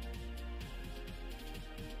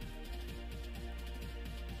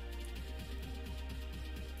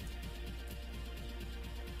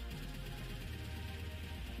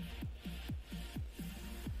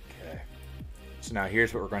 Okay, so now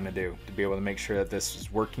here's what we're going to do to be able to make sure that this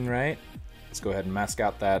is working right. Let's go ahead and mask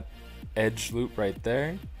out that edge loop right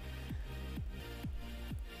there.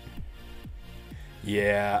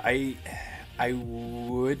 Yeah, I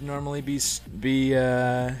would normally be streaming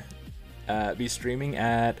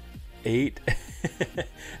at 8.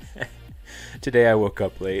 Today I woke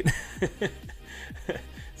up late.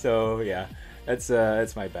 So yeah,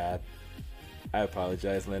 that's my bad. I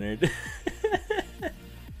apologize, Leonard.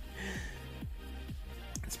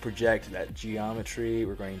 Let's project that geometry.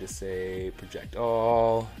 We're going to say project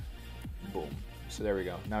all. Boom. So there we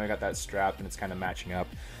go. Now we got that strap and it's kind of matching up.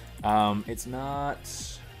 It's not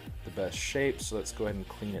the best shape, so let's go ahead and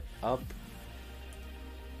clean it up.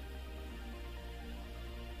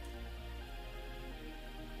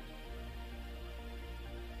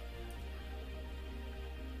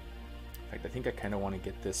 In fact, I think I kind of want to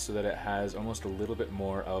get this so that it has almost a little bit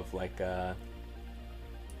more of like a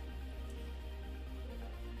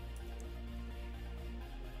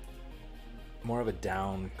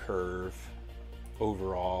down curve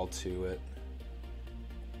overall to it.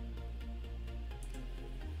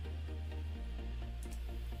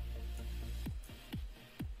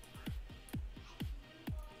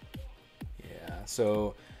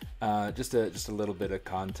 So just a little bit of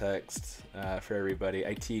context for everybody.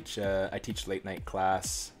 I teach late night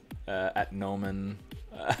class at Noman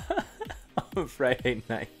on Friday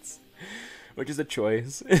nights, which is a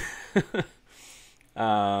choice.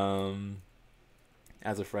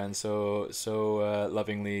 As a friend so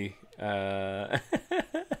lovingly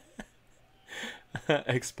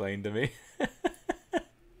explained to me.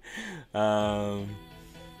 So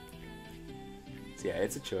yeah,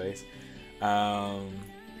 it's a choice.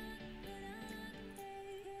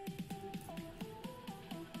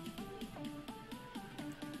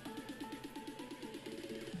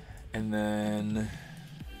 And then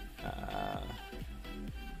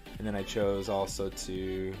I chose also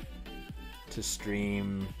to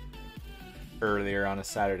stream earlier on a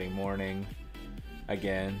Saturday morning.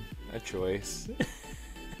 Again, a choice.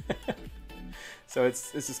 So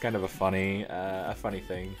this is kind of a funny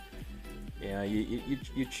thing. Yeah,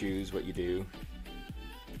 you choose what you do.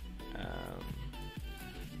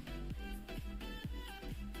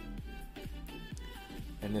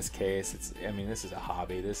 In this case, this is a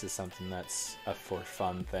hobby. This is something that's a for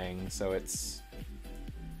fun thing. So it's,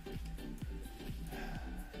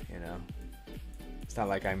 it's not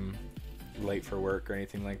like I'm late for work or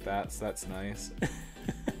anything like that. So that's nice.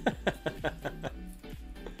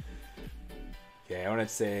 Okay, I want to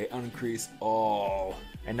say uncrease all.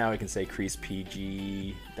 And now we can say crease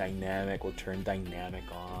PG, dynamic, we'll turn dynamic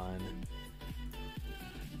on.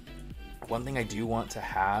 One thing I do want to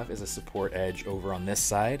have is a support edge over on this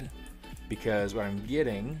side, because what I'm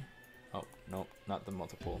getting, oh, no, not the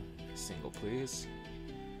multiple, single please.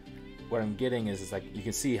 What I'm getting is like, you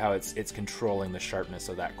can see how it's controlling the sharpness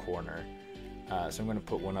of that corner. So I'm gonna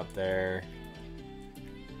put one up there.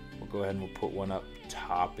 We'll go ahead and we'll put one up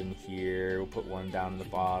top in here. We'll put one down in the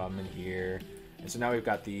bottom in here. And so now we've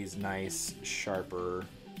got these nice, sharper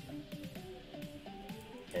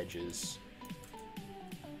edges,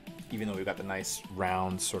 even though we've got the nice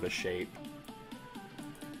round sort of shape.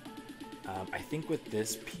 I think with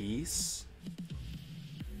this piece,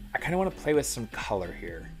 I kind of want to play with some color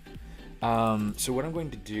here. So what I'm going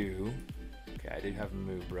to do, okay, I did have a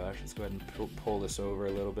move brush. Let's go ahead and pull this over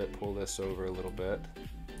a little bit, pull this over a little bit.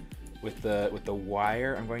 With the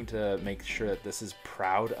wire, I'm going to make sure that this is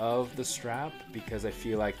proud of the strap, because I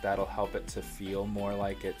feel like that'll help it to feel more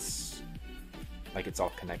like it's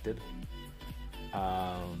all connected.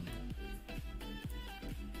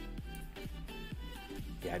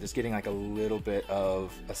 Yeah, just getting like a little bit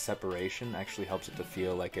of a separation actually helps it to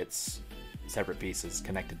feel like it's separate pieces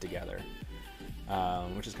connected together,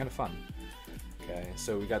 which is kind of fun. Okay,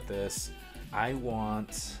 so we got this. I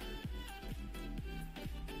want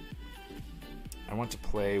to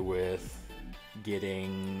play with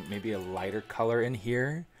getting maybe a lighter color in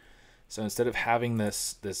here. So instead of having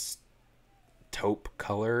this taupe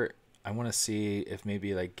color, I want to see if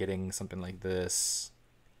maybe like getting something like this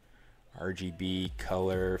RGB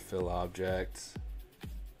color fill object.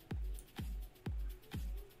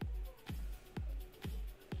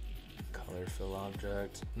 Color fill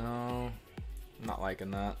object. No, I'm not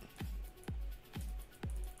liking that.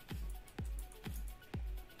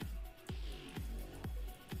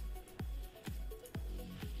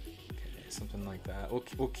 Something like that.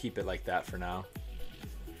 We'll keep it like that for now.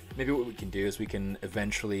 Maybe what we can do is we can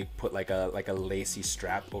eventually put like a lacy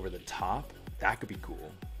strap over the top. That could be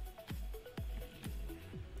cool.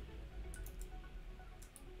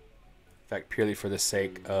 In fact, purely for the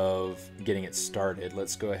sake of getting it started,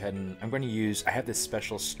 let's go ahead and I'm going to use. I have this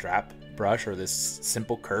special strap brush, or this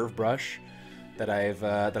simple curve brush that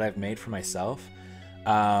I've made for myself.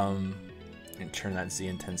 And turn that Z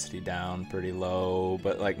intensity down pretty low,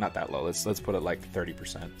 but like not that low. Let's put it like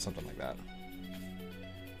 30%, something like that.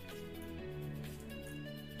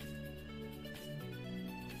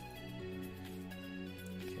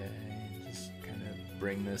 Okay, just kind of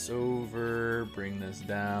bring this over, bring this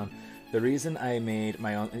down. The reason I made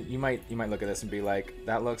my own, you might look at this and be like,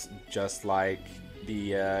 that looks just like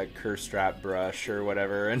the curve strap brush or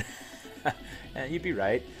whatever, and you'd be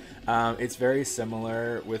right. It's very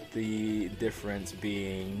similar, with the difference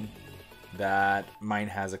being that mine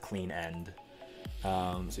has a clean end.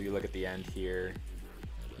 So you look at the end here,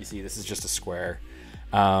 you see this is just a square.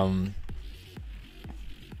 You're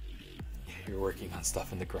working on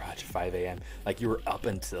stuff in the garage at 5 a.m. Like you were up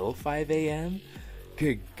until 5 a.m.?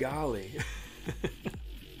 Good golly.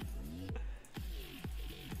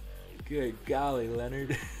 Good golly,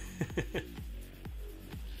 Leonard.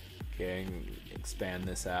 Okay, expand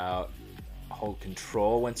this out. Hold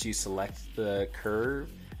control once you select the curve,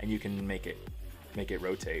 and you can make it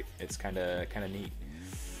rotate. It's kind of neat.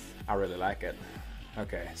 I really like it.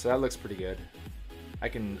 Okay, so that looks pretty good. I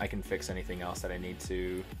can fix anything else that I need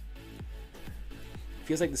to.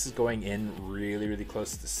 Feels like this is going in really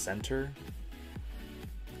close to the center.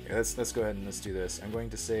 Yeah, let's go ahead and let's do this. I'm going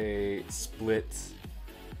to say split.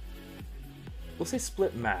 We'll say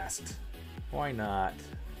split masked. Why not?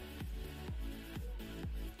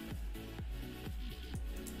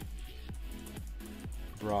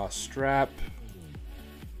 Bra strap.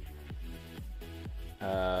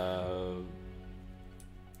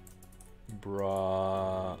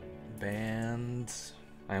 Bra band.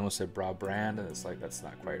 I almost said bra brand, and it's like that's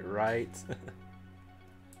not quite right.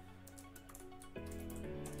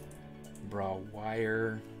 Bra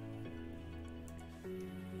wire.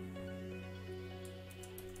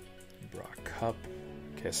 Bra cup.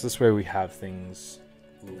 Okay, so this way we have things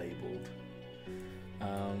labeled.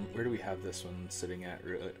 Where do we have this one sitting at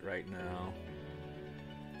right now?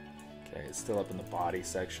 Okay, it's still up in the body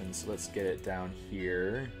section, so let's get it down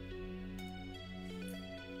here.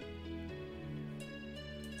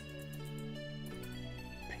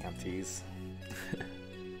 Panties.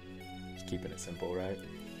 Just keeping it simple, right?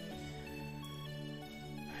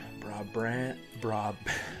 Bra brand. Bra.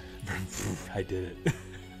 I did it.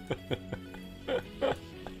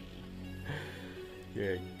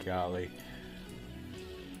 Good golly.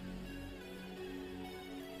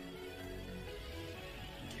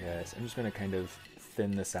 Yes, I'm just going to kind of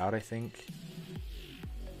thin this out, I think.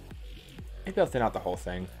 Maybe I'll thin out the whole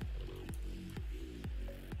thing.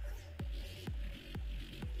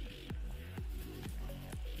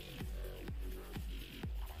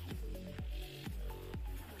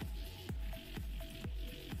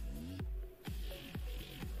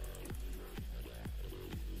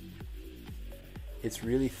 It's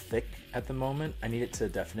really thick at the moment. I need it to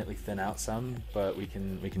definitely thin out some, but we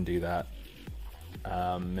can do that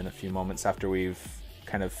in a few moments after we've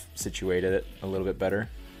kind of situated it a little bit better.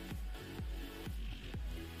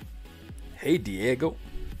 Hey Diego,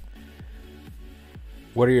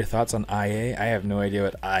 what are your thoughts on IA? I have no idea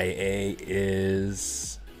what IA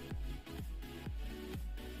is.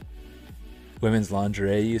 Women's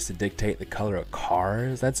lingerie used to dictate the color of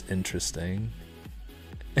cars. That's interesting.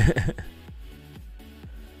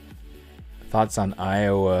 Thoughts on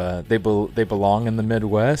Iowa? They belong in the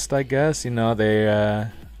Midwest, I guess. You know, they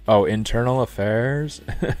oh, internal affairs.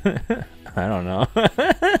 I don't know.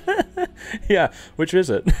 Yeah, which is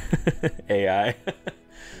it? AI.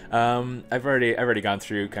 I've already gone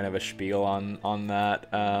through kind of a spiel on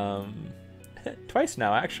that twice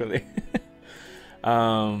now, actually.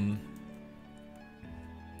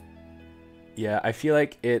 Yeah, I feel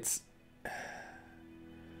like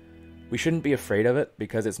we shouldn't be afraid of it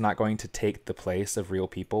because it's not going to take the place of real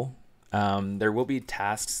people. There will be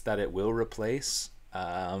tasks that it will replace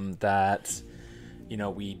that, you know,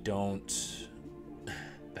 we don't,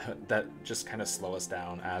 that just kind of slow us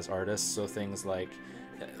down as artists. So things like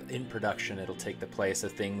in production, it'll take the place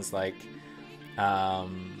of things like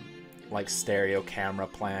stereo camera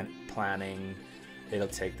planning. It'll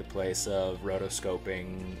take the place of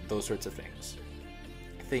rotoscoping, those sorts of things.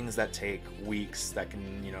 Things that take weeks that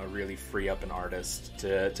can, you know, really free up an artist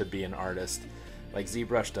to be an artist. Like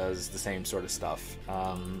ZBrush does the same sort of stuff.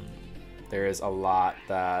 There is a lot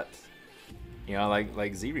that, you know, like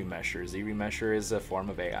ZRemesher. ZRemesher is a form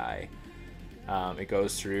of AI. It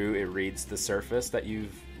goes through, it reads the surface that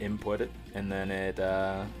you've inputted, and then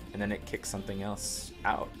it kicks something else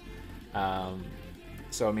out.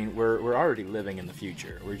 So I mean, we're already living in the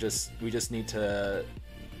future. We just need to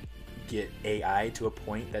get AI to a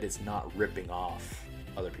point that it's not ripping off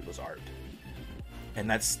other people's art. And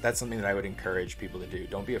that's something that I would encourage people to do.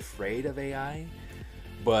 Don't be afraid of AI,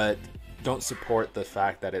 but don't support the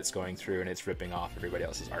fact that it's going through and it's ripping off everybody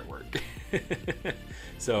else's artwork.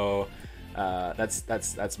 So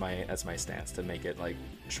that's my stance, to make it like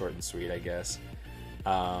short and sweet, I guess.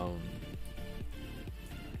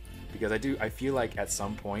 Because I feel like at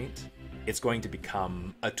some point it's going to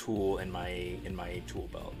become a tool in my tool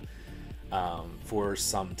belt for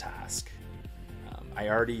some task. I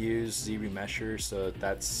already use ZRemesher, so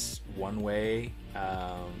that's one way.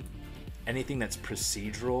 Anything that's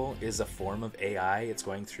procedural is a form of AI. It's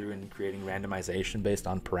going through and creating randomization based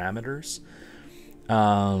on parameters.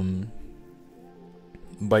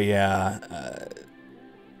 But yeah,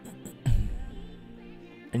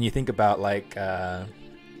 and you think about like the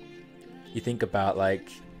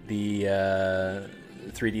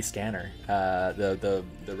 3D scanner, the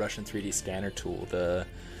Russian 3D scanner tool.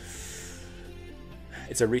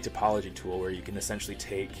 It's a retopology tool where you can essentially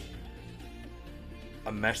take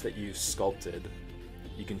a mesh that you've sculpted,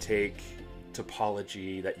 you can take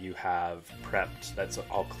topology that you have prepped that's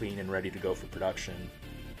all clean and ready to go for production,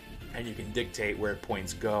 and you can dictate where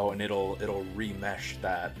points go, and it'll remesh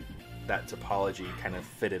that topology, kind of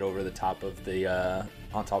fit it over the top of the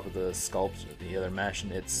on top of the sculpt, the other mesh,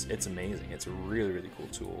 and it's amazing. It's a really, really cool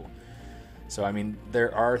tool. So I mean,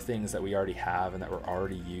 there are things that we already have and that we're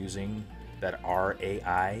already using that are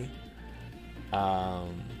AI.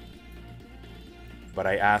 But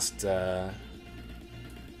I asked the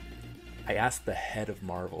head of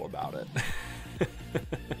Marvel about it.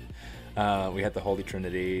 We had the Holy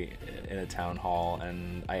Trinity in a town hall,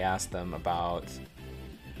 and I asked them about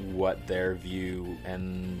what their view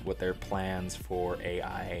and what their plans for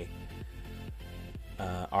AI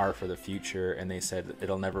are for the future, and they said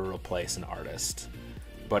it'll never replace an artist,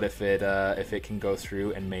 but if it can go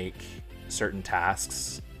through and make certain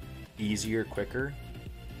tasks easier, quicker,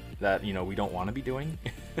 that, you know, we don't want to be doing,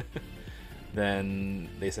 then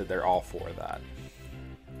they said they're all for that.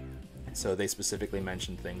 So they specifically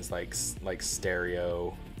mentioned things like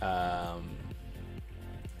stereo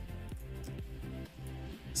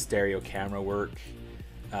camera work.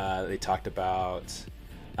 They talked about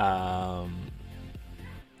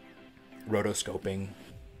rotoscoping,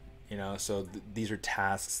 you know, so these are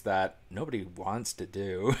tasks that nobody wants to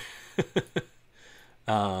do.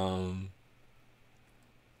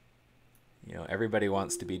 You know, everybody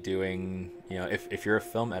wants to be doing, you know, if you're a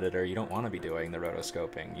film editor, you don't want to be doing the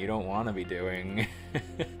rotoscoping. You don't want to be doing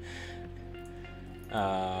you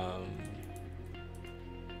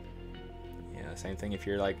know, same thing if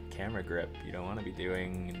you're like camera grip. You don't want to be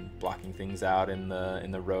doing blocking things out in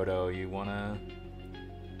the roto. You want to,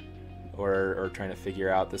 or trying to figure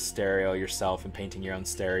out the stereo yourself and painting your own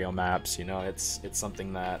stereo maps. You know, it's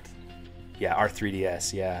something that, yeah, our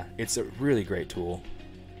 3ds, yeah, it's a really great tool.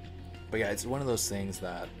 But yeah, it's one of those things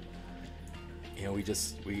that, you know, we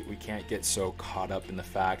can't get so caught up in the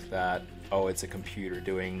fact that, oh, it's a computer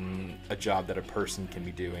doing a job that a person can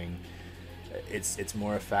be doing. It's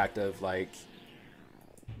more a fact of, like,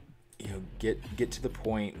 you know, get to the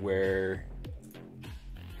point where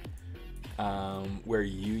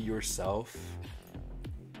you yourself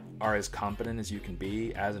are as competent as you can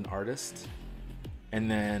be as an artist,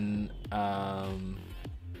 and then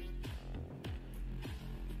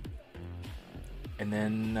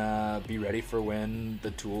be ready for when the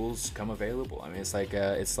tools come available. I mean, it's like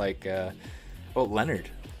oh, Leonard,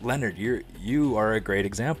 you are a great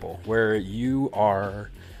example, where you are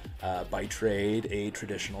by trade a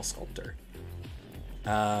traditional sculptor.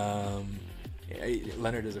 Leonard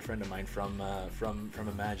is a friend of mine from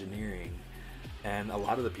Imagineering, and a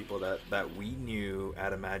lot of the people that we knew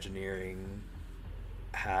at Imagineering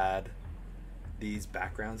had these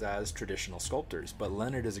backgrounds as traditional sculptors. But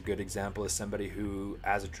Leonard is a good example as somebody who,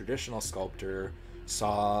 as a traditional sculptor,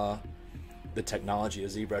 saw the technology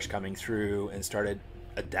of ZBrush coming through and started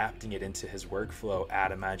adapting it into his workflow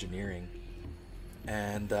at Imagineering.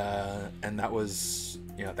 And that was,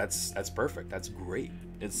 you know, that's perfect. That's great.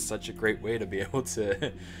 It's such a great way to be able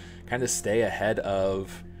to kind of stay ahead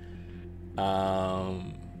of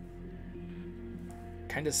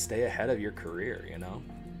your career, you know.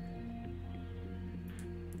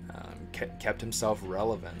 Kept himself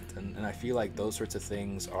relevant, and I feel like those sorts of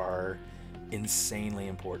things are insanely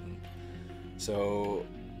important. So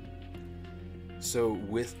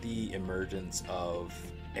with the emergence of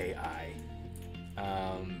AI,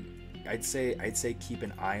 I'd say keep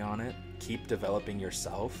an eye on it, keep developing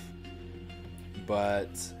yourself,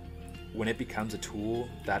 but when it becomes a tool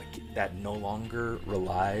that no longer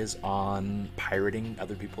relies on pirating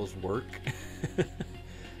other people's work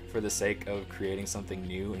for the sake of creating something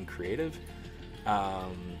new and creative,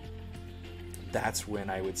 that's when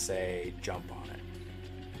I would say jump on it.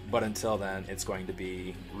 But until then, it's going to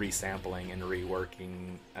be resampling and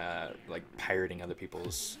reworking, like pirating other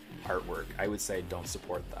people's artwork. I would say don't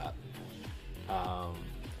support that.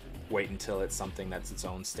 Wait until it's something that's its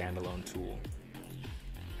own standalone tool.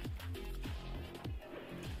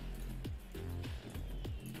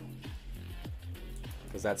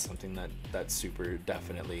 Because that's something that super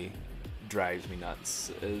definitely drives me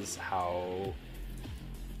nuts, is how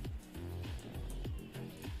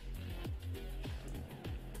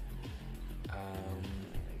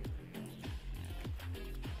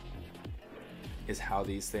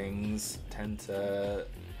these things tend to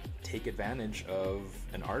take advantage of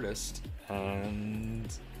an artist,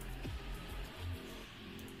 and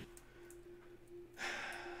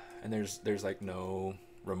there's like no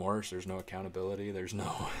remorse, there's no accountability, there's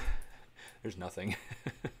nothing.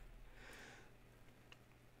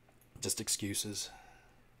 Just excuses.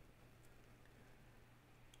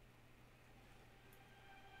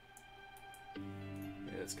 Yeah,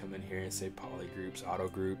 let's come in here and say poly groups, auto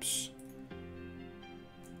groups.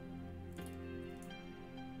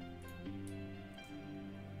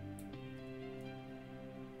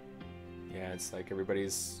 Yeah, it's like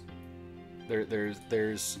everybody's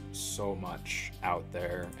there's so much out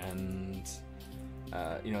there, and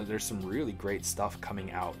you know, there's some really great stuff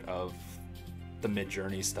coming out of the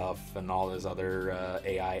Midjourney stuff and all those other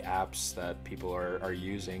AI apps that people are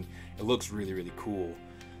using. It looks really, really cool,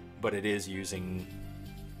 but it is using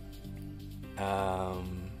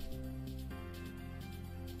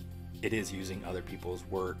other people's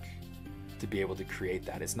work to be able to create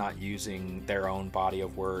that. It's not using their own body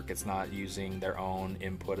of work. It's not using their own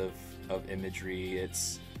input of imagery.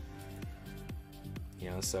 It's, you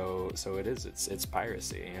know, so it's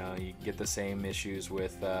piracy. You know, you get the same issues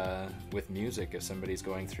with music. If somebody's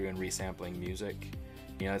going through and resampling music,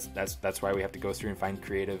 you know, that's why we have to go through and find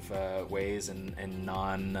creative ways and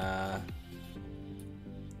non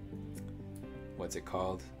what's it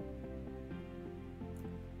called,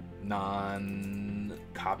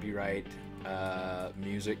 non-copyright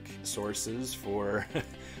music sources for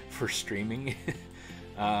streaming.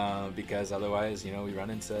 Because otherwise, you know, we run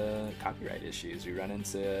into copyright issues. We run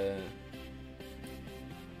into,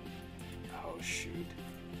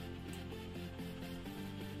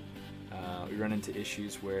 we run into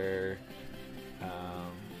issues where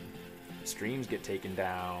streams get taken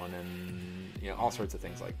down, and, you know, all sorts of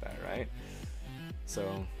things like that, right?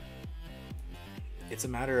 So it's a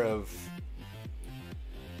matter of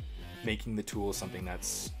making the tool something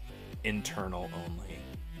that's internal only,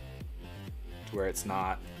 to where it's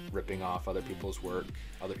not ripping off other people's work,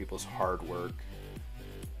 other people's hard work.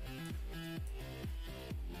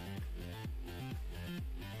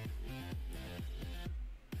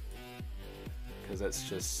 Because it's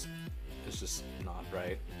just not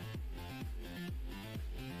right.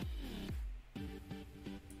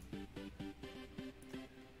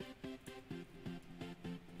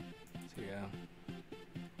 So yeah,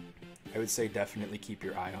 I would say definitely keep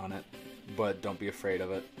your eye on it, but don't be afraid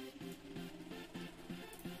of it.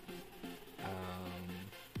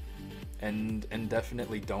 And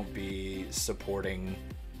definitely don't be supporting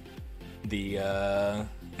the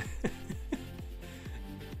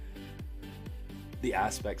the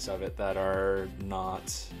aspects of it that are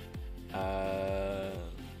not that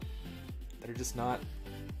are just not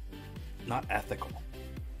ethical,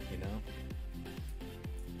 you know.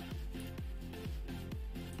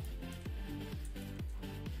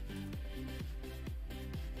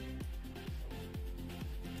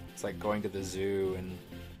 It's like going to the zoo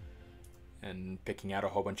and picking out a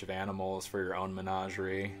whole bunch of animals for your own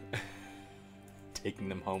menagerie, taking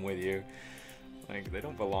them home with you. Like, they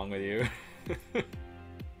don't belong with you.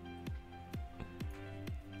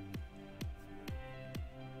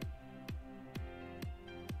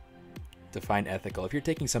 Define ethical. If you're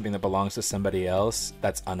taking something that belongs to somebody else,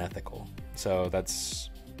 that's unethical. So that's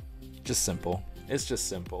just simple. It's just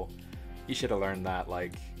simple. You should have learned that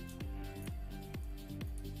like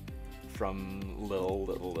from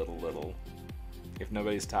little. If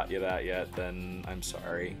nobody's taught you that yet, then I'm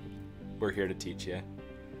sorry. We're here to teach you.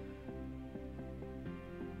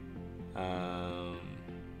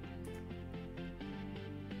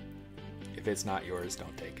 If it's not yours,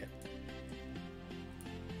 don't take it.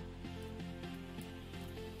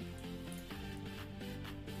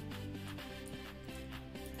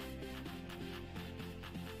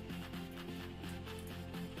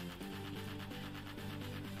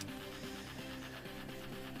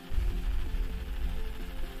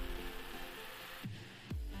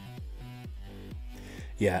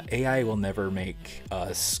 Yeah, AI will never make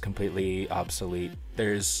us completely obsolete.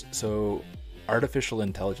 So artificial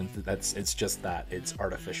intelligence, it's just that, it's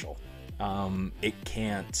artificial. It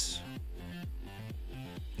can't,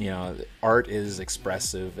 art is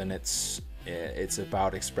expressive, and it's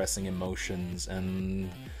about expressing emotions, and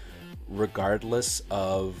regardless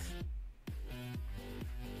of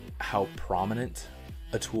how prominent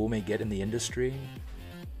a tool may get in the industry,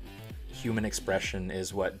 human expression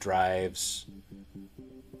is what drives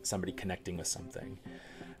somebody connecting with something.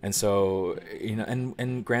 And so,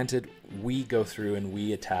 and granted, we go through and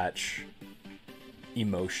we attach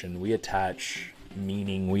emotion, we attach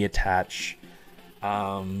meaning, we attach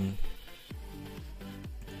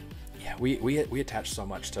we attach so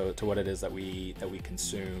much to what it is that we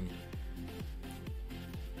consume.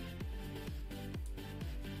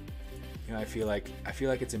 I feel like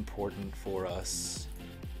it's important for us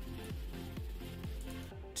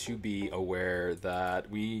to be aware that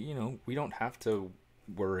we don't have to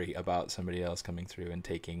worry about somebody else coming through and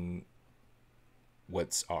taking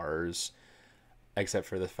what's ours, except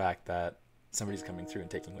for the fact that somebody's coming through and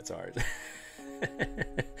taking what's ours.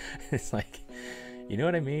 It's like, you know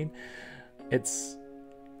what I mean? It's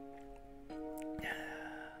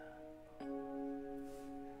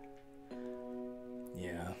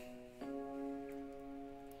yeah,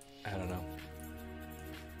 I don't know.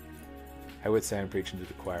 I would say I'm preaching to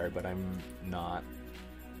the choir, but I'm not.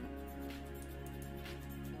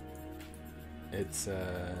 It's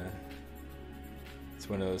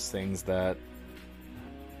one of those things that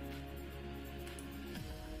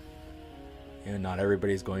not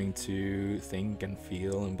everybody's going to think and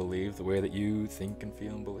feel and believe the way that you think and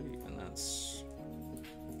feel and believe, and that's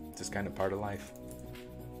just kind of part of life.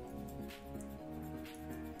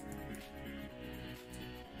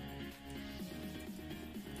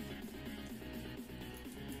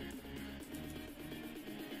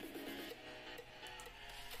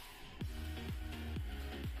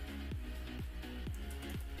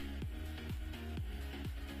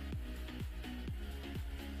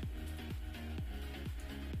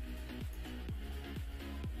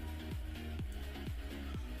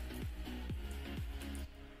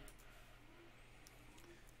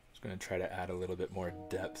 Going to try to add a little bit more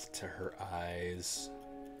depth to her eyes.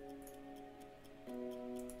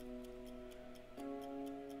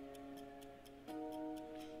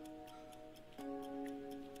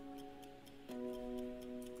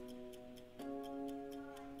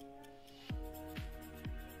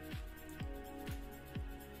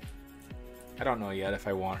 I don't know yet if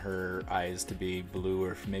I want her eyes to be blue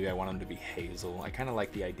or if maybe I want them to be hazel. I kind of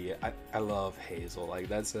like the idea. I love hazel. Like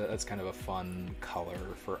that's kind of a fun color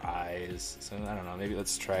for eyes. So I don't know. Maybe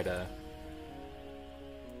let's try to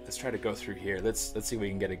go through here. Let's see if we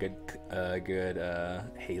can get a good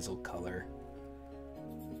hazel color.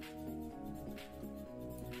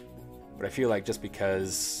 But I feel like just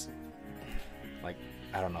because, like,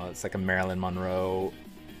 I don't know, it's like a Marilyn Monroe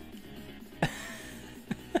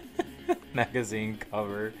magazine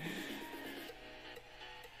cover.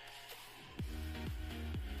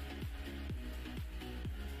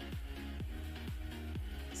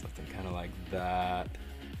 Something kind of like that.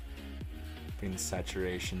 Bring the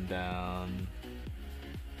saturation down.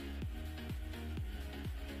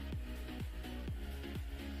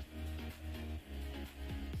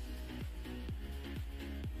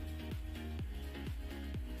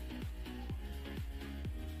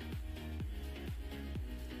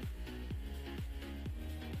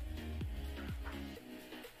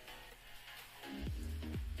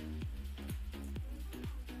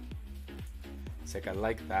 It's like I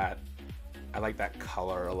like that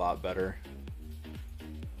color a lot better.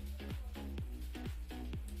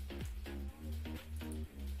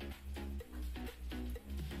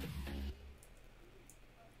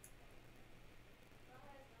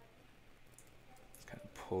 Let's kind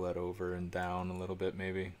of pull that over and down a little bit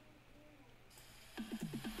maybe.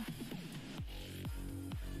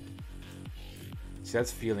 See,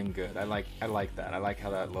 that's feeling good. I like that. I like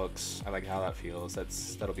how that looks. I like how that feels.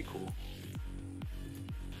 That'll be cool.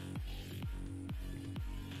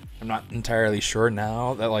 I'm not entirely sure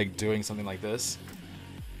now that like doing something like this,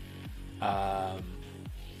 like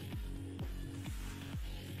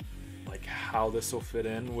how this will fit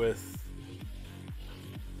in with,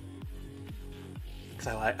 because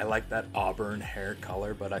I like that auburn hair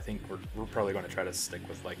color, but I think we're probably going to try to stick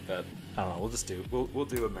with like that. I don't know. We'll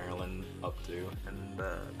do a Maryland updo and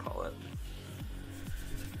call it.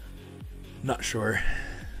 Not sure.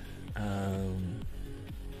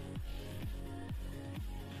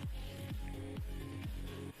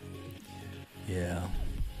 Yeah.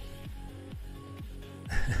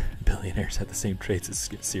 Billionaires have the same traits as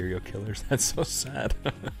serial killers. That's so sad.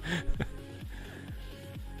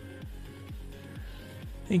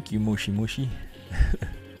 Thank you, Mushy Mushy.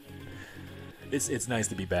 It's nice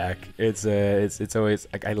to be back. It's always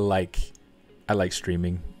like I like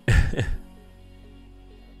streaming.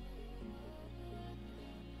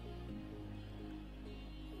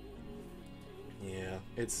 Yeah,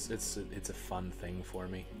 it's a fun thing for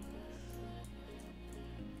me.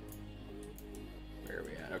 Where are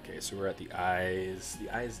we at? Okay, so we're at the eyes. The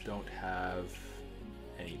eyes don't have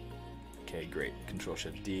any. Okay, great. Control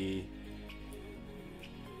Shift D.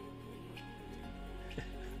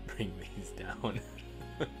 Bring these down.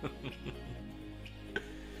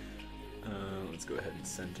 Let's go ahead and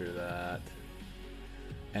center that.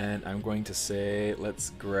 And I'm going to say,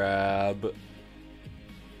 let's grab.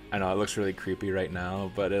 I know it looks really creepy right now,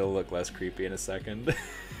 but it'll look less creepy in a second.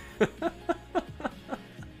 Just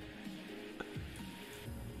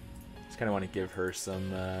kind of want to give her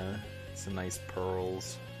some nice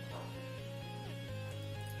pearls.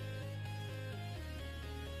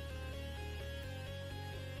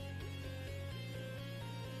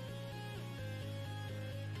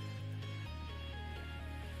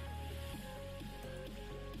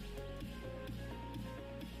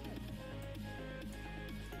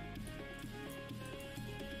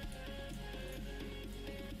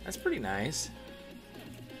 That's pretty nice.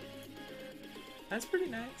 That's pretty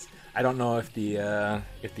nice. I don't know if the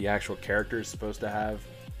actual character is supposed to have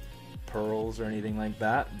pearls or anything like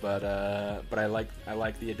that, but I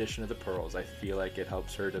like the addition of the pearls. I feel like it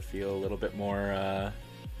helps her to feel a little bit more a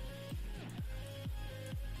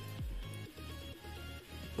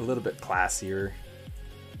little bit classier.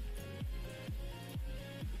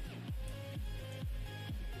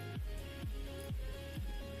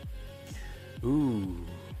 Ooh.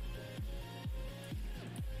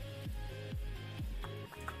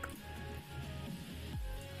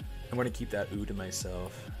 I'm going to keep that ooh to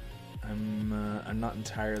myself. I'm not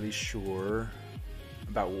entirely sure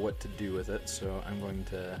about what to do with it, so I'm going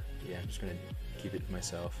to, yeah, I'm just going to keep it to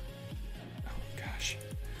myself. Oh gosh,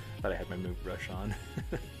 thought I had my move brush on.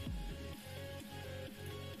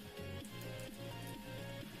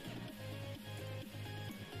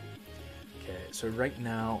 Okay, so right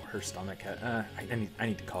now her stomach has, I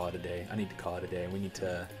need to call it a day. I need to call it a day. We need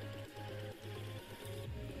to.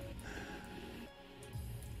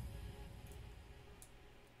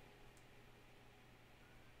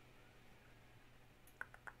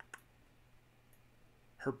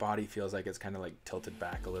 Her body feels like it's kind of like tilted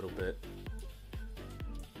back a little bit.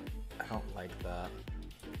 I don't like that.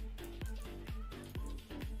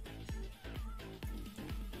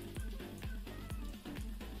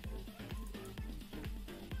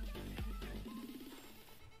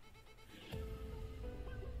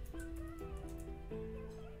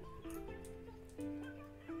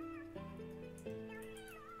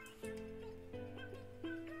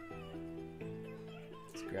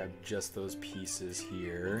 Grab just those pieces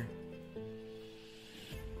here.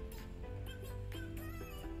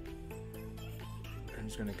 I'm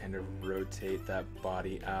just going to kind of rotate that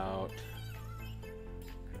body out,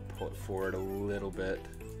 pull it forward a little bit.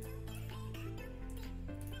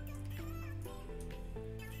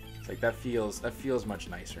 It's like that feels much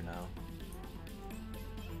nicer now.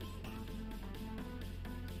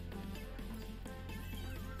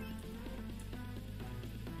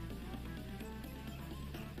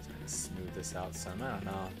 Smooth this out some. I don't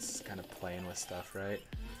know, it's kind of playing with stuff, right?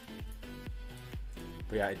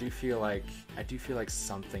 But yeah, I do feel like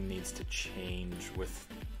something needs to change with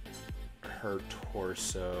her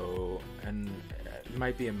torso, and it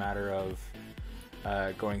might be a matter of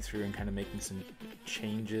going through and kind of making some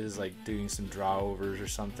changes, like doing some draw overs or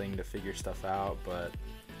something to figure stuff out, but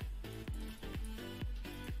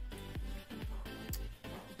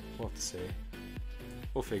we'll have to see.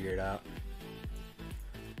 We'll figure it out.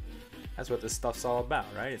 That's what this stuff's all about,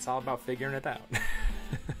 right? It's all about figuring it out.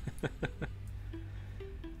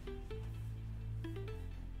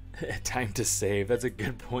 time to save. That's a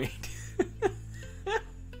good point.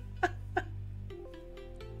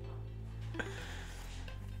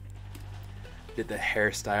 Did the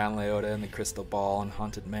hairstyle on Leota and the crystal ball and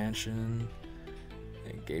Haunted Mansion.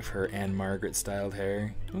 It gave her Anne Margaret styled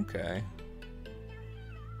hair. Okay.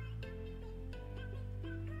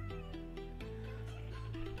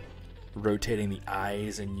 Rotating the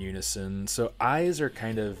eyes in unison. So eyes are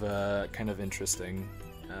kind of interesting.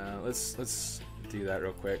 Let's do that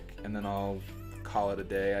real quick, and then I'll call it a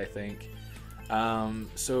day, I think.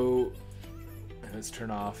 So let's turn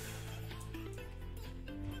off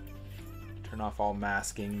all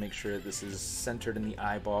masking. Make sure this is centered in the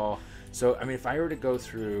eyeball. So I mean, if I were to go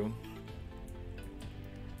through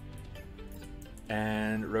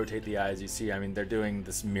and rotate the eyes, you see, I mean, they're doing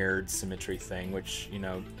this mirrored symmetry thing, which, you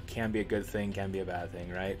know, can be a good thing, can be a bad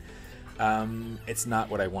thing, right? It's not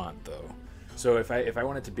what I want, though. So if I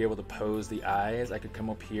wanted to be able to pose the eyes, I could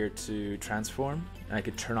come up here to transform, and I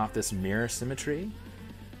could turn off this mirror symmetry,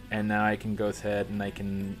 and now I can go ahead and I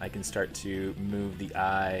can start to move the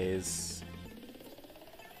eyes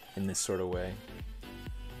in this sort of way.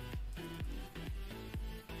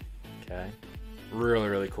 Okay,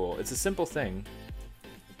 really cool. It's a simple thing,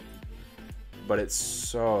 but it's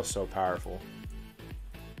so powerful.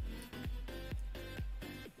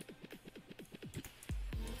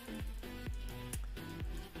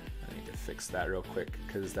 I need to fix that real quick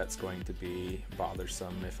because that's going to be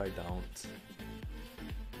bothersome if I don't.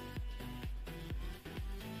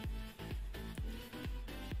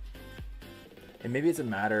 And maybe it's a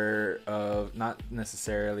matter of not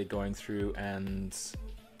necessarily going through and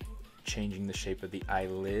changing the shape of the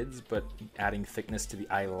eyelids, but adding thickness to the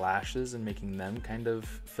eyelashes and making them kind of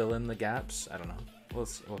fill in the gaps. I don't know. We'll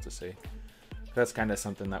have to see. That's kind of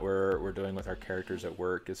something that we're doing with our characters at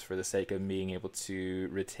work, is for the sake of being able to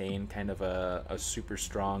retain kind of a super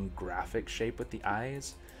strong graphic shape with the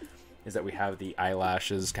eyes, is that we have the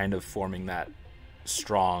eyelashes kind of forming that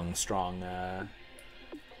strong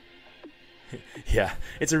yeah,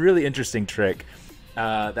 it's a really interesting trick.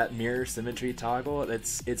 That mirror symmetry toggle,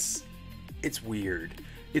 it's weird.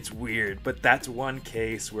 It's weird, but that's one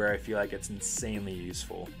case where I feel like it's insanely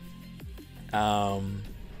useful. And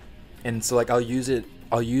so like I'll use it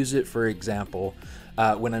for example,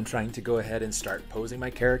 when I'm trying to go ahead and start posing my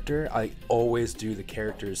character. I always do the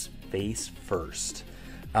character's face first.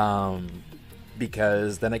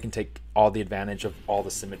 Because then I can take all the advantage of all the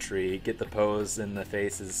symmetry, get the pose in the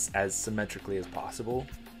face as symmetrically as possible,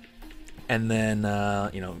 and then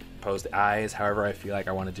you know, pose the eyes however I feel like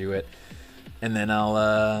I want to do it, and then I'll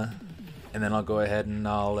go ahead and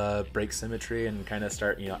I'll break symmetry and kind of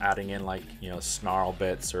start, you know, adding in, like, you know, snarl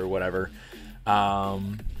bits or whatever.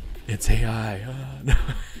 It's AI.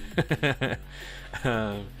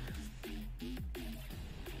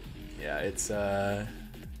 Yeah, it's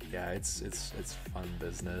fun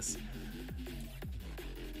business.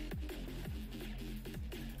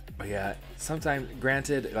 But yeah, sometimes,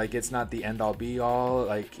 granted, like, it's not the end all be all.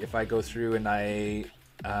 Like, if I go through and I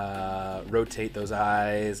rotate those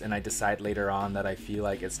eyes and I decide later on that I feel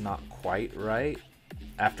like it's not quite right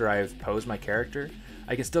after I've posed my character,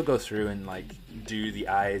 I can still go through and like do the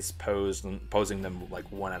eyes posing them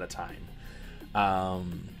like one at a time.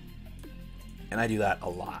 And I do that a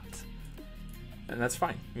lot. And that's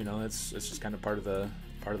fine, you know. It's just kind of part of the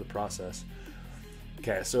process.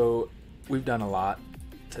 Okay, so we've done a lot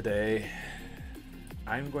today.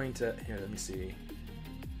 I'm going to let me see.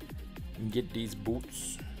 Get these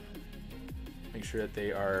boots. Make sure that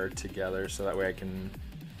they are together so that way I can.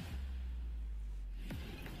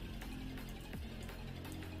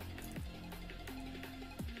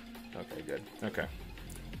 Okay, good. Okay,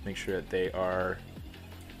 make sure that they are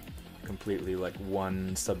completely like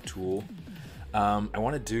one subtool. I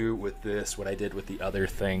want to do with this what I did with the other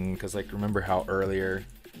thing, because like, remember how earlier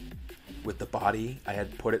with the body I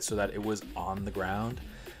had put it so that it was on the ground?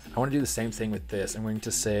 I want to do the same thing with this. I'm going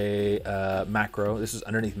to say macro. This is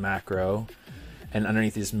underneath macro, and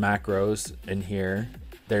underneath these macros in here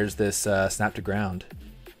there's this snap to ground.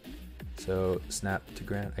 So snap to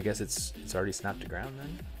ground, I guess it's already snapped to ground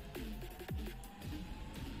then.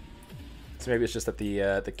 So maybe it's just that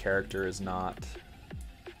the character is not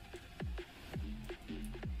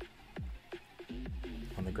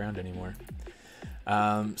on the ground anymore.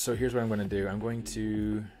 So here's what I'm going to do. I'm going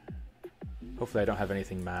to, hopefully I don't have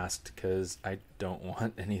anything masked, because I don't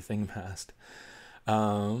want anything masked.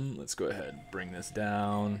 Let's go ahead and bring this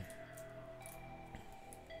down.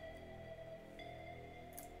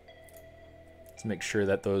 Let's make sure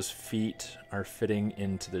that those feet are fitting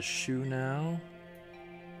into the shoe now.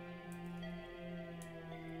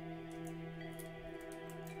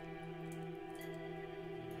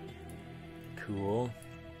 Cool.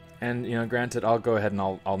 And, you know, granted, I'll go ahead and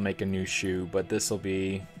I'll make a new shoe, but this will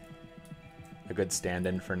be a good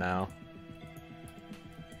stand-in for now.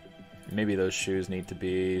 Maybe those shoes need to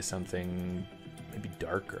be something maybe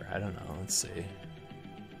darker. I don't know. Let's see.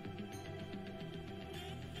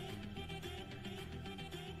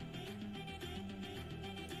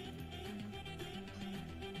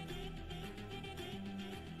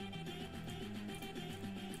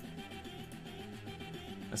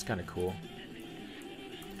 That's kind of cool.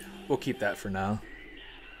 We'll keep that for now.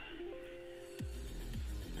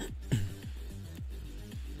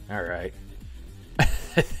 All right. I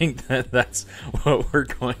think that's what we're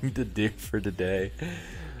going to do for today.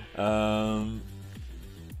 Let's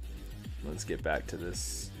get back to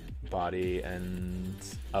this body and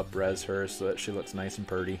up-res her so that she looks nice and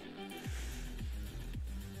pretty.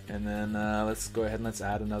 And then let's go ahead and let's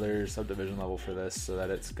add another subdivision level for this so that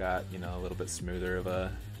it's got, you know, a little bit smoother of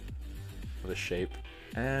a shape.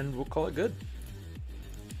 And we'll call it good.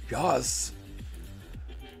 Yes.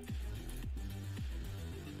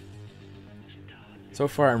 So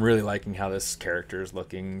far, I'm really liking how this character is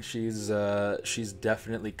looking. She's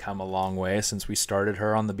definitely come a long way since we started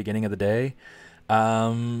her on the beginning of the day.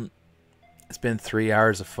 It's been 3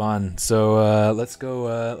 hours of fun, so let's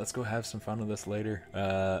go have some fun with this later.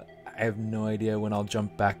 I have no idea when I'll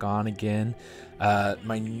jump back on again.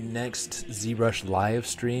 My next ZBrush live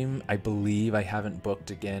stream, I believe I haven't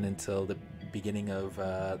booked again until the beginning of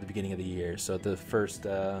the year. So the first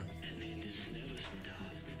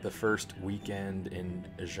weekend in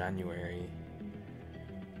January.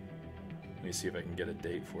 Let me see if I can get a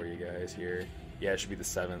date for you guys here. Yeah, it should be the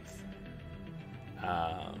 7th.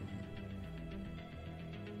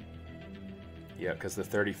 Yeah, because the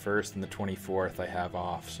 31st and the 24th I have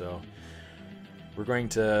off, so we're going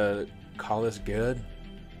to call this good.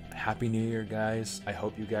 Happy New Year, guys. I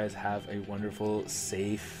hope you guys have a wonderful,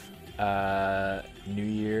 safe New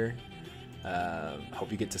Year.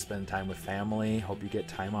 Hope you get to spend time with family. Hope you get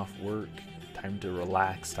time off work, time to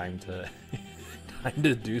relax, time to time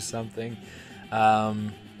to do something.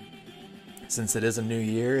 Since it is a new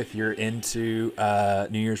year, if you're into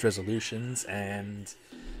New Year's resolutions and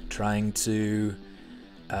trying to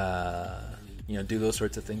do those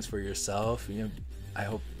sorts of things for yourself, I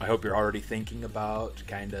hope you're already thinking about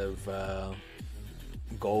kind of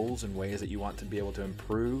goals and ways that you want to be able to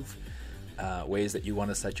improve. Ways that you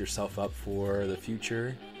want to set yourself up for the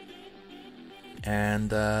future.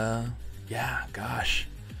 And yeah, gosh,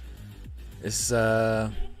 it's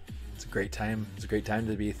a great time. It's a great time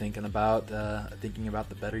to be thinking about the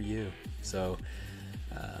better you. So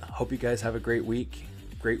hope you guys have a great week,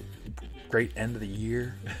 great end of the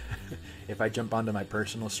year. If I jump onto my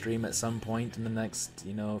personal stream at some point in the next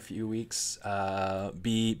few weeks,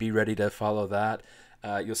 be ready to follow that.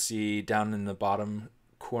 You'll see down in the bottom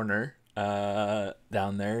corner.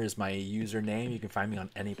 Down there is my username. You can find me on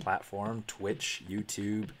any platform: Twitch,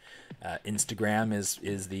 YouTube, Instagram is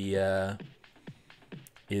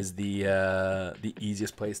the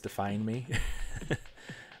easiest place to find me.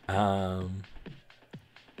 But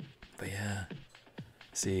yeah,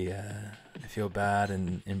 see, I feel bad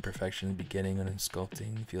and imperfection in the beginning when I'm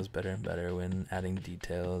sculpting. It feels better and better when adding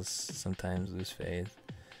details. Sometimes lose faith.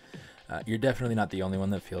 You're definitely not the only one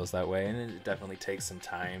that feels that way, and it definitely takes some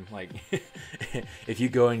time. Like, if you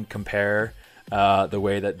go and compare the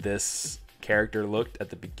way that this character looked at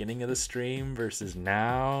the beginning of the stream versus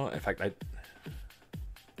now, in fact, let's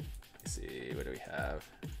see, what do we have?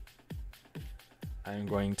 I'm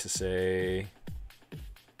going to say,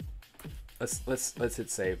 let's hit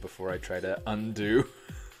save before I try to undo,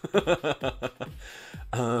 because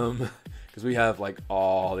we have like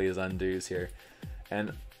all these undos here,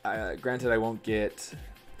 and. Granted, I won't get.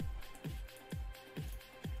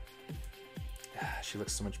 She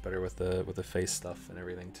looks so much better with the face stuff and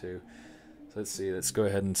everything too. So let's see. Let's go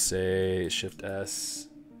ahead and say Shift S,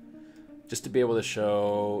 just to be able to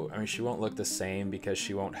show. I mean, she won't look the same because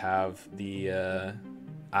she won't have the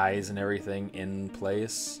eyes and everything in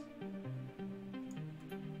place.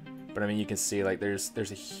 But I mean, you can see like there's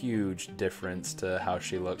a huge difference to how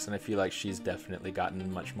she looks, and I feel like she's definitely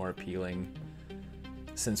gotten much more appealing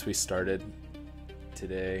since we started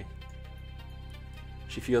today.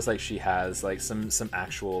 She feels like she has like some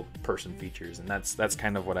actual person features, and that's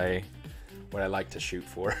kind of what I like to shoot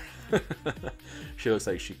for. She looks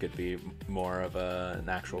like she could be more of an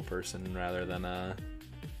actual person rather than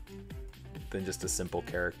just a simple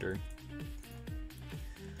character.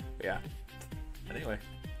 But yeah. Anyway,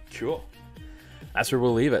 cool. That's where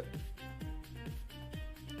we'll leave it.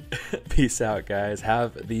 Peace out, guys.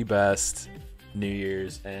 Have the best New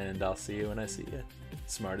Year's, and I'll see you when I see you.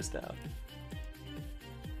 Smartest out.